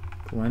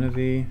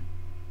 Glenavy.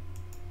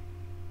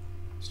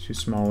 It's too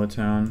small a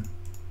town.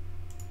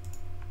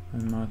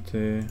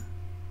 Amate.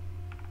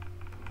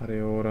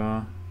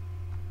 Pareora.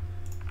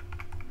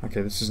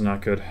 Okay, this is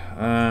not good.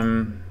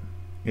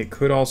 It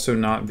could also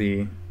not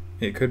be.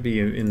 It could be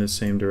in the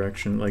same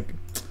direction. Like,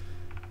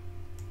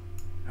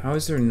 How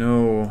is there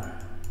no...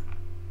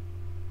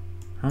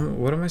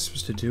 what am I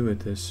supposed to do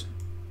with this?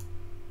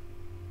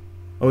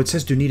 Oh, it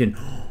says Dunedin.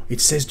 It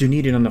says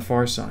Dunedin on the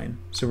far sign.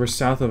 So we're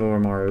south of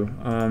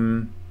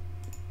Oamaru.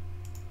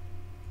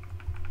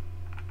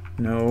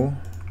 No.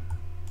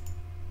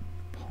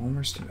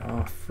 Palmerston.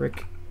 Oh,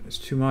 frick. It's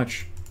too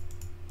much.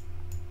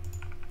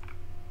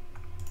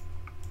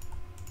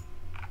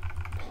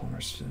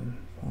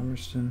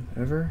 Palmerston.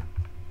 Ever?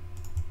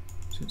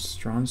 Is it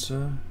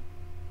Stronsa?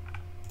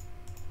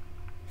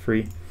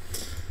 Free.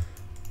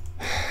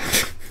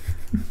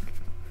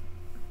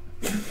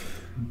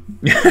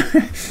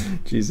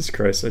 Jesus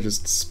Christ, I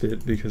just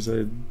spit because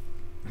I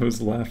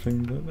was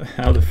laughing, but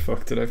how the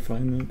fuck did I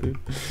find that, dude?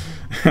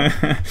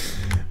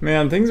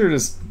 Man, things are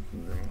just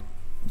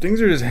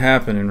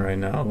happening right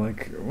now.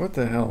 Like, what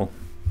the hell?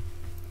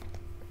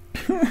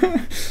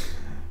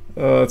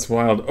 Oh, that's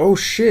wild. Oh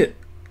shit.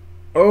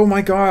 Oh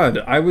my god,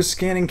 I was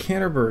scanning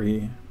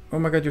Canterbury. Oh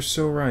my god, you're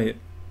so right.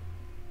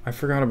 I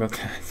forgot about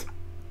that.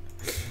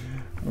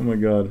 Oh my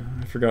god,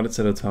 I forgot it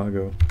said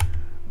Otago.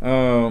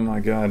 Oh my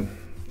god.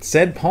 It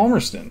said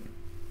Palmerston.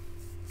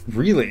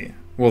 Really?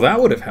 Well,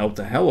 that would have helped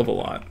a hell of a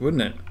lot,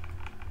 wouldn't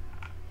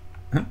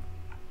it?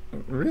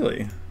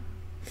 Really?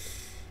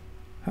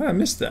 How did I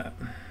miss that?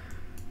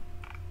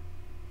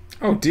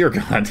 Oh dear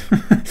god.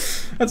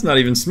 That's not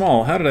even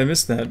small. How did I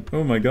miss that?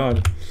 Oh my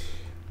god.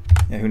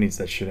 Yeah, who needs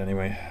that shit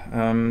anyway?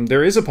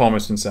 There is a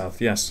Palmerston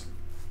South, yes.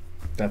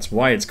 That's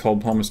why it's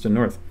called Palmerston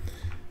North.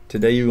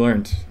 Today you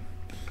learned.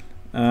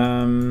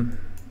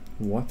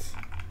 What?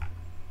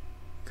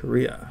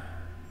 Korea.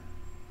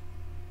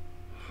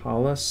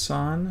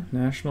 Hallasan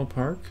National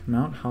Park?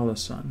 Mount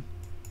Hallasan.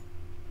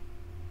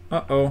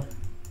 Uh-oh.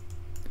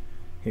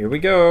 Here we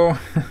go.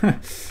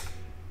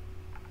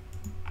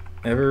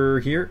 Ever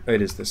here? Oh,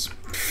 it is this.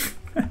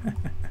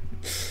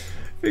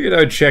 Figured I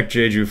would check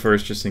Jeju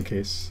first, just in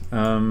case.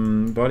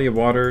 Body of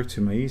water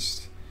to my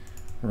east.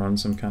 We're on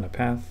some kind of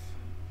path.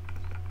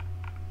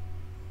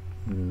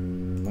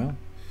 Well.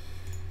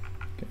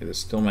 Okay, this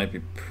still might be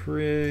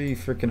pretty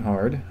freaking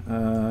hard.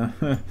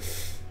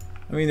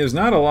 I mean, there's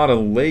not a lot of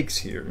lakes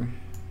here.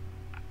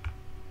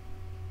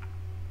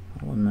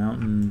 Holland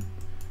Mountain.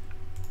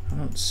 I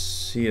don't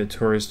see a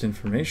tourist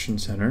information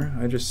center.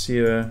 I just see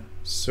a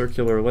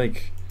circular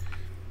lake.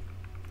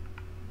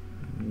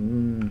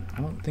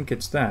 I don't think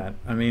it's that.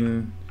 I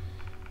mean,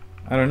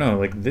 I don't know.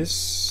 Like,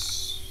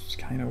 this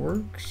kind of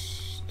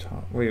works.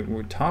 Wait,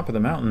 we're top of the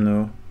mountain,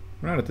 though.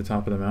 We're not at the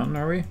top of the mountain,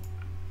 are we?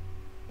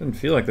 Doesn't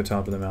feel like the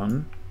top of the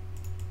mountain.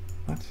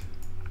 What?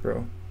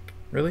 Bro.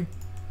 Really?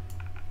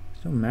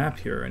 There's no map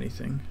here or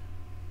anything.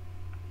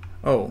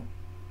 Oh.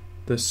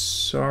 The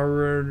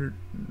Saranam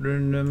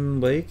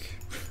Lake?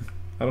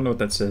 I don't know what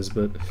that says,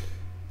 but...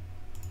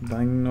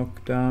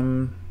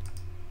 Bangnokdam...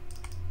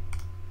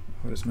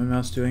 What is my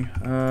mouse doing?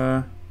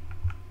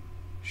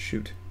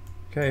 Shoot.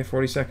 Okay,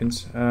 40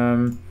 seconds.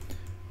 Find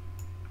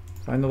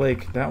the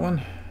lake. That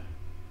one?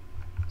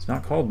 It's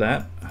not called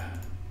that.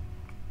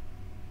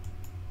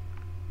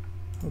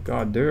 Oh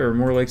god, there are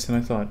more lakes than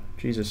I thought.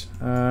 Jesus.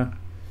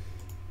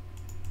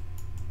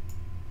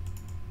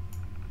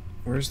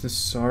 Where's the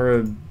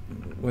Sara...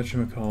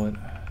 whatchamacallit?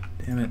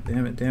 Damn it,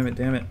 damn it, damn it,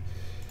 damn it.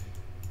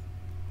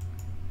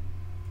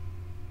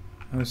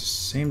 Oh, it's the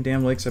same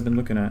damn lakes I've been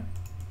looking at.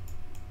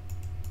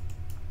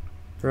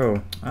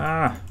 Bro.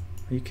 Ah!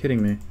 Are you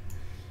kidding me?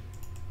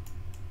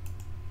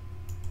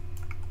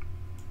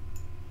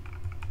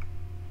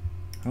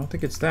 I don't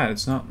think it's that.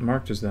 It's not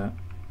marked as that.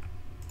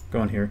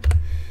 Go on here.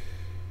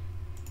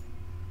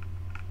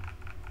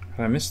 How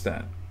did I miss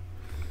that?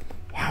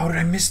 How did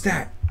I miss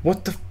that?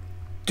 What the...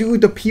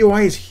 Dude, the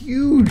POI is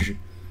huge!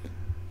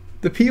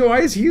 The POI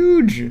is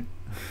huge!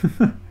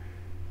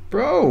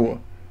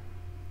 Bro!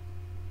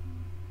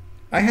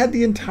 I had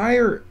the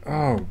entire...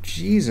 Oh,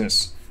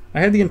 Jesus. I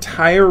had the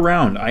entire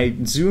round. I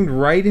zoomed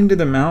right into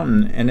the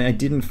mountain and I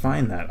didn't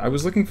find that. I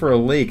was looking for a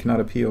lake, not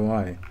a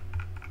POI.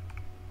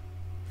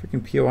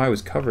 Freaking POI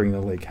was covering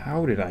the lake.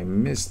 How did I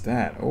miss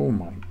that? Oh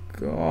my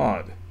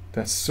god.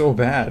 That's so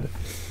bad.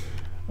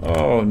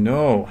 Oh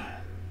no.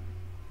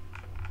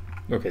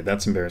 Okay,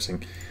 that's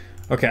embarrassing.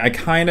 Okay, I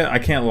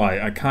can't lie.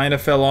 I kinda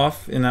fell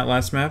off in that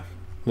last map.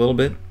 A little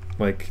bit.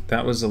 Like,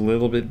 that was a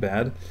little bit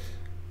bad.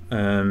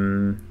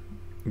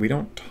 We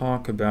don't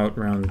talk about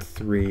round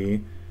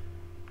 3.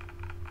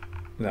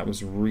 That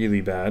was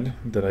really bad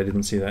that I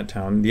didn't see that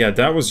town. Yeah,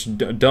 that was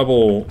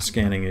double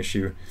scanning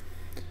issue.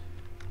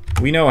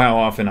 We know how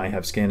often I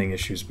have scanning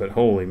issues, but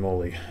holy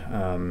moly.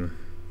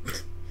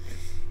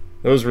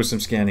 Those were some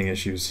scanning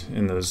issues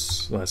in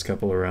those last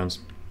couple of rounds.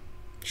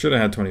 Should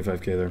have had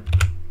 25k there.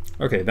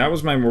 Okay, that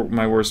was my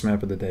worst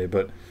map of the day,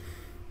 but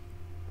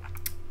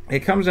it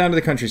comes down to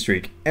the country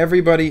streak.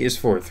 Everybody is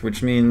 4th,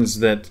 which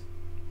means that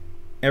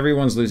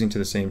everyone's losing to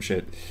the same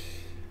shit.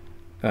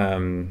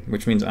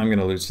 Which means I'm going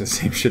to lose to the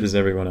same shit as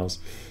everyone else.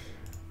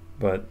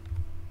 But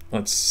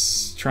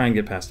let's try and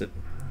get past it.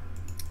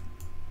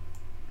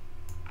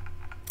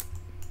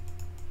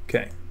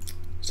 Okay,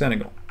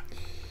 Senegal.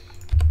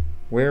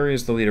 Where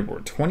is the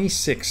leaderboard?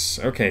 26.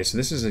 Okay, so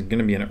this is going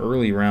to be an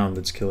early round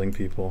that's killing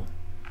people,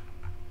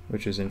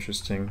 which is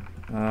interesting.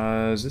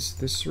 Is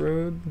this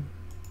road?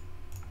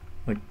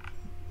 Like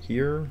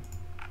here,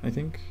 I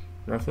think,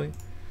 roughly?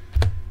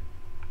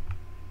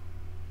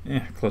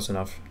 Yeah, close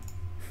enough.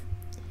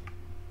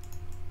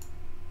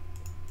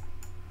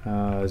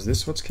 Is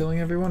this what's killing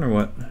everyone or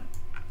what?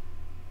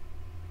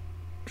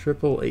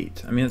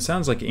 888. I mean, it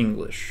sounds like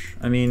English.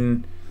 I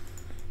mean,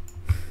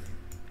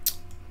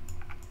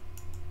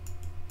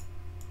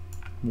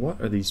 what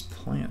are these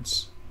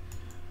plants?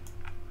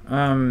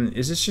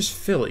 Is this just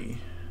Philly?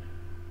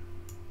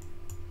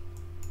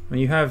 I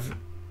mean, you have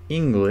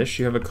English,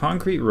 you have a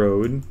concrete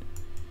road,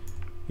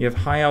 you have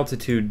high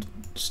altitude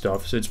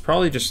stuff, so it's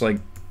probably just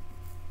like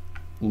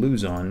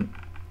Luzon,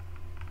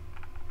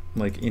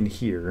 like in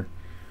here,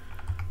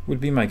 would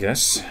be my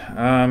guess.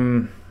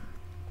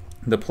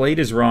 The plate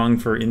is wrong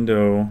for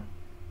Indo.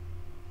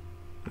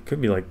 It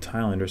could be like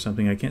Thailand or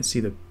something. I can't see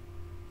the...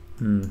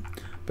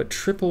 But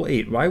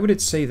 888, why would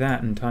it say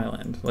that in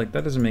Thailand? Like,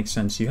 that doesn't make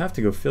sense. You have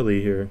to go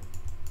Philly here.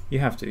 You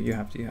have to.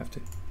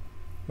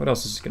 What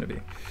else is it going to be?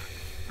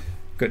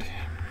 Good.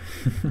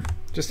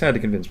 Just had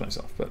to convince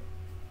myself, but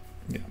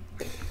yeah.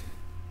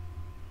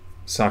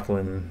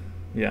 Sakhalin,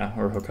 yeah,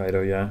 or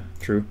Hokkaido, yeah,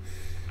 true.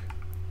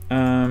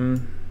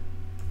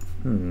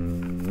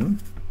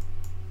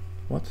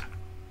 What?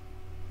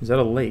 Is that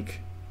a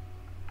lake?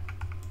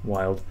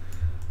 Wild.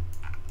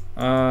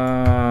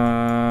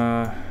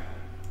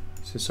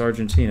 Is this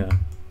Argentina?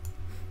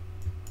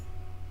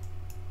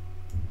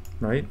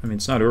 Right? I mean,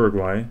 it's not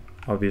Uruguay,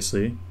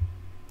 obviously.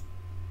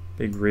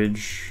 Big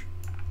ridge.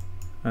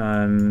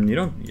 I mean,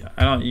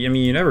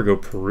 you never go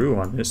Peru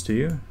on this, do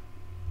you?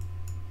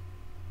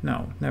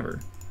 No, never.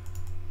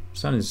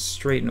 Sun is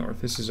straight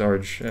north. This is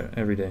Arge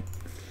every day.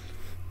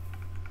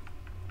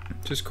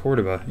 Just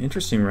Cordoba.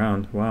 Interesting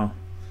round. Wow.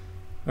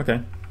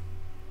 Okay.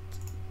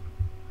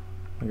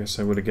 I guess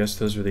I would have guessed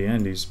those were the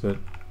Andes, but,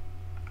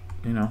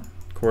 you know,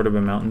 Cordoba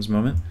Mountains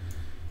moment.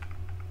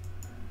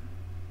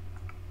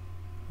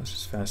 That's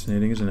just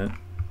fascinating, isn't it?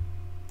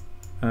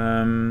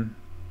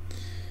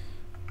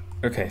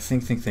 Okay,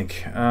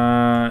 think. You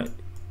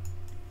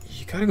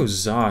gotta go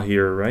Za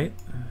here, right?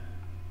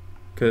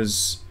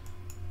 Because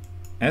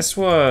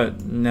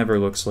Eswa never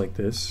looks like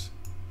this.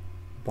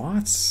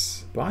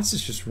 Bots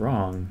is just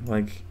wrong.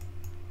 Like,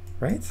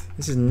 right?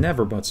 This is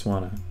never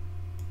Botswana.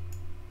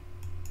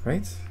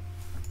 Right?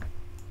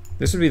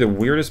 This would be the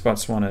weirdest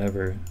Botswana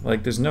ever.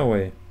 Like, there's no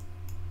way.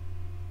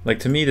 Like,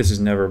 to me, this is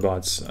never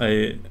Bots.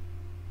 It's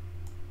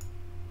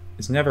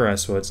never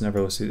Eswa, it's never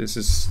Lucy. This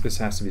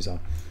has to be Za.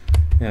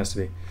 It has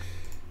to be.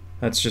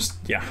 That's just,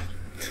 yeah.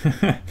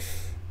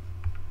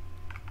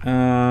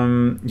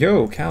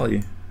 Yo, Cali.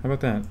 How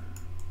about that?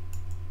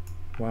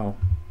 Wow.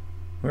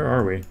 Where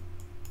are we?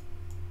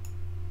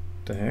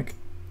 The heck?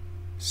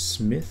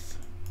 Smith?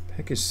 The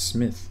heck is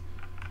Smith?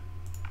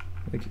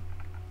 Like, I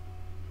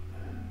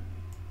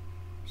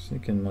was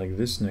thinking like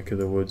this neck of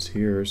the woods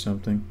here or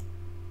something.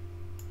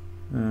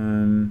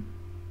 Kind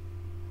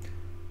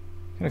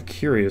of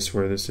curious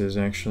where this is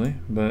actually,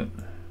 but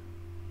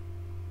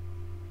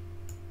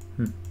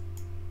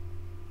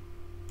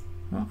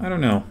well, I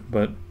don't know,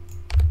 but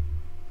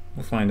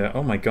we'll find out.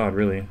 Oh my god,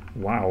 really?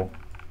 Wow.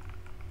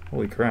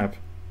 Holy crap.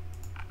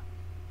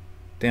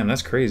 Damn,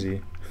 that's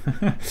crazy.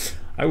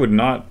 I did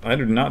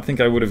not think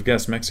I would have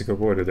guessed Mexico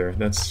border there.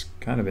 That's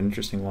kind of an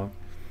interesting log.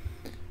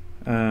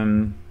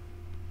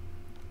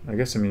 I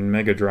guess, I mean,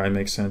 mega dry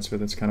makes sense, but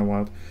that's kind of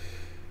wild.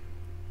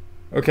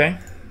 Okay.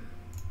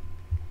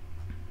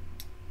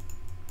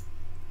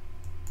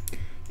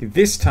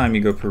 This time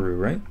you go Peru,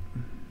 right?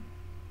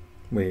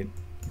 Wait,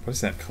 what's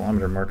that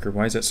kilometer marker?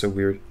 Why is that so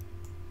weird?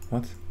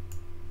 What?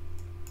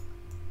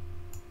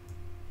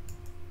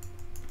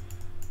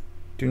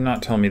 Do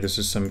not tell me this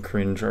is some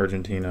cringe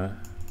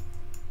Argentina.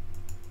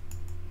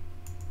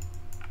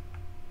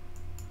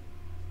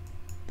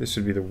 This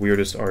would be the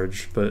weirdest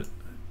Arge, but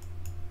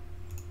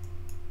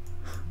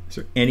is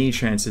there any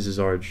chance this is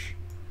Arge?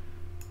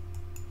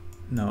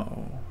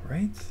 No,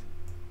 right?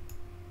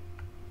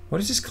 What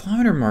is this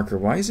kilometer marker?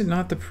 Why is it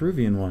not the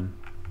Peruvian one?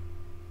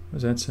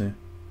 What does that say?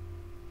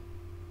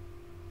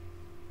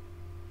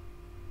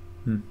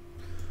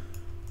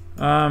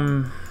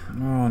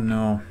 Oh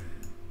no.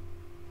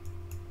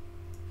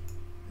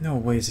 No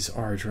way is this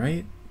Arge,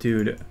 right?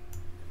 Dude.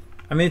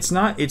 I mean, it's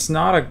not an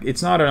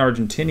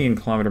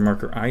Argentinian kilometer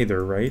marker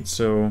either, right?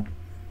 So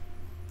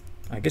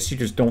I guess you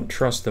just don't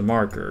trust the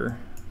marker.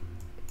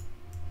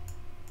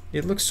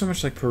 It looks so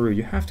much like Peru.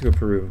 You have to go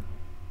Peru.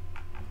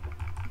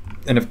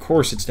 And of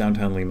course it's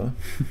downtown Lima.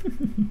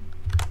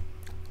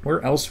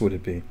 Where else would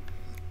it be?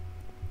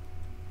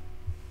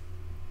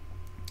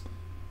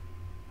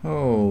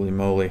 Holy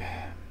moly.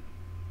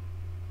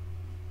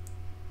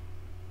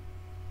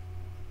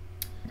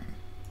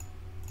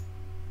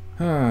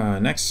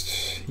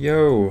 Next.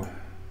 Yo.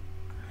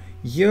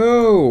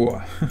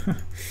 One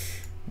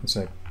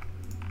sec.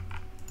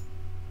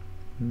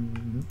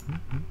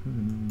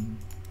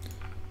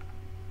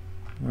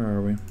 Where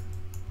are we?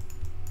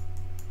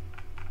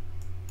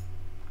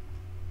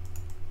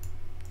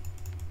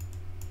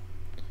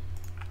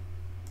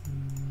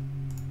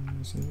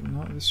 Is it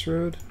not this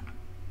road?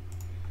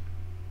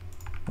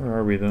 Where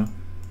are we though?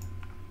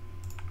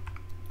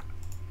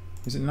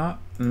 Is it not?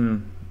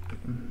 One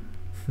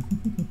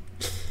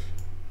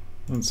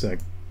sec.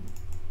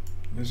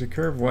 There's a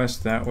curve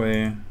west that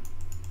way.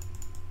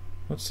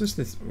 What's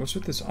this? What's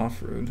with this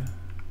off-road?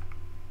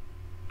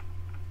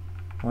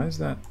 Why is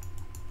that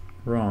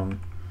wrong?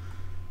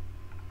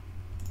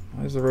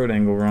 Why is the road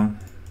angle wrong?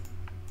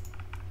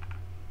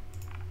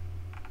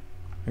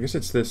 I guess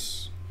it's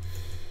this.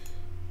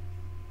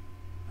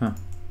 Huh.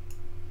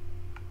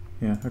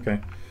 Yeah, okay.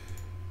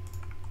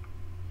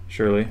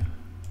 Surely.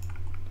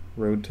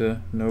 Road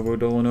to Novo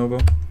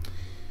Dolanovo.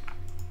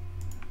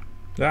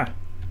 Ah!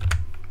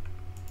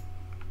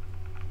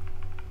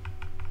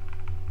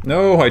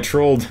 No, I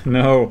trolled.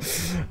 No.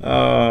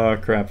 Oh,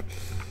 crap.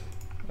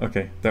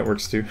 Okay, that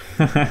works too.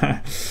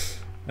 I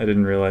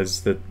didn't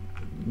realize that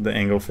the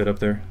angle fit up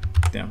there.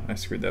 Damn, I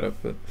screwed that up,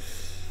 but...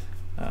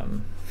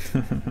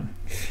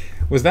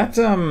 was that,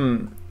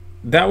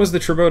 that was the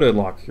Trabota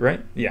lock,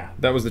 right? Yeah,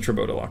 that was the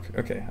Trabota lock.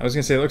 Okay, I was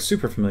gonna say it looks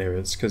super familiar.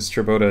 It's because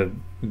Trabota,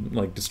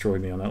 like,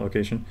 destroyed me on that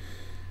location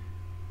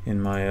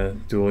in my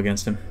duel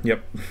against him.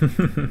 Yep.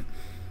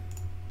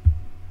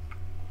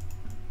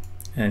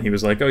 And he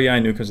was like, oh yeah, I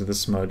knew because of the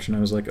smudge. And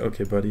I was like,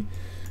 okay, buddy.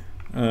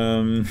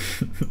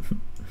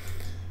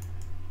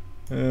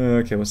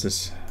 Okay, what's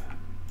this?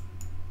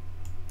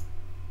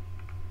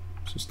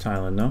 This is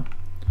Thailand, no?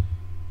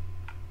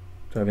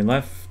 Driving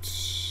left.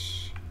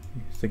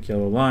 Thick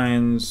yellow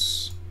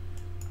lines.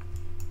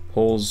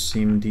 Poles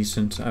seem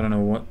decent. I don't know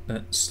what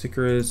that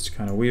sticker is. It's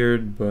kind of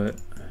weird,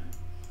 but...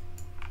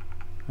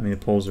 I mean, the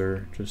poles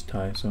are just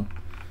Thai, so...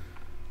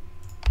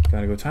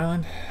 Gotta go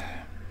Thailand.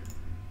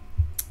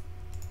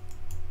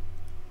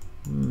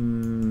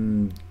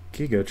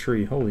 Giga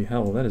tree. Holy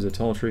hell, that is a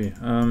tall tree.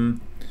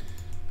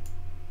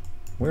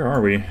 Where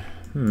are we?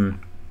 I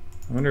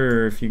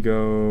wonder if you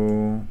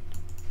go...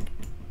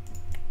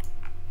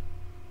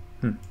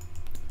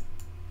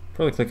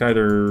 Probably click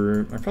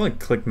either... I'd probably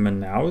click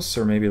Manaus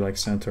or maybe like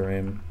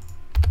Santarém.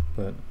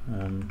 But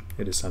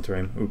it is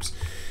Santarém. Oops.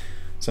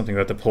 Something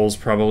about the polls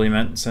probably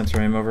meant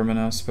Santarém over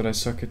Manaus, but I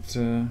suck at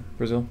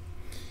Brazil.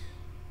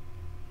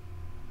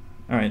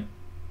 Alright.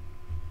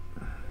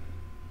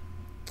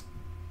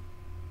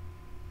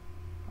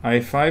 I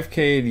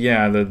 5K'd,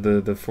 yeah,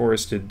 the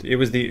forested. It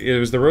was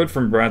the road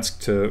from Bratsk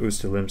to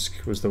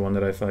Ust-Ilimsk was the one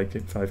that I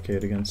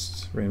 5K'd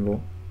against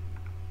Rainbow.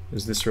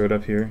 Is this road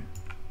up here?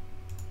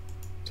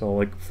 It's all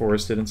like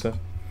forested and stuff.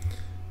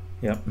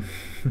 Yep.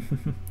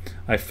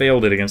 I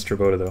failed it against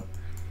Trabota though.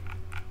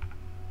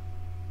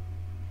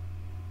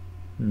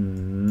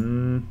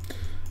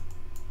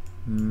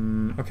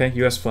 Okay,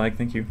 US flag,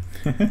 thank you.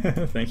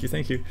 Thank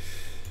you.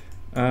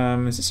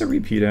 Is this a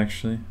repeat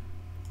actually?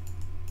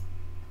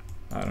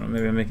 I don't know,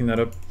 maybe I'm making that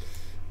up.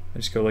 I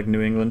just go like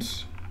New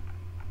England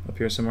up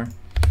here somewhere.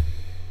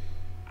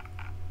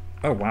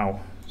 Oh wow,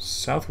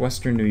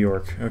 southwestern New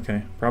York.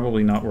 Okay,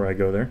 probably not where I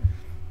go there.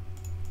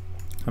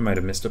 I might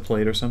have missed a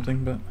plate or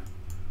something, but...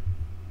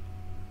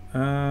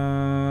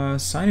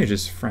 signage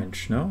is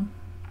French, no?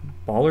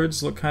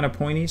 Bollards look kind of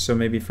pointy, so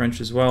maybe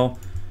French as well.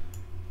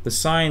 The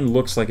sign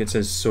looks like it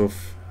says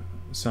Sauf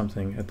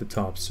something at the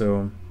top,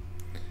 so...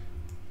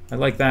 I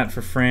like that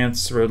for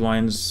France. Road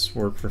lines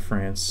work for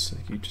France.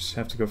 You just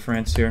have to go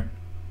France here.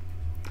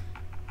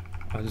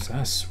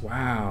 Alsace.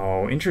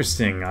 Wow,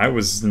 interesting. I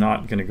was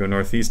not going to go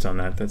northeast on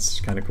that. That's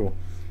kind of cool.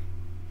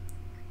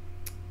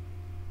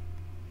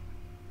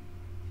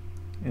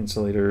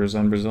 Insulators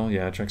on Brazil.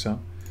 Yeah, it checks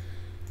out.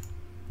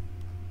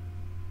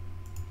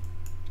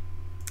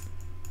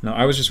 No,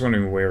 I was just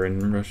wondering where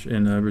in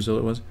Brazil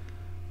it was.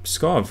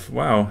 Pskov.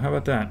 Wow, how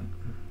about that?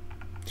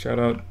 Shout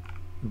out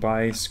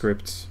by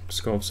script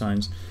Pskov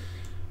signs.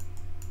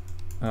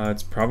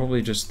 It's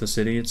probably just the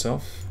city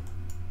itself,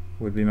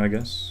 would be my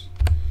guess.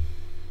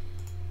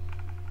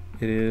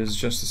 It is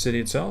just the city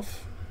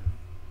itself.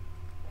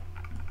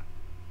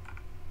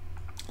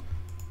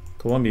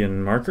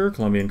 Colombian marker,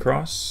 Colombian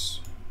cross.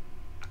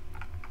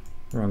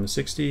 We're on the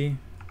 60,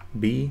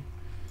 B.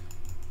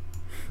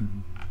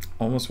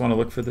 Almost want to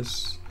look for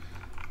this,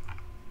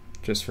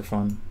 just for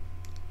fun.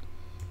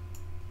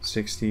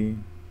 60.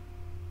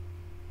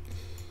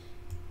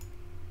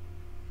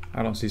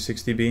 I don't see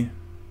 60B.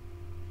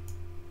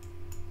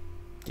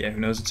 Yeah,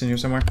 who knows? It's in here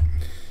somewhere.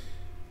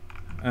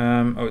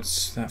 Oh,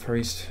 it's that far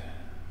east.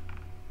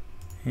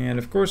 And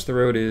of course the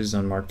road is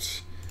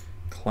unmarked.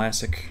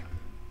 Classic.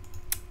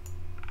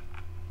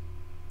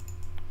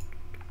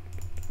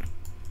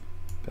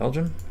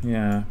 Belgium?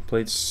 Yeah,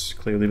 plates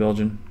clearly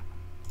Belgian.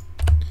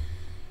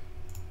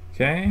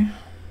 Okay.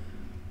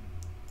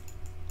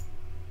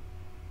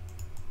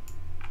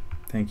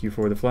 Thank you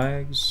for the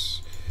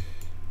flags.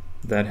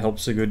 That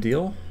helps a good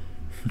deal.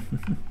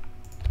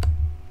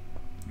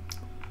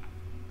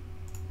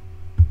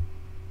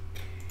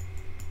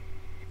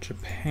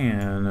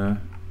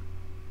 Japan.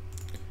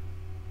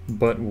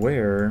 But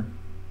where?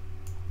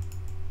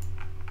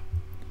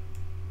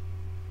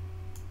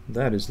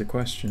 That is the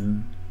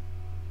question.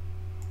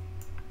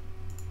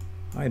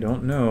 I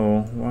don't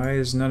know. Why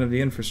is none of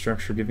the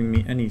infrastructure giving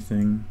me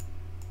anything?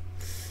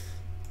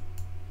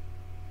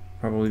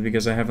 Probably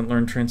because I haven't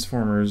learned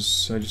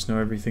Transformers. I just know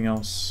everything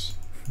else.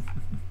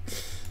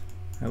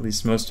 At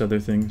least most other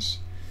things.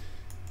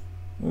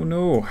 Oh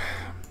no.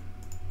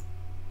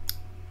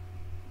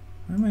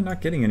 Why am I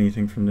not getting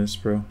anything from this,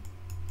 bro?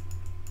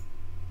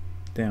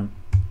 Damn.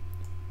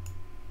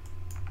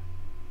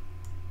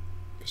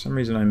 For some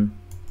reason I'm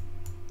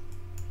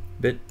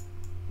a bit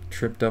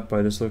tripped up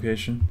by this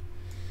location.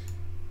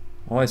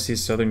 All I see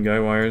is southern guy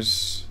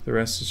wires. The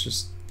rest is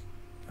just...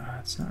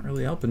 it's not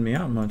really helping me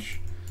out much.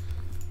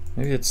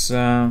 Maybe it's,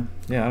 yeah,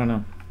 I don't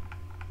know.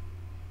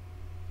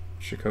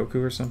 Shikoku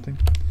or something?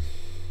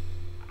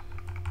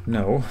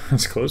 No,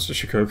 it's close to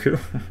Shikoku,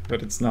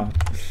 but it's not.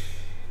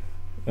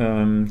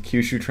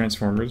 Kyushu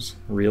Transformers,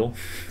 real.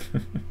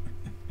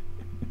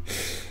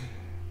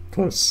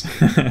 Close.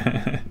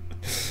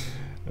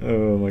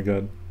 Oh my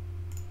god.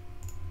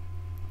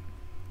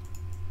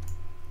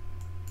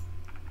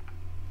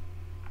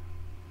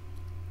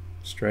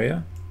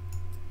 Straya?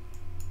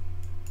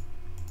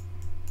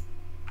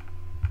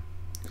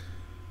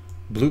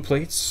 Blue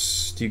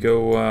plates, do you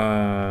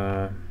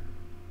go,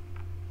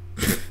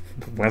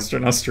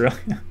 Western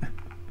Australia?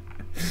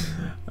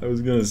 I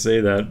was gonna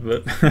say that,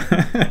 but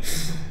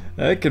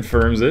that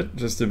confirms it,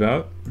 just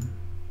about.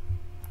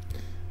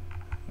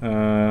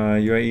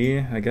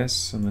 UAE, I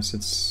guess, unless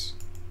it's...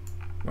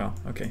 Well,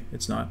 okay,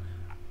 it's not.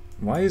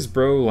 Why is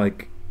bro,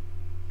 like...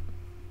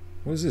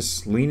 What is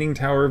this? Leaning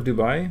Tower of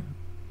Dubai?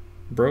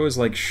 Bro is,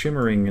 like,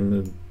 shimmering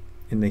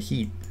in the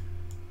heat.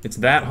 It's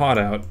that hot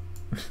out.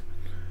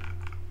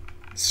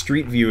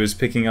 Street View is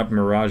picking up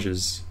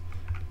mirages.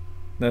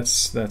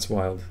 That's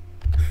wild.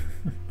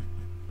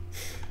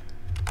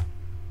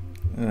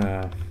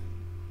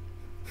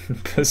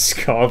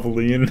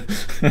 Piscovline.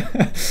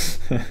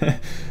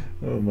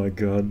 Oh my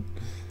god.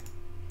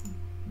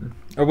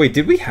 Oh wait,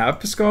 did we have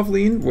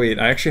Piscovline? Wait,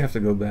 I actually have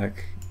to go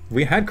back.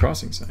 We had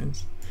crossing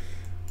signs.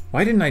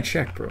 Why didn't I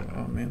check, bro?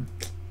 Oh man.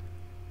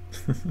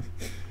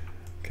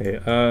 Okay,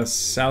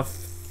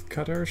 South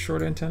Qatar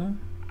short antenna?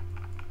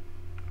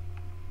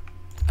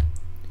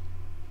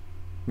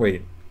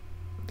 Wait,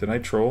 did I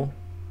troll?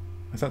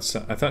 I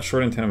thought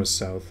short antenna was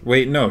south.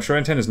 Wait, no, short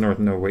antenna is north.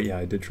 No, wait, yeah,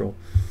 I did troll.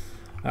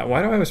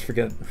 Why do I always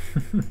forget?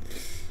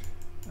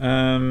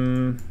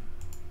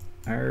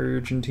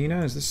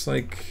 Argentina? Is this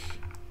like...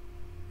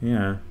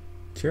 Yeah.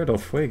 Tierra del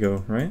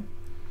Fuego, right?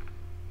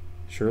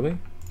 Surely?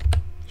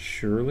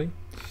 Surely?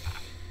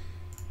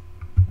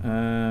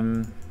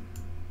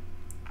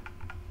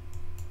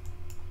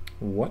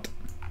 What?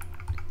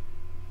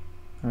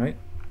 Alright.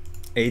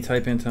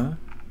 A-type antenna.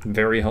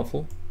 Very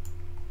helpful.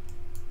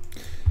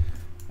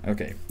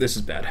 Okay, this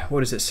is bad.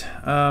 What is this?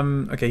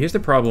 Okay, here's the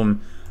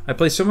problem. I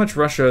play so much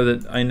Russia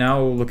that I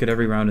now look at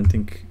every round and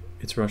think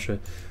it's Russia.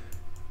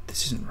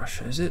 This isn't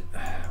Russia, is it?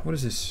 What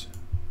is this?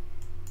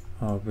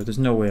 Oh, but there's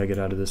no way I get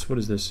out of this. What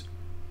is this?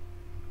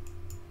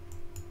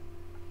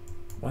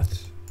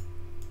 What?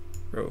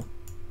 Bro.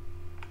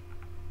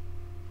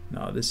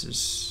 No, this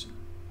is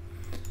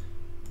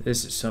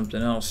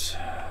something else.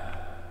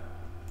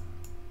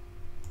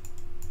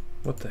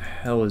 What the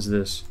hell is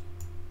this?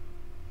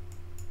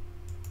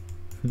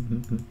 Why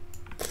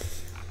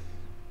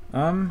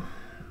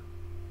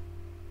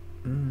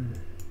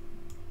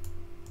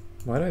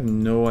do I have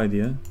no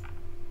idea?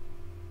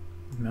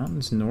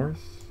 Mountains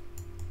north?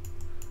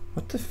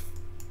 What the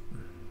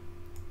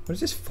what is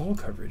this fall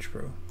coverage,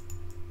 bro?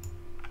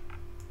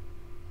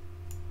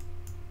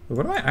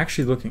 What am I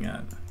actually looking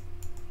at?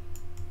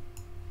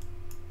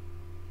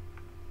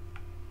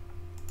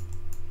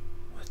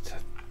 What the...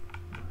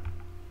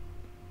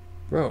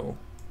 Bro.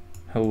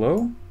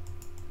 Hello?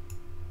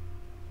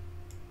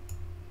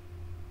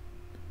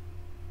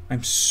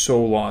 I'm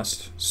so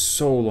lost.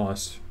 So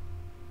lost.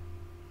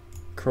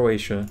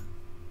 Croatia.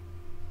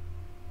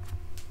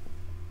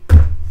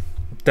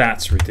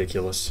 That's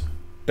ridiculous.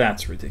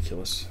 That's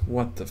ridiculous.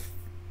 What the...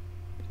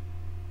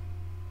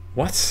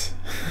 What?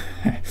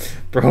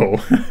 Bro.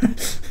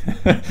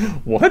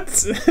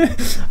 What?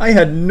 I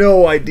had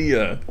no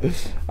idea.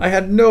 I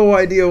had no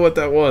idea what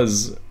that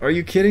was. Are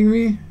you kidding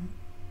me?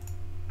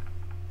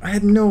 I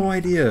had no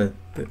idea.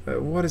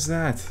 What is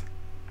that?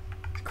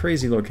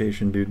 Crazy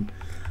location, dude.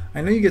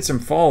 I know you get some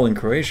fall in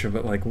Croatia,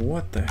 but like,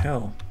 what the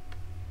hell?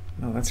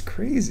 No, that's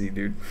crazy,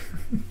 dude.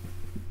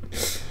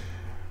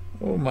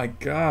 Oh my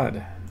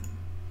god.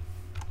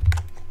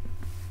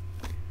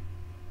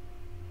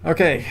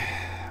 Okay.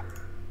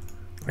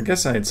 I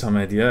guess I had some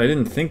idea. I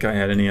didn't think I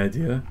had any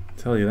idea. I'll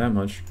tell you that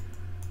much.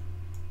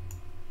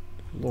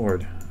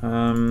 Lord.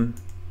 RG?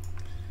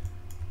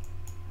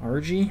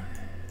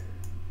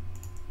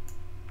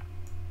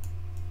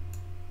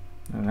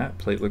 Oh, that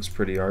plate looks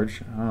pretty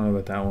arch. I don't know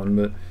about that one,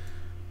 but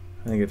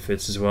I think it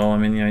fits as well. I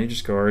mean, yeah, you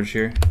just go arch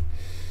here.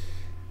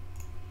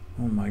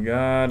 Oh my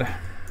god.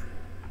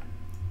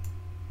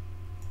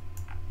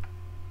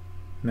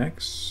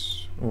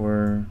 Next,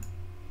 or...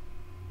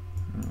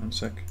 one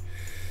sec.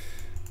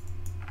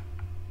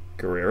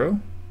 Guerrero?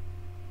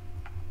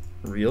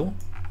 Real?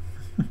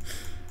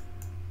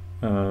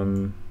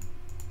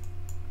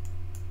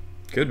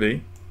 Could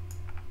be.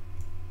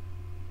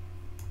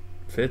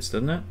 Fits,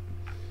 doesn't it?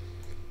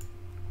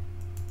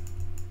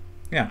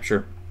 Yeah,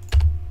 sure.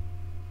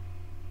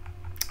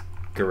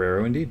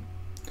 Guerrero indeed.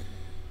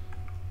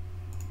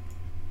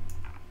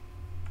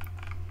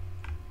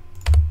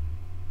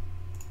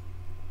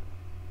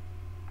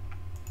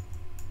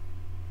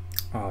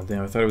 Oh,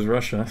 damn, I thought it was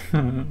Russia.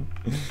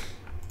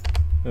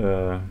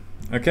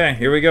 Okay,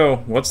 here we go.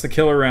 What's the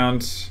killer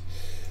round?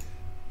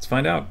 Let's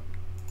find out.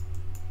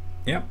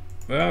 Yep.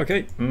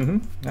 Okay.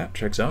 That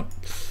checks out.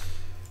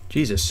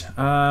 Jesus.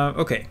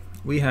 Okay.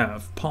 We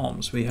have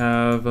palms. We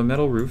have a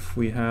metal roof.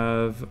 We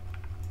have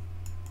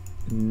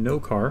no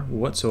car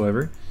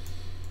whatsoever.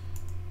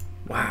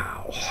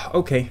 Wow.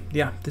 Okay.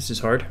 Yeah, this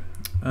is hard.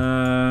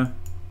 Sun?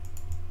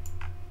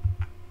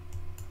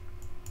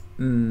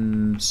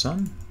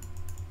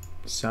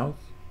 South?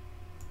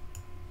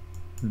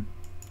 I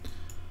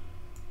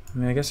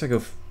mean, I guess I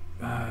go...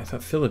 I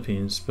thought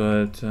Philippines,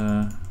 but...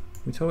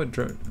 we tell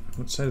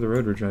what side of the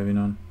road we're driving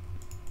on.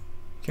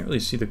 Can't really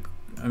see the...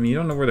 I mean, you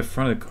don't know where the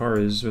front of the car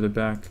is, or the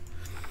back.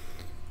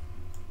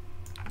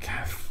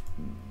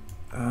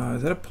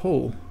 Is that a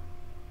pole?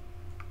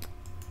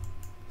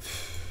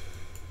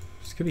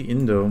 This could be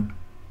Indo.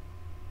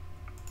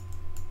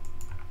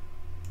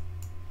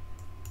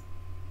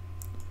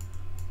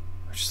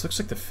 It just looks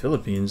like the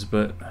Philippines,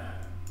 but...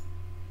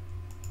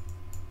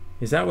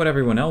 Is that what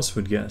everyone else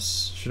would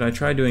guess? Should I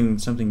try doing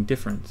something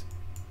different?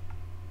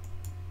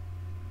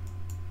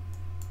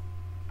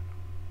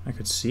 I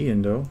could see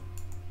Indo.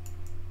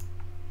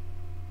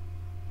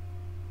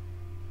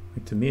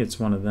 Like, to me, it's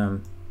one of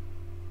them.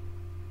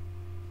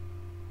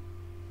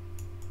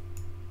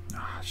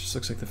 It just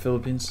looks like the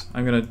Philippines.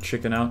 I'm gonna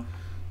chicken out.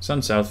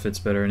 Sun South fits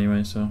better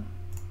anyway, so...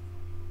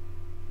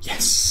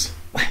 Yes!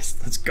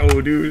 Let's go,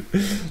 dude!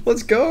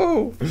 Let's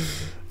go!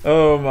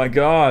 Oh my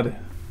god.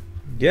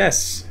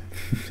 Yes!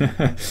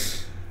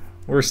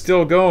 We're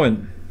still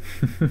going.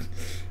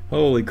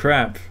 Holy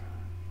crap.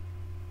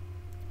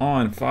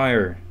 On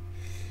fire.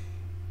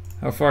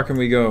 How far can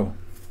we go?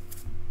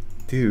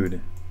 Dude.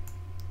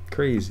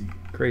 Crazy.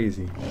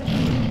 Crazy.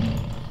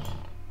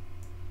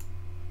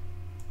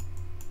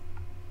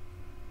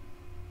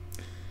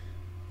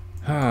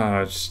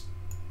 Just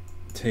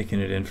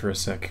taking it in for a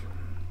sec.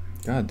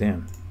 God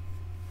damn.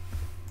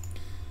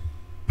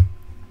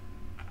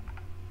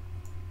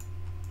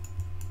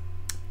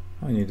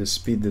 I need to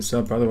speed this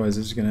up, otherwise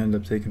this is going to end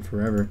up taking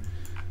forever.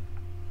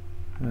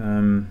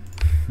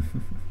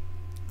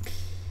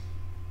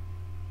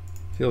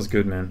 Feels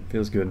good, man.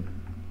 Feels good.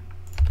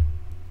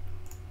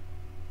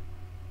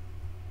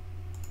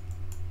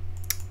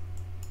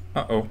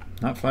 Uh-oh.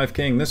 Not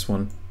 5K'ing this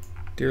one.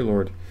 Dear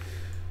Lord.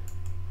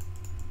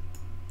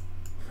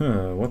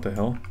 What the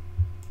hell?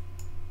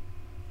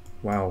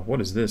 Wow,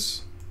 what is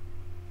this?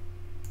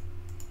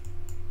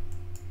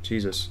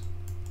 Jesus.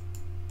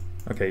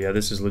 Okay, yeah,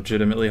 this is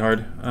legitimately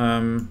hard.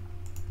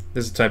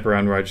 This is the type of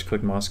round where I just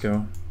click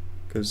Moscow,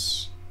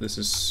 because this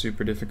is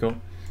super difficult.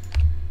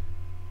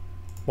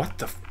 What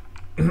the f-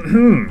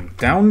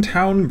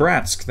 Downtown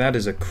Bratsk. That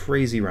is a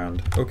crazy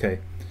round. Okay.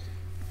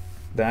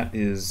 That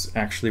is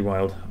actually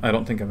wild. I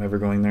don't think I'm ever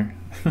going there.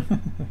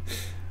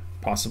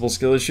 Possible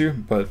skill issue,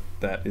 but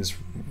that is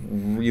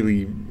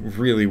really,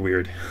 really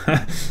weird.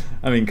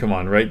 I mean, come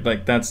on, right?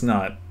 Like, that's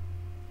not...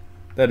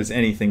 That is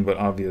anything but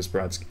obvious,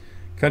 Bratsk.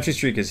 Country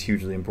streak is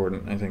hugely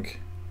important, I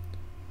think.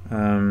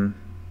 The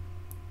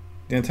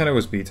antenna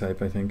was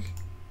B-type, I think.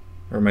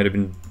 Or it might have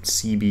been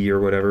CB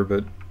or whatever,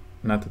 but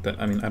not that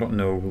I mean, I don't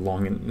know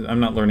I'm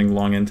not learning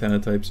long antenna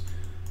types.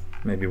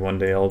 Maybe one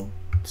day I'll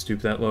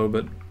stoop that low,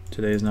 but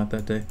today is not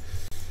that day.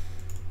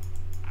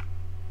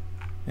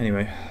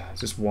 Anyway,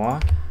 is this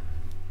WA?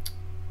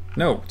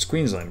 No, it's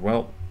Queensland.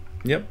 Well,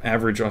 yep,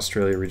 average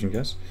Australia region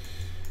guess.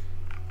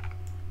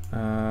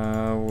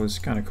 Was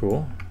kind of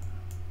cool.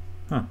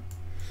 Huh.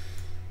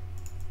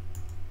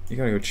 You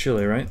gotta go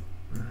Chile, right?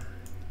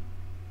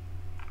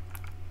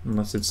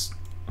 Unless it's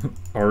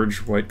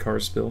Arge white car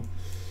spill.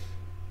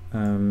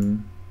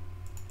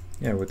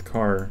 Yeah, with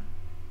car,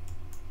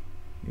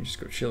 you just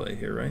go Chile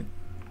here, right?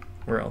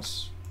 Where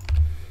else?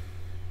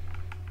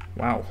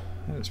 Wow,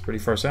 that is pretty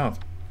far south.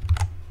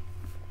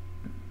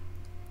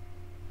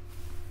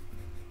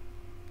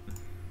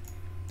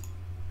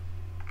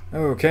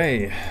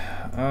 Okay,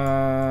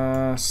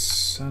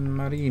 San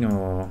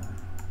Marino.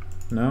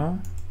 No?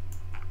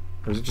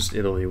 Or is it just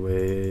Italy?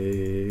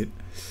 Wait.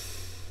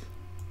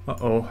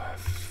 Uh-oh.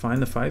 Find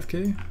the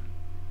 5K?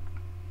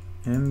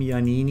 M.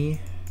 Yanini.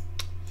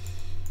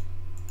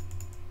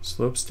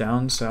 Slopes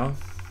down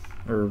south,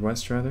 or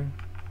west rather.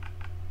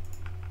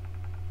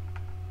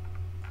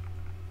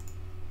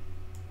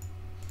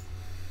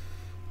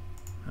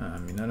 I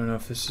mean, I don't know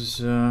if this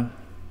is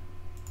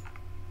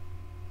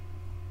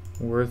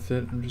worth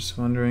it. I'm just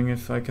wondering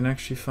if I can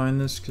actually find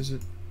this, because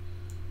it...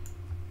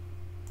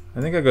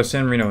 I think I'll go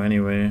San Marino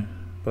anyway,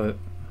 but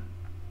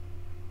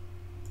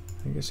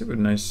I guess it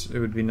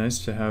would be nice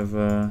to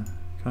have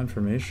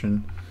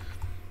confirmation,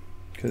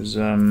 because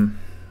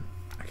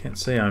Can't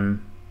say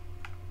I'm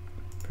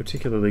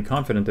particularly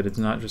confident that it's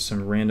not just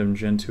some random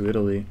Gen 2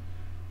 Italy.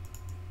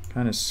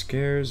 Kind of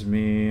scares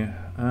me.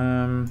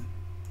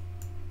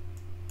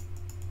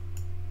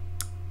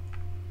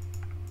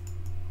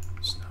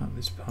 It's not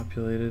this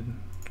populated.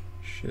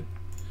 Shit.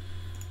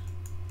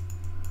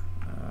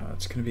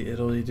 It's gonna be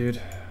Italy,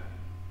 dude.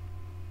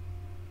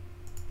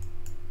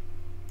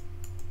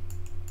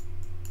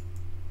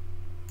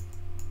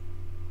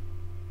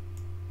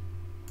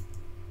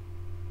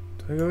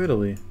 Do I go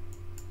Italy?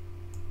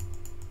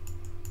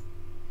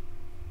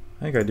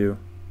 I think I do.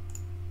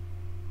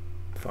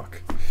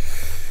 Fuck.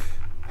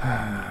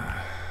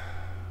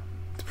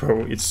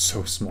 Bro, it's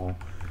so small.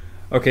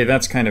 Okay,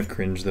 that's kind of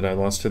cringe that I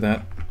lost to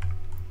that.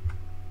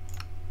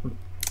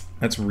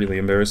 That's really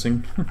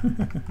embarrassing.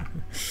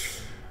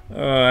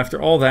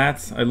 After all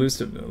that, I lose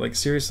to... Like,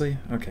 seriously?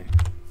 Okay.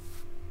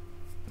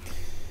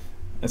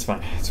 It's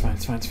fine. It's fine.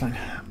 It's fine. It's fine.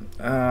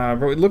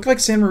 Bro, it looked like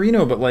San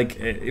Marino, but, like,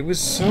 it was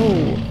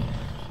so...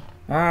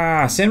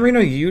 San Marino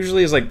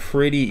usually is like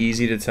pretty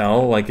easy to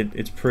tell, like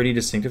it's pretty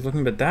distinctive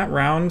looking, but that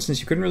round, since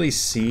you couldn't really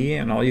see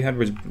and all you had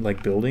was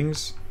like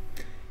buildings,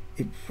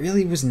 it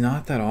really was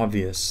not that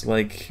obvious.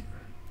 Like,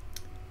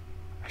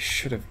 I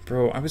should have,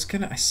 bro, I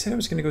said I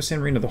was gonna go San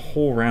Marino the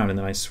whole round and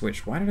then I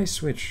switched. Why did I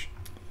switch?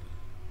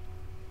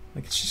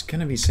 Like, it's just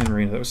gonna be San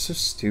Marino. That was so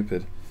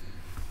stupid.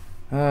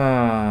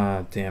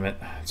 Damn it.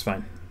 It's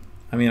fine.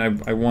 I mean,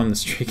 I won the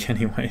streak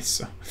anyway,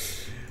 so.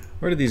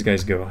 Where did these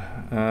guys go?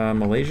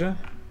 Malaysia?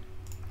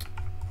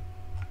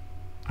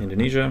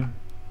 Indonesia.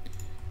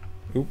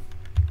 Oop.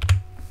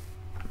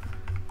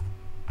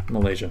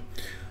 Malaysia.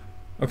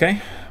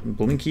 Okay.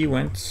 Blinky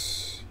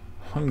went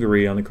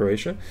Hungary on the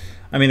Croatia.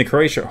 I mean, the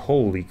Croatia,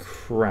 holy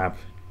crap.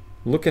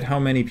 Look at how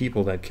many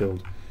people that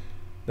killed.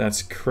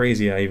 That's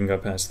crazy I even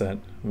got past that.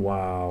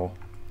 Wow.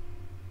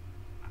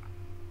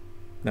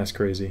 That's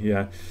crazy,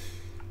 yeah.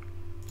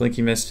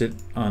 Blinky missed it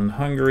on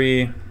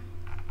Hungary.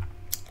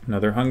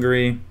 Another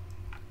Hungary.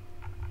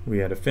 We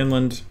had a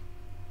Finland.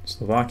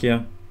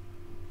 Slovakia.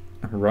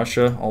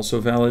 Russia, also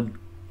valid.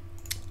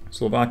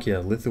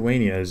 Slovakia,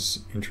 Lithuania is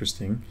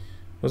interesting.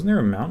 Wasn't there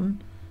a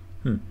mountain?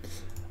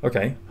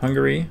 Okay,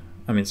 Hungary.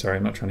 I mean, sorry,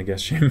 I'm not trying to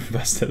guess. Shame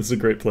Vesta is a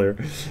great player.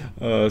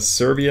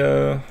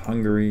 Serbia,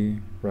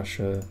 Hungary,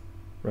 Russia,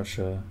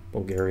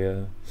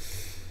 Bulgaria.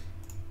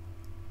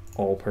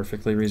 All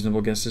perfectly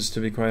reasonable guesses,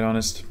 to be quite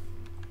honest.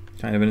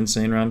 Kind of an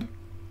insane round.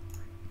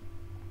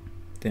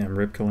 Damn,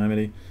 rip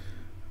Calamity.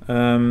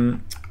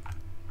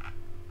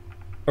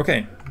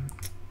 Okay.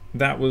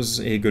 That was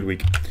a good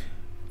week.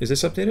 Is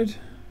this updated?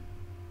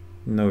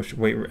 No,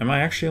 wait, am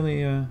I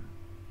actually only,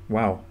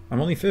 wow, I'm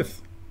only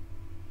 5th.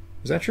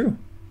 Is that true?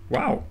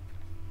 Wow.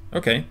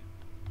 Okay.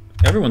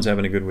 Everyone's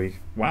having a good week.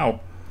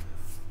 Wow.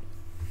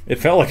 It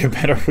felt like a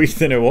better week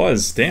than it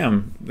was.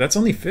 Damn, that's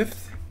only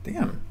 5th?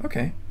 Damn,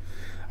 okay.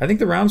 I think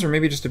the rounds were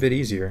maybe just a bit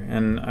easier,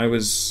 and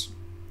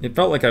it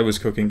felt like I was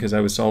cooking because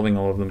I was solving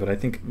all of them, but I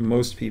think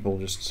most people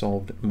just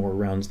solved more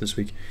rounds this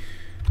week.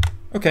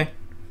 Okay.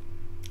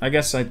 I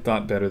guess I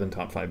thought better than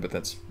top 5, but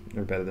that's,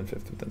 or better than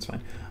 5th, but that's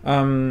fine.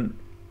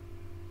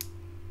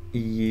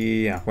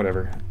 Yeah,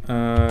 whatever.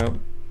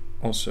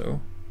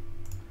 Also,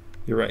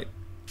 you're right.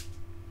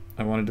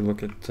 I wanted to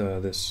look at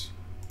this.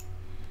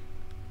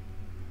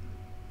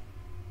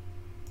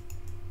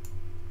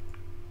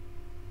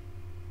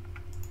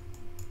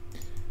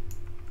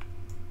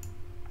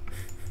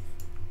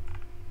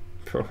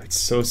 Bro, it's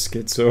so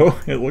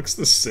schizo. It looks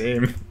the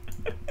same.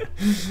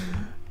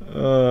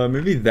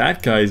 Maybe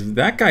that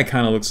guy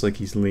kind of looks like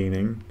he's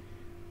leaning.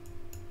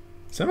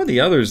 Some of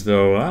the others,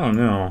 though, I don't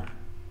know.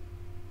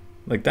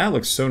 Like, that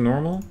looks so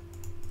normal.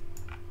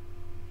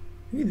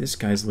 Maybe this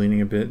guy's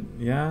leaning a bit.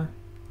 Yeah?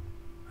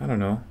 I don't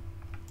know.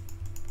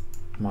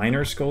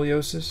 Minor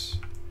scoliosis?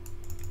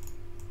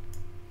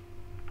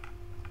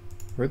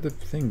 Where'd the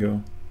thing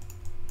go?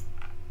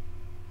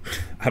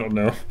 I don't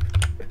know.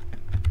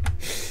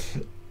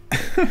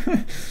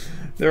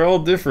 They're all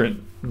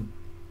different.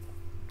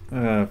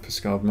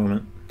 Peskov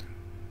moment.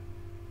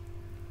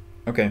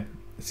 Okay.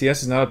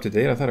 CS is not up to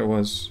date? I thought it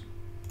was.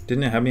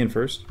 Didn't it have me in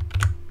first?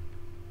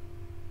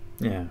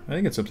 Yeah, I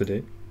think it's up to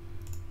date.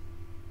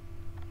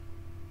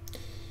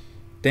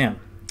 Damn.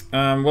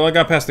 Well, I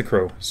got past the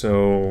crow,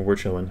 so we're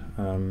chilling.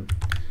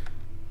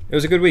 It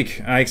was a good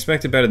week. I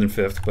expected better than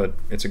 5th, but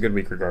it's a good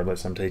week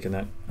regardless. I'm taking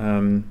that.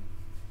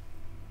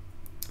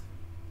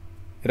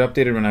 It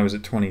updated when I was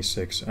at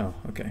 26. Oh,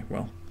 okay,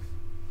 well.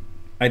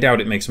 I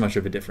doubt it makes much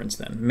of a difference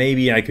then.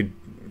 Maybe I could...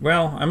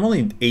 Well, I'm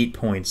only 8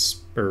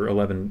 points, or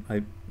 11...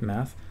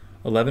 math?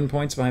 11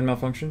 points behind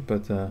Malfunction,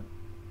 but...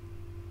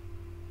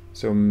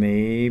 so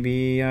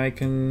maybe I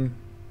can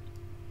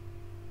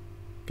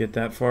get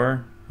that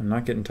far. I'm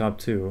not getting top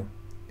 2.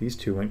 These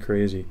two went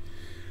crazy.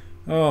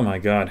 Oh my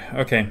god.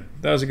 Okay,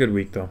 that was a good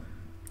week though.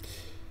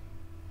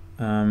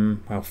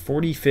 Wow,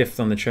 45th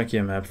on the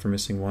Czechia map for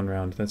missing 1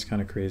 round. That's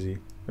kind of crazy.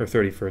 Or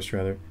 31st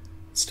rather.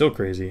 It's still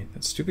crazy.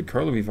 That stupid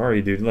Carlo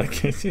Vivari, dude.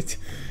 Like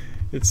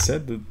it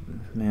said the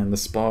man, the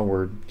spa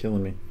word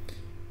killing me.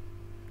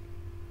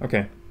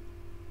 Okay.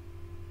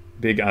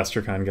 Big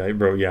Astrakhan guy.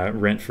 Bro, yeah,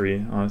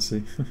 rent-free,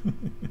 honestly.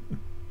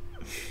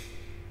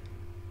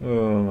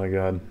 Oh my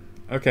god.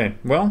 Okay,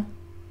 well,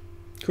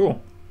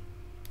 cool.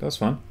 That was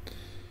fun.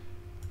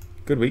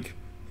 Good week.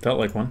 Felt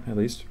like one, at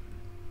least.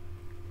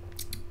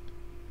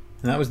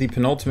 And that was the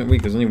penultimate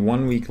week. There's only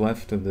 1 week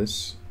left of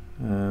this.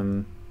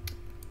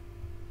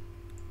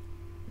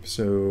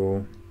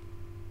 So,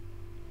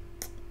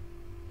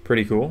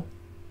 pretty cool.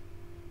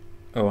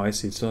 Oh, I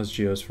see. It still has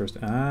Geos first.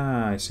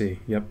 Ah, I see.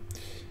 Yep.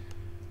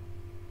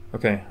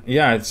 Okay.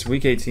 Yeah, it's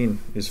week 18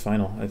 is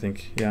final, I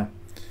think. Yeah.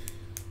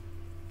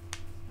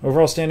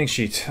 Overall standing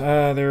sheet.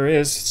 There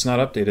is. It's not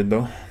updated,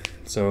 though.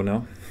 So,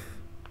 no.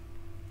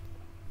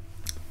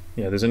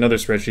 Yeah, there's another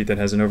spreadsheet that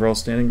has an overall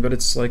standing, but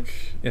it's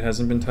like it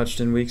hasn't been touched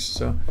in weeks,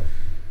 so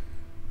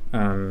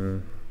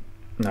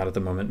not at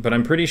the moment. But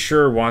I'm pretty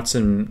sure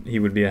Watson, he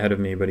would be ahead of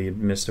me, but he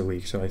missed a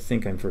week, so I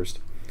think I'm first.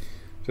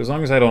 So as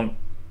long as I don't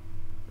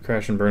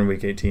crash and burn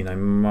week 18, I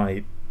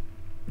might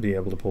be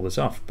able to pull this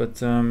off.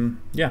 But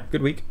yeah,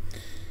 good week,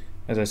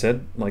 as I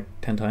said, like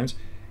 10 times.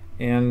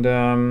 And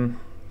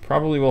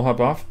probably will hop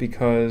off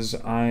because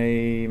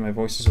my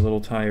voice is a little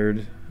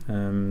tired,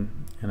 and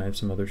I have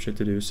some other shit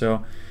to do.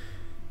 So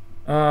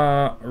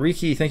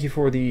Riki, thank you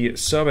for the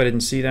sub. I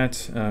didn't see that.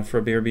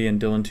 For BRB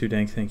and Dylan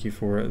Tudank, thank you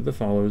for the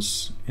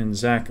follows. And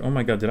Zach, oh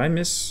my god, did I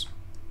miss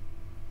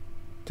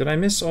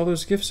all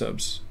those gift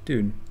subs?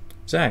 Dude,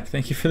 Zach,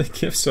 thank you for the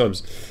gift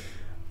subs.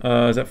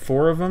 Is that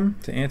 4 of them?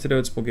 To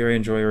Antidotes,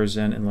 Bulgarian Joyer,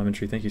 Zen, and Lemon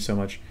Tree. Thank you so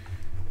much.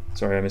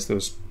 Sorry I missed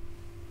those.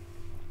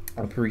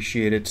 I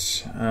appreciate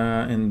it.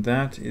 And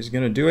that is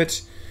gonna do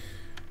it.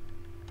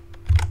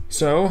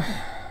 So,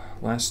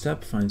 last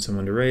step, find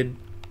someone to raid.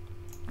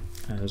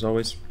 As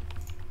always.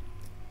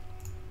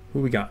 Who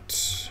we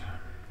got?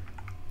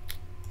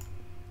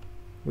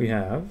 We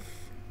have...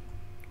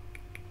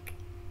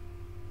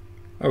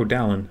 Oh,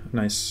 Dallin.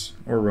 Nice.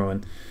 Or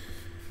Rowan.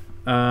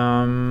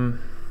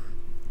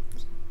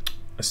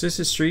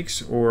 Assisted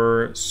streaks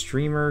or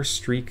streamer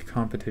streak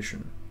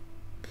competition?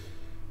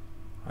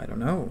 I don't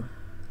know.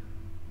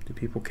 Do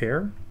people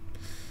care?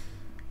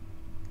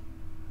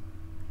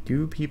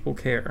 Do people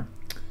care?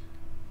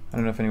 I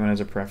don't know if anyone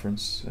has a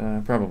preference.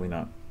 Probably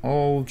not.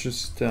 I'll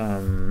just...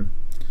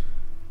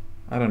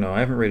 I don't know. I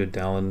haven't rated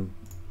Dallin.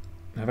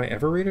 Have I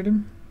ever rated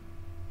him?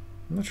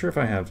 I'm not sure if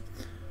I have.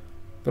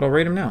 But I'll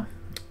rate him now.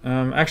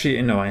 Actually,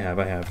 no, I have.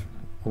 A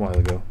while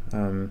ago.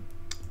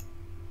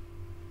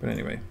 But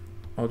anyway,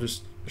 I'll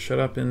just shut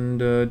up and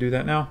do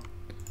that now.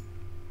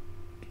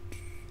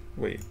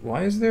 Wait,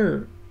 why is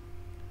there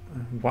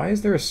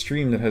a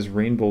stream that has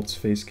Rainbolt's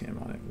face cam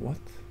on it? What?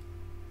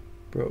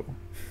 Bro.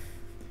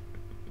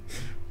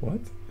 What?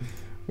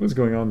 What is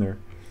going on there?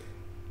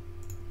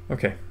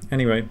 Okay,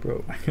 anyway,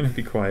 bro, I'm gonna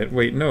be quiet.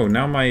 Wait, no,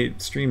 now my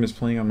stream is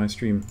playing on my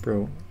stream.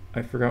 Bro,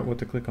 I forgot what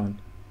to click on.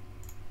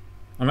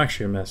 I'm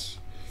actually a mess.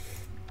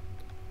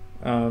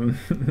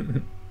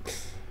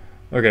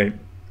 Okay.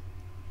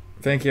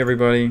 Thank you,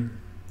 everybody.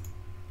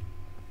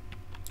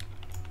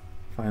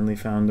 Finally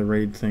found the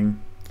raid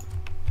thing.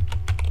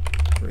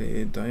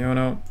 Raid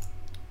Diono.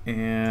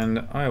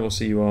 And I will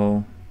see you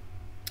all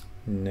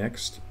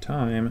next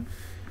time.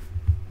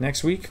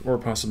 Next week, or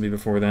possibly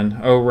before then.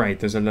 Oh, right,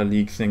 there's a La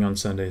Ligue thing on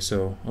Sunday,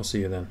 so I'll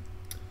see you then.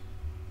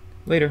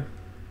 Later.